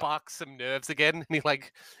sparks some nerves again, and he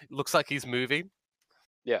like looks like he's moving.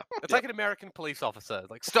 Yeah, it's like an American police officer,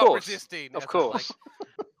 like stop resisting. Of course,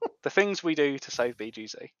 the things we do to save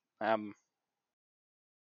BGZ.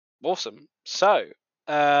 Awesome. So,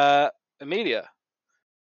 Amelia,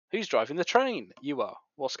 who's driving the train? You are.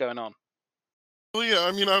 What's going on? Well, yeah,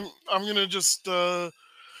 I mean, I'm gonna just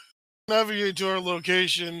navigate to our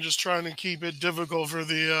location, just trying to keep it difficult for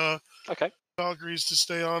the Valkyries to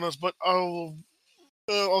stay on us. But I'll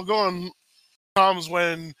go on comms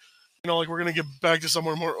when like we're gonna get back to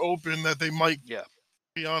somewhere more open that they might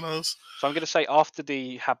be on us. So I'm gonna say after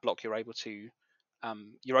the hab block, you're able to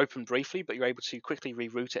you're open briefly, but you're able to quickly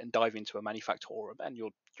reroute it and dive into a manufactorum, and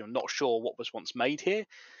you're not sure what was once made here,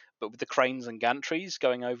 but with the cranes and gantries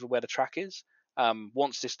going over where the track is.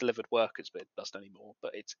 Once this delivered workers, but it doesn't anymore.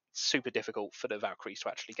 But it's super difficult for the Valkyries to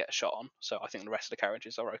actually get a shot on. So I think the rest of the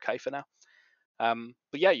carriages are okay for now.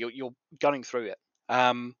 But yeah, you're gunning through it.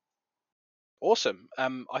 Awesome.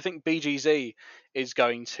 I think BGZ is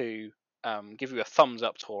going to give you a thumbs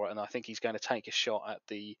up, Torra, and I think he's going to take a shot at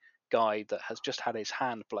the guy that has just had his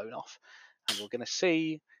hand blown off, and we're going to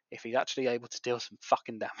see if he's actually able to deal some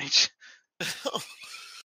fucking damage.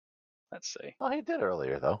 Let's see. Oh, he did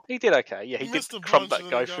earlier, though. He did okay. Yeah, he did crump that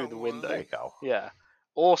guy through the window. There you go. Yeah.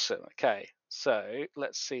 Awesome. Okay. So,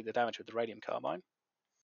 let's see the damage with the radium carbine.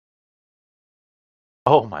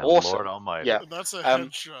 Oh, my Lord almighty. Yeah. That's a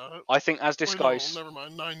headshot. I think as this guy's... never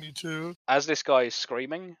mind, 92. As this guy is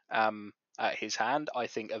screaming at his hand, I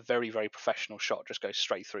think a very, very professional shot just goes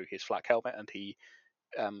straight through his flak helmet, and he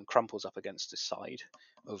crumples up against the side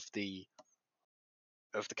of the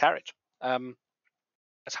carriage.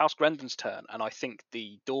 It's House Grendon's turn, and I think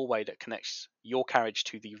the doorway that connects your carriage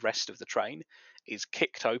to the rest of the train is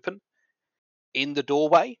kicked open. In the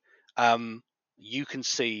doorway, you can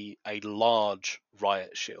see a large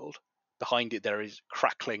riot shield. Behind it, there is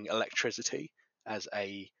crackling electricity as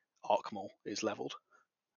a arc maul is leveled.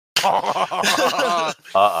 Uh-oh.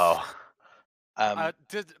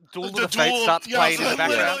 Did Duel of the Fates start playing in the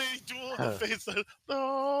background? Duel of the Fates.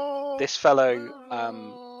 No. This fellow,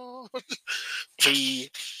 he's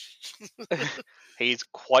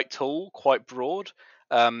quite tall, quite broad.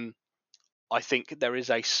 I think there is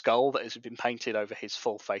a skull that has been painted over his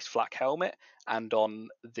full face flak helmet, and on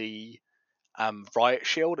the riot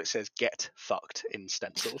shield it says "Get fucked" in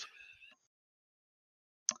stenciled.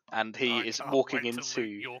 And he is walking into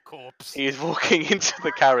your corpse. He is walking into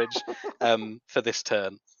the carriage for this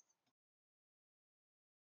turn.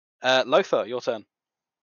 Lothar, your turn.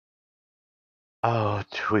 Oh,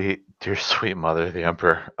 dear sweet mother, the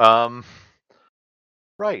Emperor.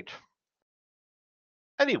 Right.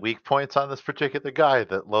 Any weak points on this particular guy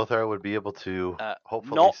that Lothar would be able to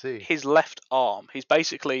hopefully Not see? his left arm.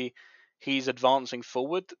 He's advancing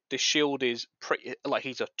forward. The shield is pretty like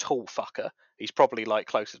he's a tall fucker. He's probably like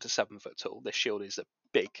closer to 7 foot tall. This shield is a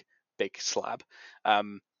big slab.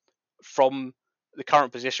 From the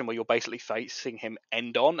current position where you're basically facing him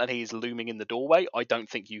end on and he's looming in the doorway, I don't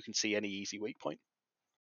think you can see any easy weak point.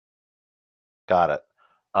 Got it.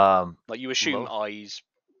 Like you assume eyes,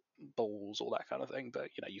 balls, all that kind of thing, but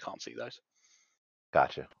you can't see those.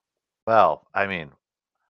 Gotcha. Well, I mean,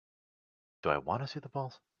 do I want to see the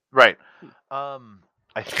balls? Right.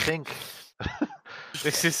 I think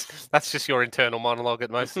That's just your internal monologue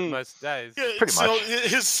at most days. Yeah, Pretty so much.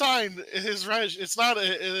 his sign, his range, it's not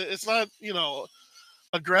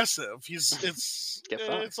aggressive.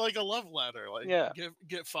 It's like a love letter. Like,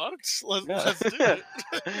 get fucked. Let's do it.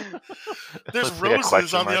 There's Let's see a roses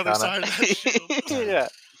question on the mark other on side of that shield. Yeah.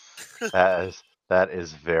 that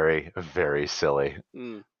is very, very silly.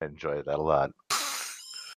 Mm. Enjoy that a lot.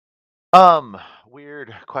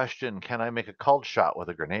 Weird question. Can I make a cold shot with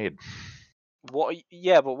a grenade? But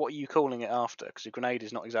what are you calling it after? Because a grenade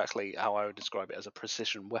is not exactly how I would describe it, as a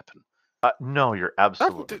precision weapon. No, you're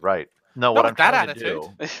absolutely right. No, Not what with I'm that trying attitude.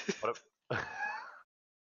 to do.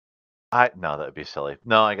 No, that would be silly.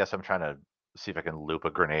 No, I guess I'm trying to see if I can loop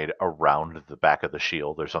a grenade around the back of the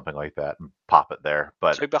shield or something like that and pop it there.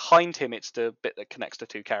 But So behind him, it's the bit that connects to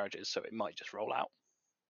 2 carriages, so it might just roll out.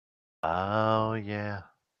 oh yeah,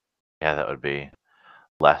 that would be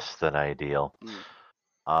less than ideal.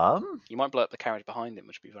 You might blow up the carriage behind him,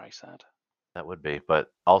 which would be very sad. That would be, but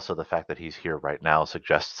also the fact that he's here right now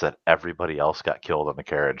suggests that everybody else got killed on the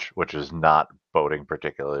carriage, which is not boding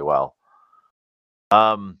particularly well.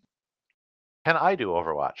 Can I do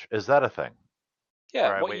Overwatch? Is that a thing? Yeah.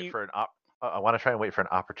 Or I want to try and wait for an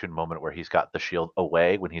opportune moment where he's got the shield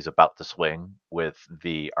away when he's about to swing with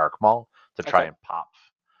the arc maul to try and pop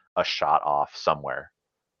a shot off somewhere.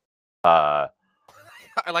 I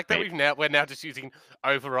like that we're now just using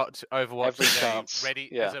Overwatch Every as chance.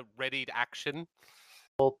 as a readied action.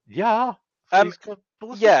 Well, yeah. He's got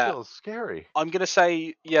ballistic skills. Scary. I'm going to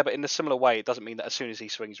say, but in a similar way, it doesn't mean that as soon as he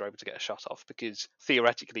swings, you're able to get a shot off, because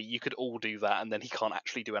theoretically, you could all do that, and then he can't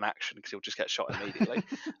actually do an action because he'll just get shot immediately.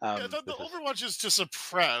 The Overwatch is to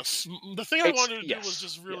suppress. The thing I wanted to do was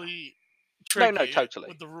just really tricky. No, totally.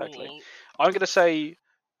 With the rule. Totally. I'm going to say,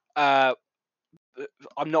 I'm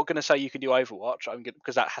not going to say you can do Overwatch,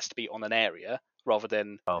 because that has to be on an area rather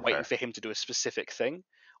than waiting for him to do a specific thing.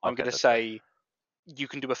 I'm going to say you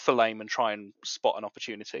can do a full aim and try and spot an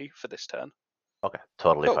opportunity for this turn. Okay,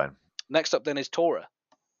 totally fine. Next up then is Torra.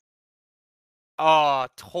 Oh,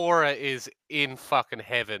 Torra is in fucking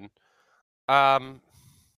heaven.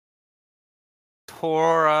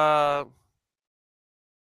 Torra.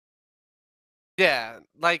 Yeah,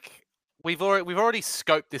 like we've already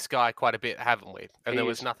scoped this guy quite a bit, haven't we? And there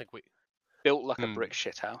was nothing we built like a brick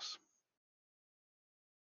shithouse.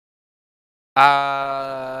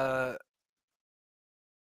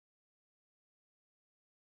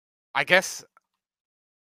 I guess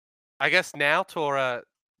now Torra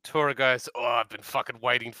goes, oh, I've been fucking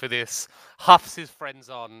waiting for this, huffs his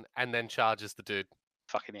frenzon, and then charges the dude.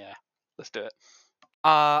 Fucking yeah. Let's do it.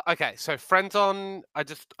 Okay, so frenzon,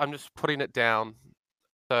 I'm just putting it down.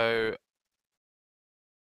 So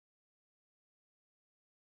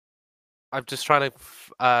I'm just trying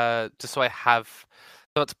to just so I have,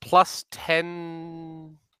 so it's plus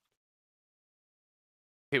 10.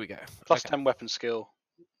 Here we go. Plus 10 weapon skill,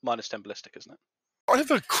 minus 10 ballistic, isn't it? I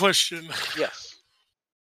have a question. Yes.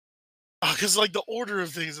 Because like the order of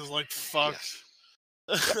things is like fucked.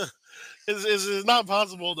 Yes. Is it not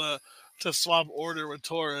possible to swap order with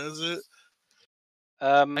Torra? Is it?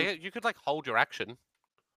 You could like hold your action.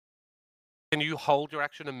 Can you hold your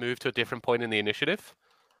action and move to a different point in the initiative?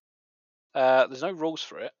 There's no rules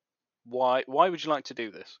for it. Why would you like to do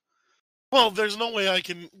this? Well, there's no way I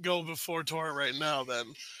can go before Torra right now.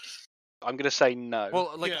 Then I'm gonna say no.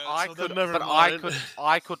 Well, like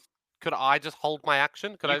Could I just hold my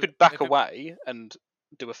action? You could back away and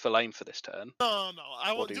do a full aim for this turn. No,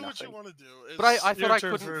 I will do what you want to do. But I thought I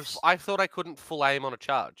couldn't. First. I thought I couldn't full aim on a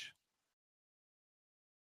charge.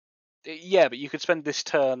 Yeah, but you could spend this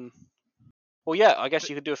turn. Well, yeah, I guess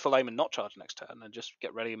you could do a full aim and not charge next turn, and just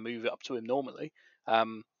get ready and move it up to him normally.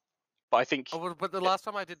 But I think. Oh, but the last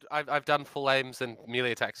time I've done full aims and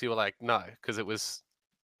melee attacks. You were like, no, because it was.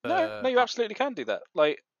 No, you absolutely can do that.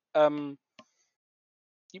 Like,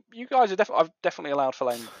 you guys are I've definitely allowed full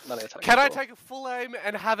aim melee attacks. Can I take a full aim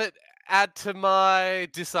and have it add to my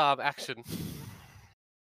disarm action?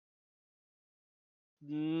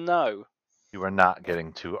 No. You are not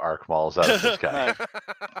getting 2 arc malls out of this guy.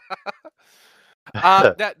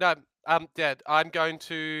 No. Dad, I'm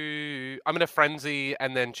gonna frenzy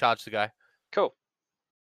and then charge the guy. Cool.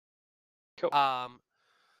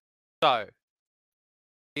 So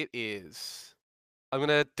it is. I'm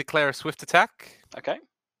gonna declare a swift attack Okay.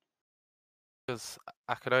 because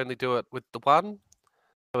I can only do it with the one.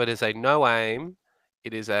 So it is a no aim.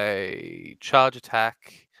 It is a charge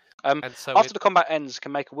attack. And so After the combat ends,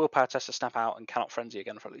 can make a willpower test to snap out and cannot frenzy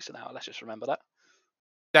again for at least an hour. Let's just remember that.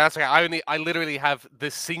 that's okay. I literally have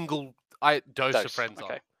this single dose of frenzon.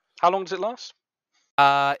 Okay. How long does it last?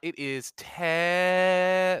 It is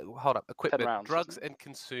 10. Hold up. Equipment, rounds, drugs, isn't and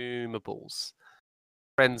consumables.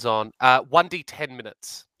 Frenzon. 1d10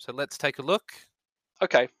 minutes. So let's take a look.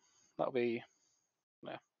 Okay. That'll be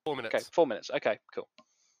 4 minutes. okay. 4 minutes. Okay. Cool.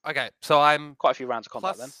 Okay. So I'm Quite a few rounds of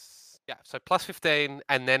combat plus, then. yeah. So plus 15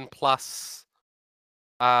 and then plus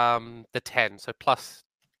the 10. So plus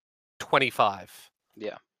 25.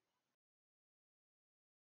 Yeah.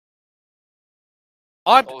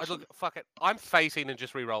 Look, fuck it. I'm fating and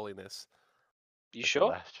just re-rolling this. You sure?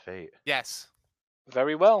 Last fate. Yes.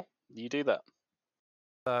 Very well. You do that.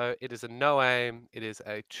 So it is a no aim. It is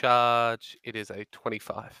a charge. It is a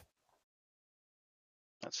 25.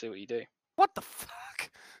 Let's see what you do. What the fuck?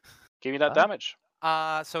 Give me that Huh? damage.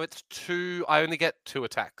 So it's 2. I only get 2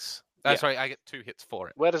 attacks. Yeah. Sorry, I get 2 hits for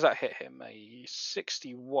it. Where does that hit him? A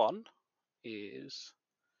 61 is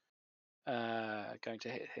going to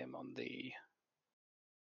hit him on the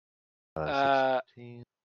 16.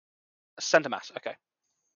 center mass. Okay.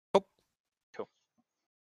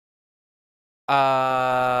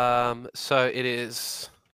 So it is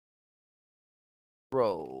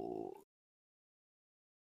roll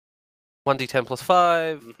 1d10 plus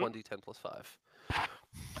 5, 1d10 plus 5.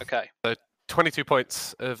 Okay. So 22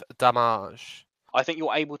 points of damage. I think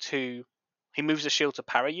you're able to. He moves the shield to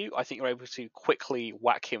parry you. I think you're able to quickly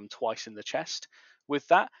whack him twice in the chest with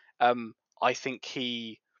that. I think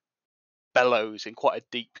he bellows in quite a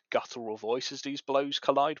deep guttural voice as these blows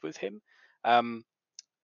collide with him.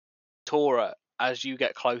 Torra, as you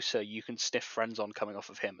get closer, you can sniff frenzon coming off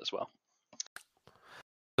of him as well.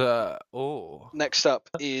 Next up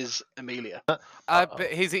is Amelia. But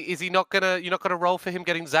is he not gonna? You're not gonna roll for him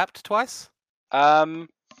getting zapped twice?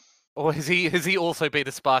 Or has he also been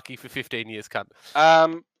a Sparky for 15 years, cunt?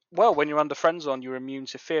 Well, when you're under frenzon, you're immune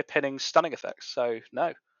to fear, pinning, stunning effects. So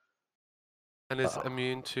no. And is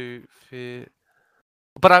immune to fear.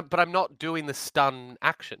 But I'm not doing the stun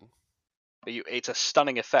action. But it's a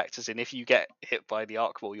stunning effect, as in if you get hit by the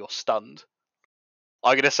arc ball, you're stunned.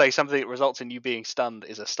 I'm gonna say something that results in you being stunned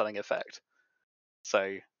is a stunning effect.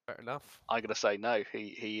 So fair enough. I'm gonna say no.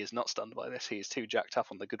 He is not stunned by this. He is too jacked up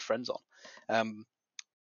on the good frenzon.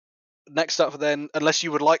 Next up, then, unless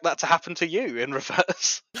you would like that to happen to you in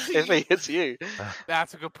reverse, if he hits you.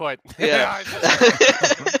 That's a good point. Yeah.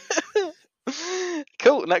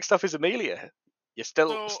 Cool. Next up is Amelia. You're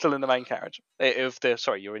still in the main carriage.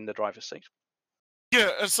 You're in the driver's seat.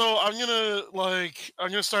 Yeah, so I'm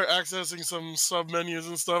gonna start accessing some sub menus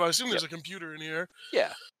and stuff. I assume there's a computer in here.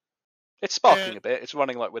 Yeah. It's sparking a bit. It's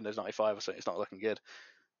running like Windows 95 or something. It's not looking good.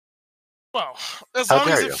 Well, as How long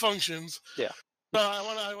as dare it you. functions. Yeah.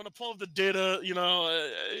 I want to pull up the data.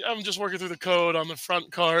 I'm just working through the code on the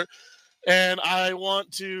front cart, and I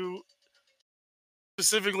want to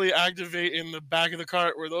specifically activate in the back of the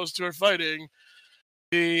cart where those two are fighting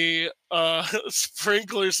the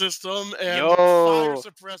sprinkler system and fire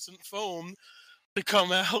suppressant foam to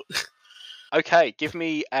come out. Okay, give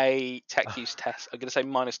me a tech use test. I'm going to say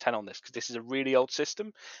 -10 on this because this is a really old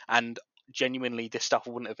system, and genuinely this stuff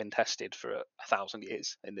wouldn't have been tested for 1,000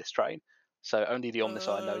 years in this train. So only the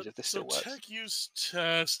Omnicide knows if this still works. Tech use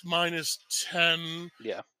test -10.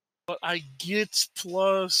 Yeah. But I get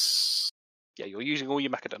plus. Yeah, you're using all your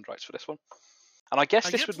mechadendrites for this one. And I guess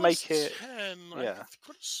this would make it. 10. Yeah.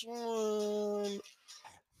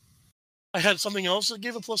 I had something else that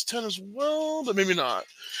gave a +10 as well, but maybe not.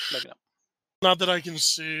 Maybe not. Not that I can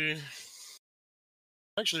see.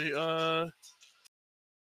 Actually,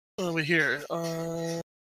 over here.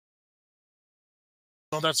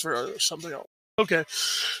 Oh, that's for something else. Okay.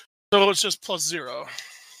 So it's just +0.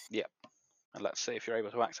 Yeah. And let's see if you're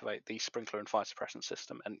able to activate the sprinkler and fire suppression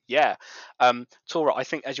system. And yeah, Torra, I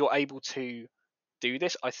think as you're able to do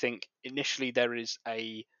this, I think initially there is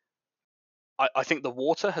I think the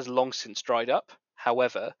water has long since dried up.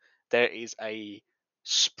 However, there is a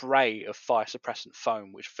spray of fire suppressant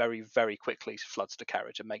foam which very, very quickly floods the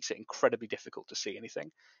carriage and makes it incredibly difficult to see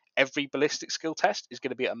anything. Every ballistic skill test is going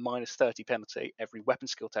to be at a -30 penalty. Every weapon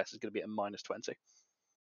skill test is going to be at a -20.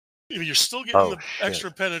 You're still getting Oh, the shit.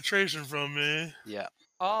 extra penetration from me. Yeah.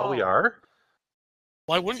 Oh, we are?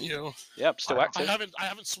 Why wouldn't you? Yep. Still Wow. active. I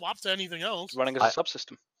haven't swapped to anything else. Running as a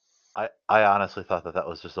subsystem. I honestly thought that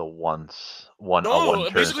was just a one No,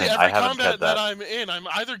 turn basically thing. every I haven't combat said that. I'm in, I'm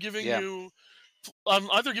either giving Yeah. you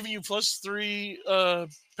 +3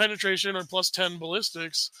 penetration or +10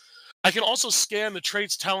 ballistics. I can also scan the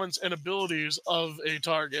traits, talents, and abilities of a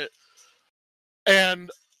target. And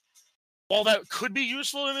while that could be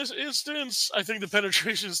useful in this instance, I think the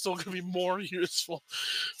penetration is still going to be more useful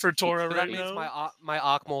for Torra So right that means now. my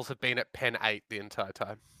arc mauls have been at pen 8 the entire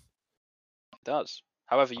time. It does.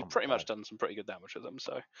 However, Oh you've my pretty much God. done some pretty good damage with them.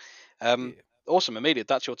 So, Yeah. awesome, Amelia.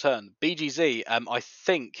 That's your turn. BGZ. I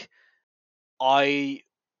think I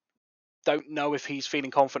don't know if he's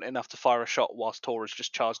feeling confident enough to fire a shot whilst Torra's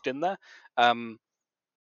just charged in there.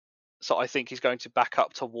 So I think he's going to back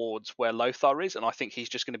up towards where Lothar is, and I think he's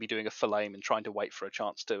just going to be doing a full aim and trying to wait for a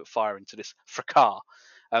chance to fire into this fracas.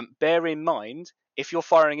 Bear in mind, if you're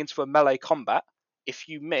firing into a melee combat, if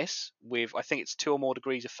you miss with, I think it's 2 or more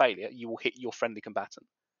degrees of failure, you will hit your friendly combatant.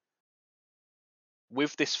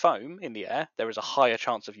 With this foam in the air, there is a higher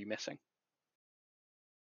chance of you missing.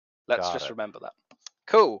 Let's just remember that.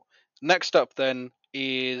 Cool. Next up then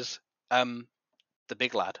is the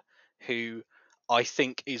big lad, who I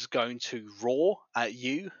think is going to roar at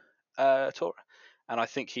you, Torra, and I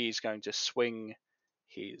think he's going to swing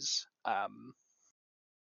his power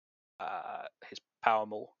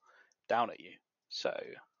maul down at you. So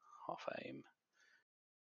half aim.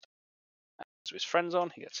 So his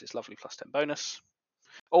frenzon, he gets his lovely +10 bonus.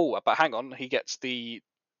 Oh, but hang on, he gets the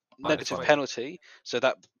negative -20. penalty, so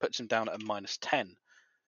that puts him down at a -10.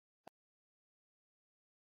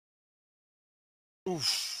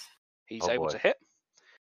 Oof. He's Oh, able boy. to hit.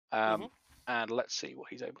 Mhm. And let's see what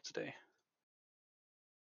he's able to do.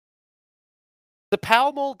 The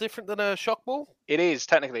power maul different than a shock maul? It is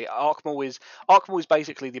technically Arc Maul is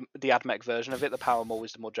basically the AdMech version of it. The Power Maul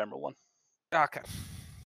is the more general one. Okay.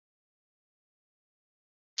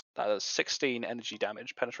 That is 16 energy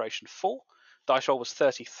damage, penetration 4. Dice roll was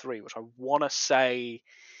 33, which I want to say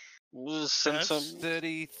was Yes. some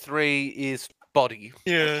 33 is body.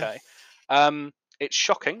 Yeah. Okay. It's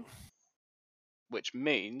shocking, which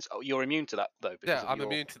means you're immune to that though. Because Yeah, of I'm your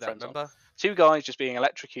immune to that, friends on. remember? 2 guys just being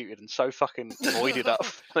electrocuted and so fucking voided up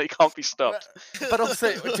they can't be stopped. But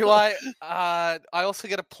also, do I also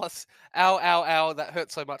get a plus, ow, that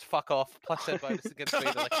hurts so much, fuck off, +10 bonus against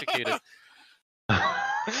being electrocuted.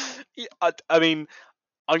 Yeah, I mean,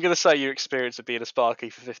 I'm going to say your experience of being a Sparky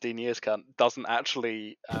for 15 years, cunt, doesn't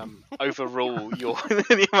actually overrule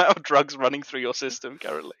the amount of drugs running through your system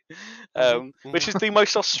currently, which is the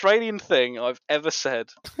most Australian thing I've ever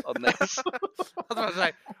said on this. I was about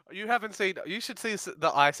to say, you should see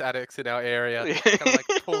the ice addicts in our area, kind of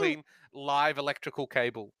like pulling live electrical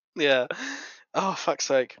cable. Yeah. Oh, fuck's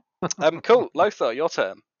sake. Cool. Lothar, your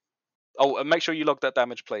turn. Oh, and make sure you log that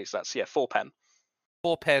damage, please. That's 4 pen.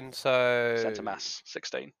 4 pen, so Center mass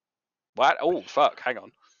 16. What? Oh, fuck. Hang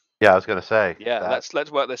on. Yeah, I was gonna say. Yeah, let's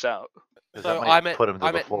work this out. Because So that might put him to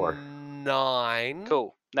I'm the at floor. 9.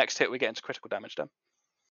 Cool. Next hit, we get into critical damage then.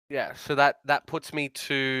 Yeah, so that puts me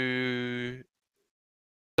to.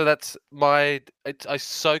 So that's I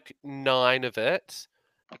soak 9 of it.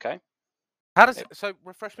 Okay. How does it? So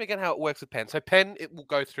refresh me again how it works with pen. So pen, it will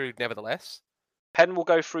go through nevertheless. Pen will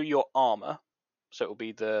go through your armor, so it will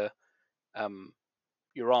be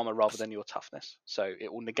your armor rather than your toughness. So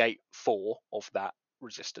it will negate 4 of that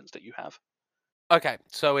resistance that you have. Okay,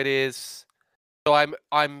 so it is. So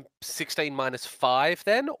I'm 16 minus 5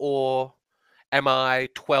 then, or am I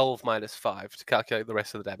 12 minus 5 to calculate the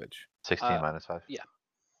rest of the damage? 16 minus 5. Yeah.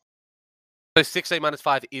 So 16 minus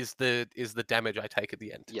 5 is the damage I take at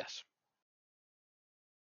the end. Yes.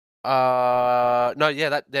 No, yeah,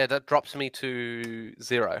 that drops me to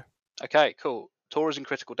 0. Okay, cool. Torra's in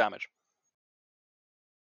critical damage.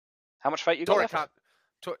 How much fate you got Torra left?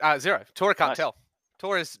 can't 0. Torra can't Nice. tell.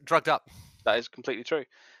 Torra's drugged up. That is completely true.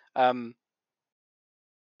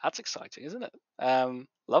 That's exciting, isn't it?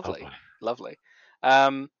 Lovely. boy. Lovely.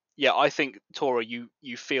 Yeah, I think Torra, you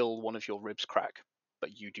feel one of your ribs crack,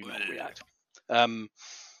 but you do not react.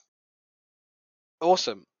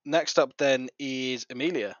 Awesome. Next up then is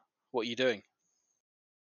Amelia. What are you doing?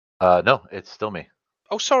 No, it's still me.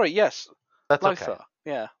 Oh, sorry. Yes, That's Lothar. okay.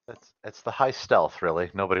 Yeah. It's the high stealth, really.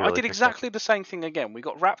 Nobody really I did picked exactly up. the same thing again. We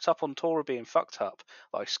got wrapped up on Torra being fucked up.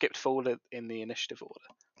 I skipped forward in the initiative order.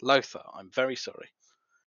 Lothar, I'm very sorry.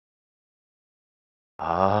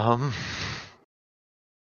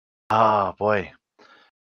 Boy.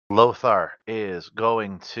 Lothar is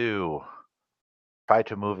going to try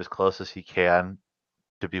to move as close as he can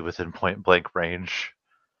to be within point blank range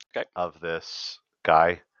Okay. of this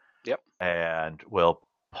guy. Yep. And we'll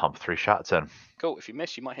pump 3 shots in. Cool. If you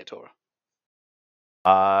miss, you might hit Torra.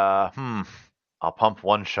 I'll pump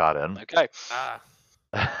 1 shot in. Okay.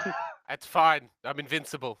 That's fine. I'm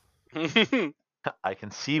invincible. I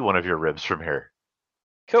can see one of your ribs from here.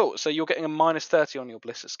 Cool. So you're getting a -30 on your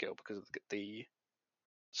Blister skill because of the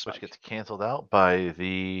smoke. Which gets cancelled out by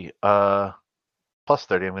the plus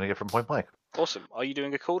 30 I'm going to get from point blank. Awesome. Are you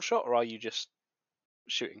doing a cold shot or are you just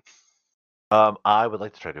shooting? I would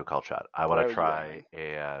like to try to do a call shot. I want Where are to you try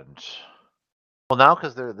and now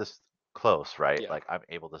because they're this close, right? Yeah. Like I'm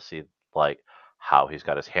able to see like how he's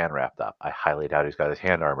got his hand wrapped up. I highly doubt he's got his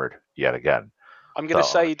hand armored yet again. I'm going to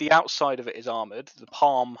So, say the outside of it is armored. The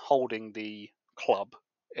palm holding the club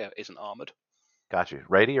isn't armored. Got you.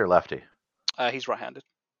 Righty or lefty? He's right-handed.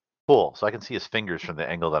 Cool. So I can see his fingers from the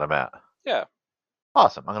angle that I'm at. Yeah.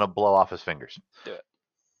 Awesome. I'm going to blow off his fingers. Do it.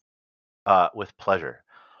 With pleasure.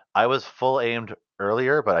 I was full aimed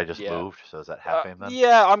earlier, but I just Yeah. moved. So is that half aim then?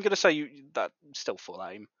 Yeah, I'm going to say that still full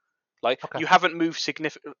aim. Like Okay. you haven't moved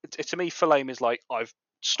significant. To me, full aim is like I've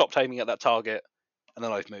stopped aiming at that target and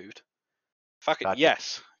then I've moved. Fuck it. Gotcha.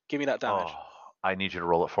 Yes. Give me that damage. Oh, I need you to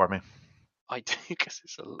roll it for me. I do because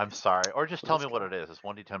it's a. I'm sorry. Or just tell me Let's what go. it is. It's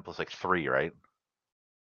 1d10 plus like 3, right?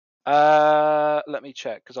 Let me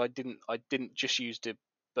check because I didn't just use the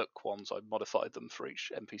book ones. I modified them for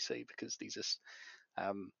each NPC because these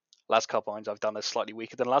are las carbines I've done are slightly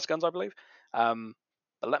weaker than las guns, I believe.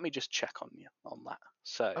 But let me just check on that.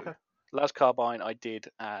 So Okay. las carbine I did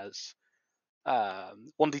as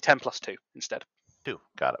 1d10 plus 2 instead. 2.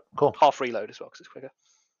 Got it. Cool. Half reload as well because it's quicker.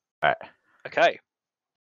 All right. Okay.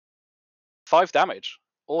 5 damage.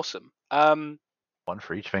 Awesome. 1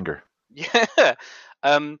 for each finger. Yeah.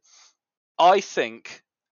 I think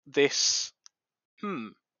this.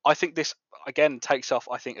 I think this again takes off.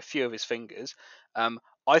 I think a few of his fingers.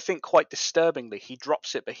 I think quite disturbingly, he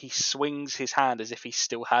drops it, but he swings his hand as if he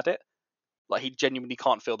still had it. Like he genuinely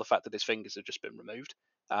can't feel the fact that his fingers have just been removed.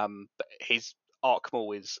 But his arc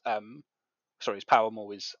maul is, his power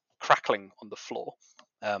maul is crackling on the floor.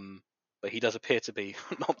 But he does appear to be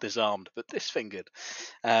not disarmed, but disfingered.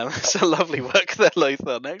 So lovely work there,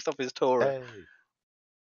 Lothar. Next up is Torra. Hey.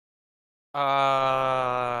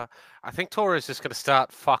 I think Torra is just going to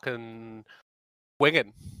start fucking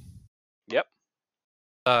winging. Yep.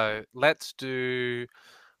 So let's do.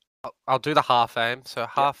 I'll do the half aim. So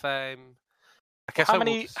half aim. I guess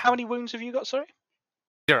How many wounds have you got? Sorry.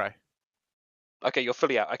 0. Okay, you're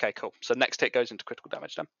fully out. Okay, cool. So next hit goes into critical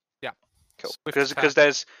damage then. Yeah. Cool. Swift Because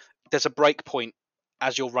there's a break point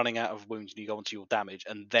as you're running out of wounds and you go onto your damage,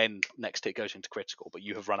 and then next hit goes into critical. But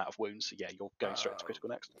you have run out of wounds, so yeah, you're going straight into critical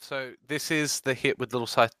next. So this is the hit with Little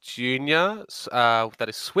Scythe Junior. That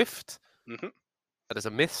is Swift. Mm-hmm. That is a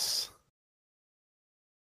miss.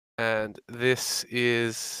 And this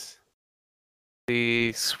is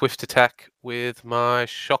the Swift attack with my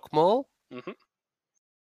Shock Maul. Mm-hmm.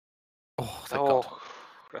 Oh, thank God.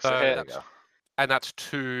 That's a hit. There you go. And that's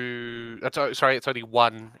 2. Sorry, it's only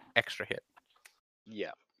 1 extra hit.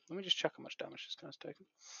 Yeah. Let me just check how much damage this guy's taken.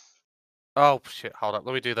 Oh shit! Hold up.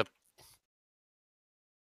 Let me do the.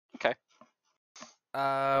 Okay.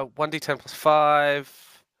 1d10 plus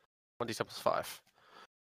 5. 1d10 plus 5.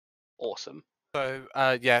 Awesome. So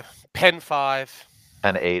yeah, pen 5.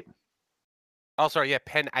 And 8. Oh, sorry, yeah,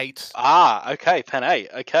 pen 8. Ah, okay, pen 8.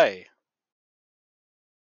 Okay.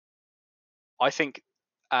 I think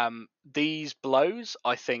these blows,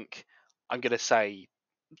 I think I'm going to say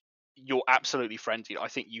you're absolutely frenzied. I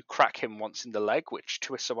think you crack him once in the leg, which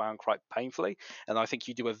twists around quite painfully, and I think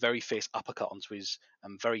you do a very fierce uppercut onto his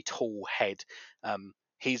very tall head.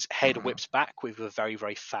 His head whips back with a very,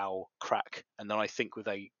 very foul crack, and then I think with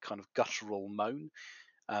a kind of guttural moan,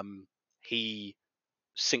 he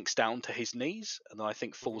sinks down to his knees, and then I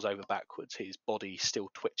think falls over backwards, his body still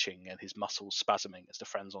twitching and his muscles spasming as the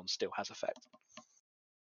frenzon still has effect.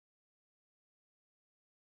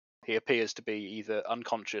 He appears to be either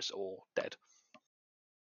unconscious or dead.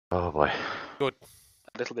 Oh boy. Good.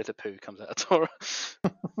 A little bit of poo comes out of Torra.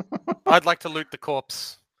 I'd like to loot the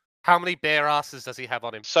corpse. How many bare asses does he have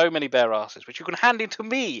on him? So many bare asses, which you can hand in to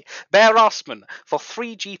me, Bear Assman, for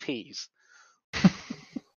 3 GPs.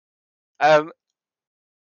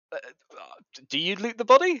 Do you loot the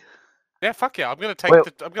body? Yeah, fuck yeah. I'm gonna take Well,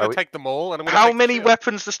 take them all, and I'm gonna How take the many shield.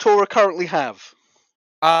 weapons does Torra currently have?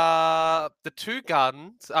 The 2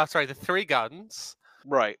 guns. The 3 guns.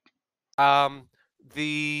 Right.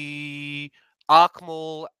 The Arc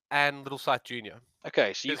Maul and Little Scythe Junior.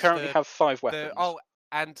 Okay, so you Just currently have 5 weapons.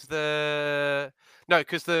 And the no,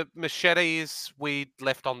 because the machetes we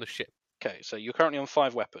left on the ship. Okay, so you're currently on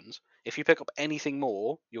 5 weapons. If you pick up anything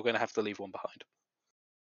more, you're going to have to leave one behind.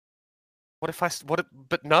 What if I?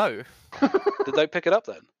 But no. Then don't pick it up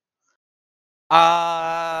then.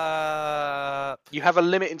 You have a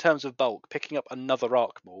limit in terms of bulk. Picking up another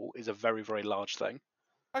arc maul is a very, very large thing.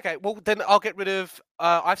 Okay, well then I'll get rid of.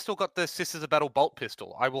 I've still got the Sisters of Battle bolt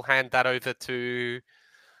pistol. I will hand that over to.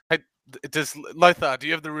 Hey, does Lothar? Do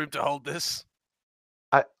you have the room to hold this?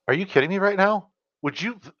 Are you kidding me right now? Would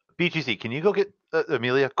you, BGC? Can you go get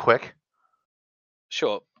Amelia quick?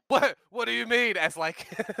 Sure. What do you mean? As like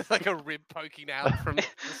like a rib poking out from the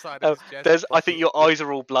side of his chest. I think your eyes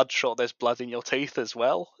are all bloodshot. There's blood in your teeth as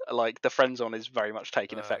well. Like the frenzon is very much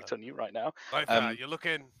taking effect on you right now. Lothar, you're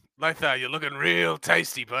looking real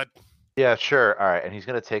tasty, bud. Yeah, sure. All right, and he's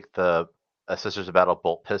gonna take the Sisters of Battle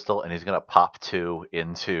bolt pistol, and he's gonna pop 2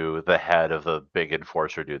 into the head of the big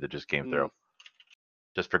enforcer dude that just came through,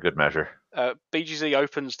 just for good measure. BGZ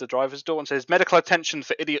opens the driver's door and says, "Medical attention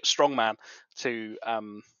for idiot strongman," to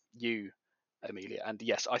you, Amelia. And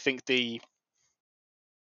yes, I think the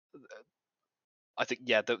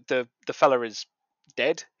fella is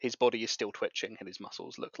dead. His body is still twitching, and his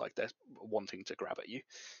muscles look like they're wanting to grab at you.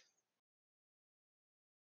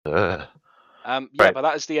 Ugh. But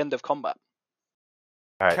that is the end of combat.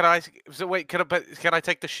 All right. Can I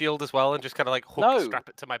take the shield as well and just kind of like strap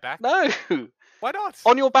it to my back? No. Why not?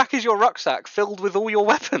 On your back is your rucksack filled with all your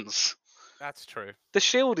weapons. That's true. The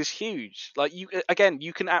shield is huge. Like you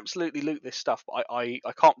can absolutely loot this stuff, but I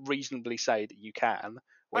can't reasonably say that you can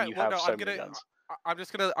when you have so many guns.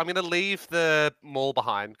 I'm gonna leave the maul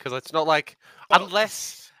behind because it's not like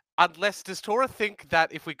unless does Torra think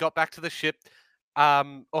that if we got back to the ship,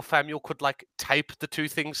 or Samuel could like tape the 2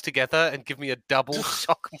 things together and give me a double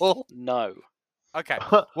shock maul? No. Okay.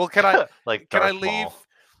 Well, can I Maul.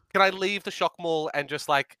 Can I leave the shock maul and just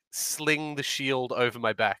like sling the shield over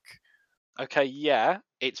my back? Okay, yeah.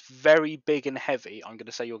 It's very big and heavy. I'm going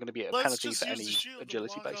to say you're going to be at a Let's penalty just for use any the shield to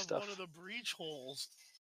agility-based block stuff. off one of the breach holes.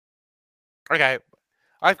 Okay.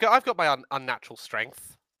 I've got my unnatural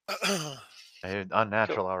strength. Hey,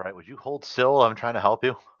 unnatural. All right. Would you hold still? I'm trying to help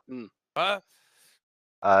you. I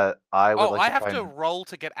would like I to have try to and... roll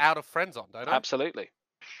to get out of frenzon, don't I? Absolutely.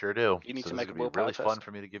 Sure do. You need so to this make is a gonna be willpower really fun test.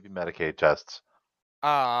 for me to give you Medicaid tests.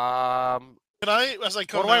 Can I, as I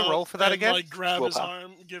come What do I out roll for that and, again? like, grab his Willpower.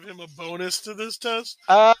 arm, give him a bonus to this test?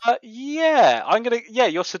 Yeah. I'm going to... Yeah,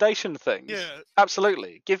 your sedation things. Yeah.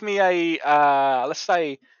 Absolutely. Give me a, let's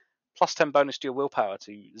say, +10 bonus to your willpower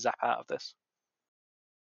to zap out of this.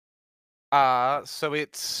 So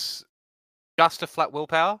it's just a flat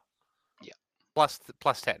willpower? Yeah.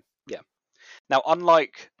 Plus 10. Yeah. Now,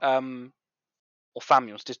 unlike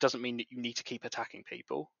Orphamios, this doesn't mean that you need to keep attacking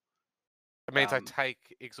people. It means I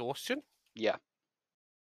take exhaustion? Yeah.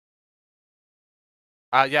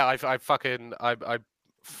 Yeah, I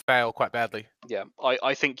fail quite badly. Yeah,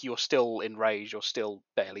 I think you're still enraged. You're still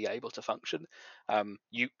barely able to function.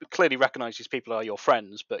 You clearly recognise these people are your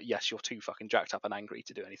friends, but yes, you're too fucking jacked up and angry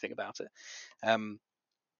to do anything about it.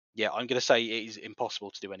 Yeah, I'm going to say it is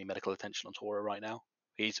impossible to do any medical attention on Torra right now.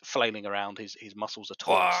 He's flailing around. His muscles are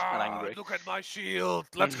taut and angry. Look at my shield.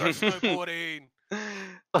 Let's go snowboarding.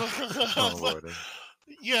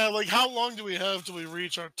 Yeah, like how long do we have till we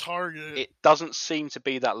reach our target? It doesn't seem to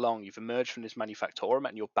be that long. You've emerged from this manufactorum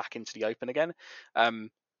and you're back into the open again.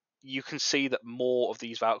 You can see that more of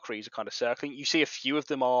these Valkyries are kind of circling. You see a few of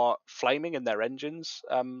them are flaming in their engines,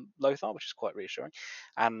 Lothar, which is quite reassuring.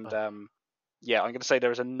 And yeah, I'm going to say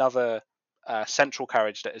there is another central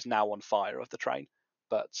carriage that is now on fire of the train.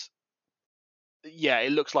 But yeah,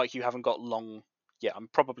 it looks like you haven't got long. Yeah, I'm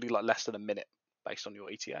probably like less than a minute based on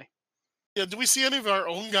your ETA. Yeah, do we see any of our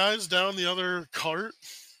own guys down the other cart?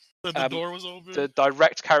 That the door was open? The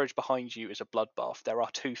direct carriage behind you is a bloodbath. There are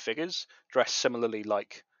 2 figures dressed similarly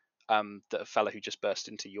like the fella who just burst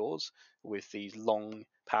into yours with these long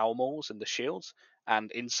power mauls and the shields.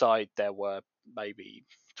 And inside there were maybe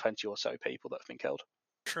 20 or so people that have been killed.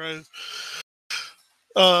 Try.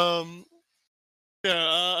 Yeah,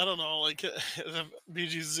 I don't know, like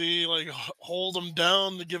BGZ, like hold him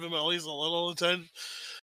down to give him at least a little attention.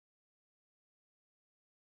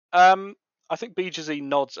 I think BGZ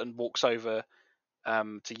nods and walks over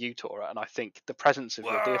to you, Torra, and I think the presence of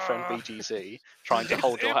your dear friend BGZ trying to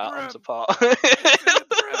hold your arms apart.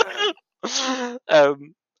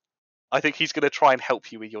 I think he's going to try and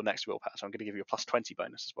help you with your next willpower, so I'm going to give you a +20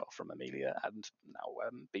 bonus as well from Amelia and now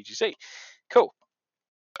BGZ. Cool.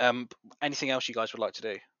 Anything else you guys would like to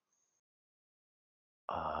do?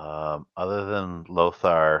 Other than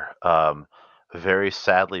Lothar, very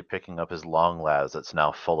sadly picking up his long las that's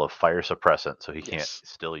now full of fire suppressant, so he can't Yes.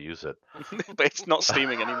 still use it. But it's not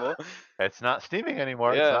steaming anymore. It's not steaming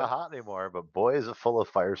anymore. Yeah. It's not hot anymore. But boy, is it full of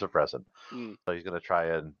fire suppressant. Mm. So he's gonna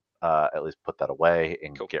try and at least put that away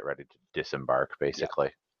and Cool. get ready to disembark,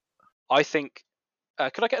 basically. I think.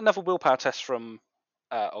 Could I get another willpower test from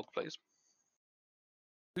Og, please?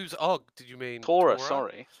 Who's Og? Did you mean Torra,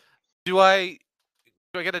 sorry. Do I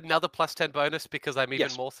get another +10 bonus because I'm even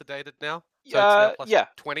Yes. more sedated now? So it's now plus Yeah.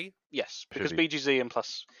 20? Yes, Should because be. BGZ and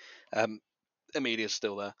plus Amelia's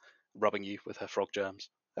still there, rubbing you with her frog germs.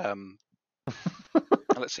 And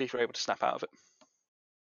let's see if you're able to snap out of it.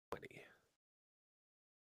 20.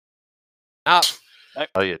 Ah,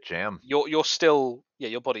 Oh yeah, jam. You're still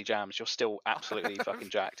your body jams. You're still absolutely fucking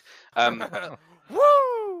jacked.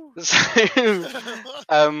 woo!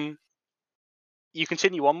 So, you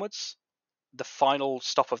continue onwards. The final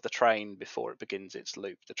stop of the train before it begins its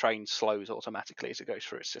loop. The train slows automatically as it goes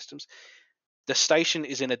through its systems. The station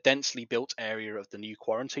is in a densely built area of the new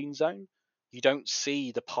quarantine zone. You don't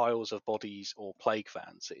see the piles of bodies or plague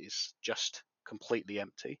vans. It is just completely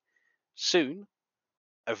empty. Soon,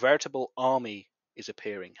 a veritable army is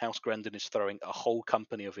appearing. House Grendon is throwing a whole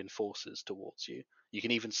company of enforcers towards you. You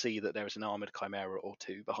can even see that there is an armoured chimera or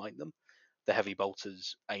two behind them. The heavy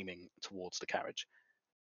bolters aiming towards the carriage.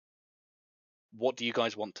 What do you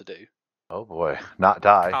guys want to do? Oh boy, not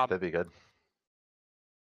die. Come. That'd be good.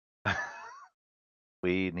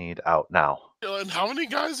 We need out now. And how many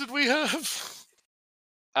guys did we have?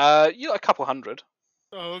 You a couple hundred.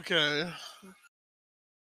 Okay.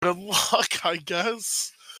 Good luck, I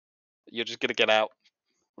guess. You're just gonna get out,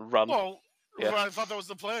 run. Well, Yeah. I thought that was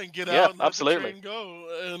the plan. Get Yeah, out and let absolutely. the train go.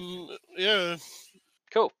 And yeah.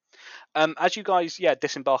 Cool. As you guys,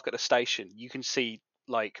 disembark at the station, you can see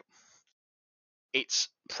it's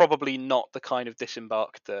probably not the kind of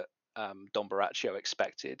disembark that Don Baraccio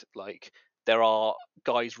expected. Like there are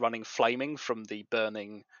guys running flaming from the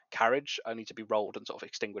burning carriage, only to be rolled and sort of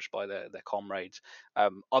extinguished by their comrades.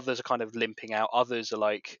 Others are kind of limping out. Others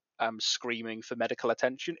are screaming for medical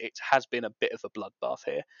attention. It has been a bit of a bloodbath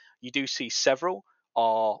here. You do see several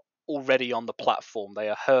are already on the platform. They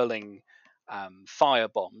are hurling fire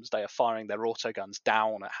bombs. They are firing their autoguns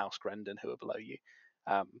down at House Grendon, who are below you.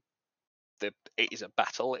 It is a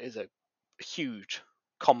battle. It is a huge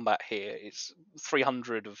combat here. It's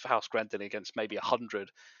 300 of House Grendon against maybe 100.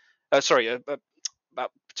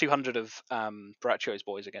 About 200 of Baraccio's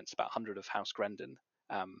boys against about 100 of House Grendon.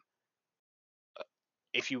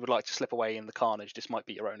 If you would like to slip away in the carnage, this might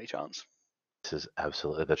be your only chance. This is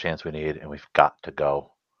absolutely the chance we need, and we've got to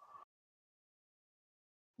go.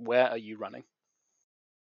 Where are you running?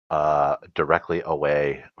 Directly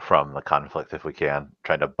away from the conflict if we can,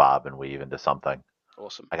 trying to bob and weave into something.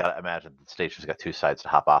 Awesome. I gotta imagine the station's got two sides to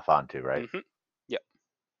hop off onto, right? Mm-hmm. Yep.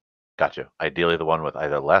 Got you. Ideally, the one with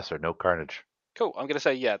either less or no carnage. Cool. I'm going to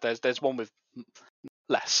say there's one with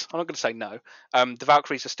less. I'm not going to say no. The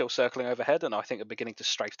Valkyries are still circling overhead, and I think are beginning to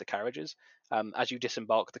strafe the carriages. As you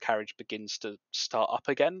disembark, the carriage begins to start up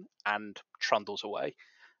again and trundles away.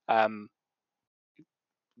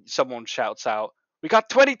 Someone shouts out, "We got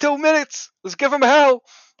 22 minutes! Let's give them hell!"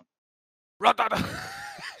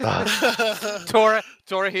 Torra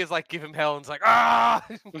here's like, give him hell, and it's like, ah!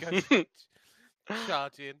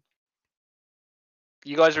 Charge in.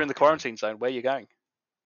 You guys are in the quarantine zone. Where are you going?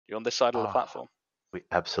 You're on this side of the platform. We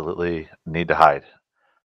absolutely need to hide.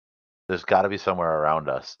 There's got to be somewhere around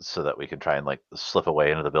us so that we can try and slip away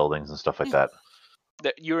into the buildings and stuff like that.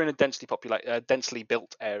 You're in a densely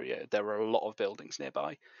built area. There are a lot of buildings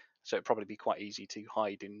nearby, so it'd probably be quite easy to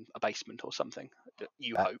hide in a basement or something.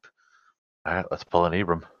 You hope. All right, let's pull an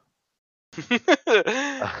Ibram.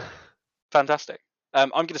 Fantastic. I'm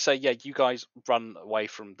going to say, you guys run away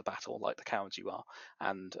from the battle like the cowards you are,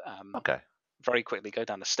 and okay. very quickly go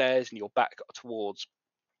down the stairs, and you're back towards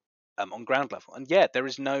on ground level. And there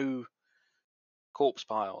is no corpse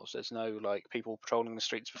piles. There's no people patrolling the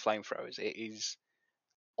streets with flamethrowers. It is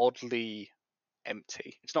oddly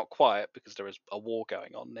empty. It's not quiet because there is a war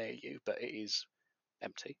going on near you, but it is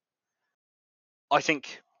empty. I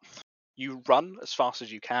think you run as fast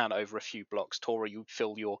as you can over a few blocks. Torra, you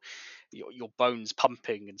feel your bones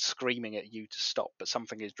pumping and screaming at you to stop, but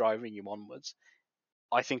something is driving you onwards.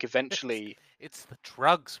 I think eventually it's the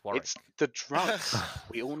drugs, Warwick. It's the drugs.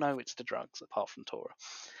 We all know it's the drugs, apart from Torra.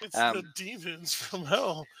 It's the demons from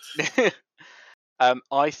hell.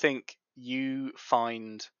 I think you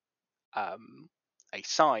find a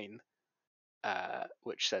sign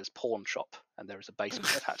which says pawn shop, and there is a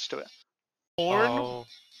basement attached to it. Porn?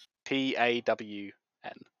 PAWN.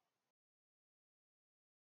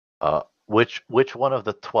 Which one of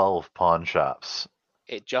the 12 pawn shops?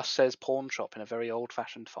 It just says pawn shop in a very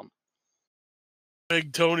old-fashioned font.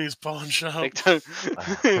 Big Tony's pawn shop. Big Tony.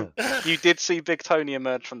 You did see Big Tony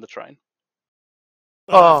emerge from the train.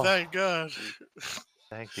 Oh. Thank God.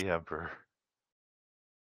 Thank the Emperor.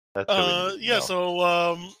 That's who we need to Yeah, know.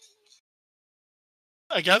 so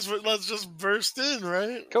I guess let's just burst in,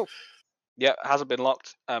 right? Cool. Yeah, it hasn't been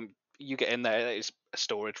locked. You get in there. It's a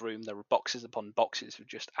storage room. There are boxes upon boxes of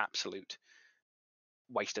just absolute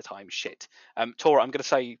waste of time shit. Torra, I'm going to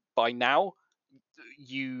say by now,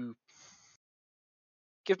 you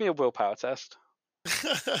give me a willpower test.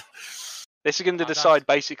 This is going to decide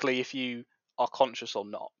basically if you are conscious or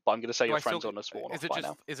not. But I'm going to say your friends on a sworn off by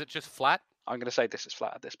now. Is it just flat? I'm going to say this is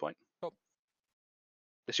flat at this point. Cool.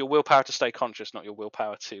 It's your willpower to stay conscious, not your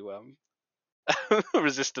willpower to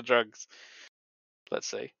resist the drugs. Let's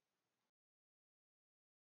see.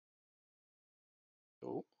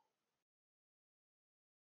 Ooh.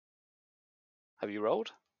 Have you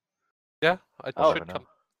rolled? Yeah, Oh, should no. come.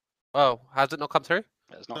 Oh, has it not come through?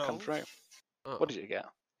 It has not come No. through. Oh. What did you get?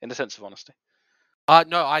 In the sense of honesty.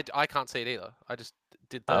 No, I can't see it either. I just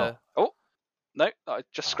did the. Oh, no, I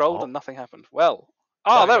just scrolled Oh. and nothing happened. Well,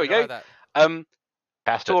 there we go. That.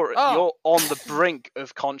 Cast it. Torra, Oh. you're on the brink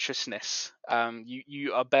of consciousness.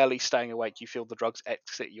 You are barely staying awake. You feel the drugs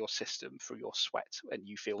exit your system through your sweat, and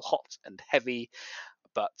you feel hot and heavy.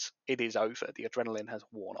 But it is over. The adrenaline has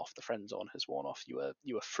worn off. The frenzon has worn off.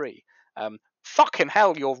 You are free. Fucking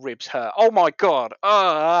hell, your ribs hurt. Oh my god.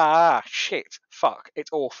 Shit. Fuck. It's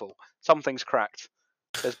awful. Something's cracked.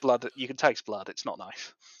 There's blood. You can taste blood. It's not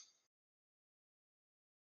nice.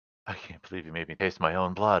 I can't believe you made me taste my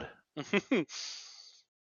own blood.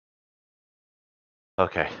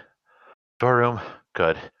 Okay. Storeroom,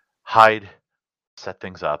 good. Hide, set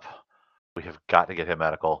things up. We have got to get him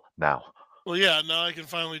medical now. Well, yeah, now I can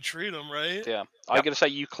finally treat him, right? Yeah. I'm going to say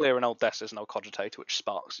you clear an old desk. There's an old cogitator which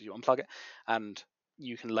sparks as you unplug it. And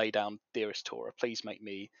you can lay down, dearest Torra. Please make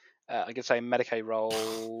me, I'm going to say Medicaid roll.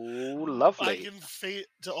 Lovely. I can fate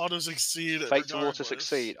to auto succeed. Fate to auto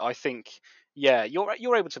succeed. I think, yeah,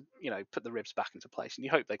 you're able to, put the ribs back into place, and you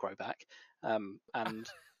hope they grow back. And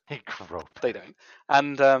Hey, grow they don't.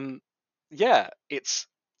 And yeah,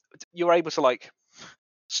 you're able to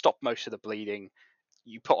stop most of the bleeding.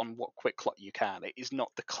 You put on what quick clot you can. It is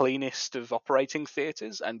not the cleanest of operating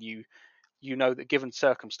theatres, and you know that given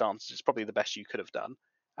circumstances, it's probably the best you could have done.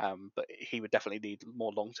 But he would definitely need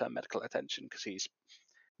more long-term medical attention because he's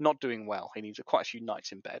not doing well. He needs quite a few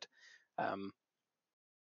nights in bed. But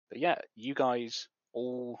yeah, you guys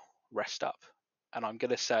all rest up, and I'm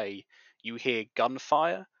gonna say you hear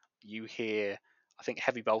gunfire. You hear, I think,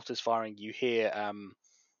 heavy bolters firing. You hear,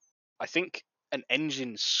 I think, an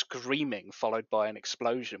engine screaming followed by an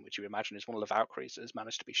explosion, which you imagine is one of the Valkyries that has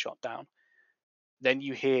managed to be shot down. Then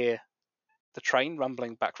you hear the train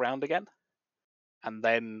rumbling back round again, and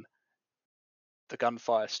then the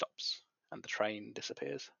gunfire stops and the train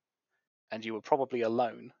disappears. And you were probably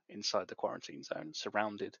alone inside the quarantine zone,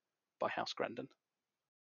 surrounded by House Grendon.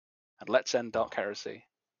 And let's end Dark Heresy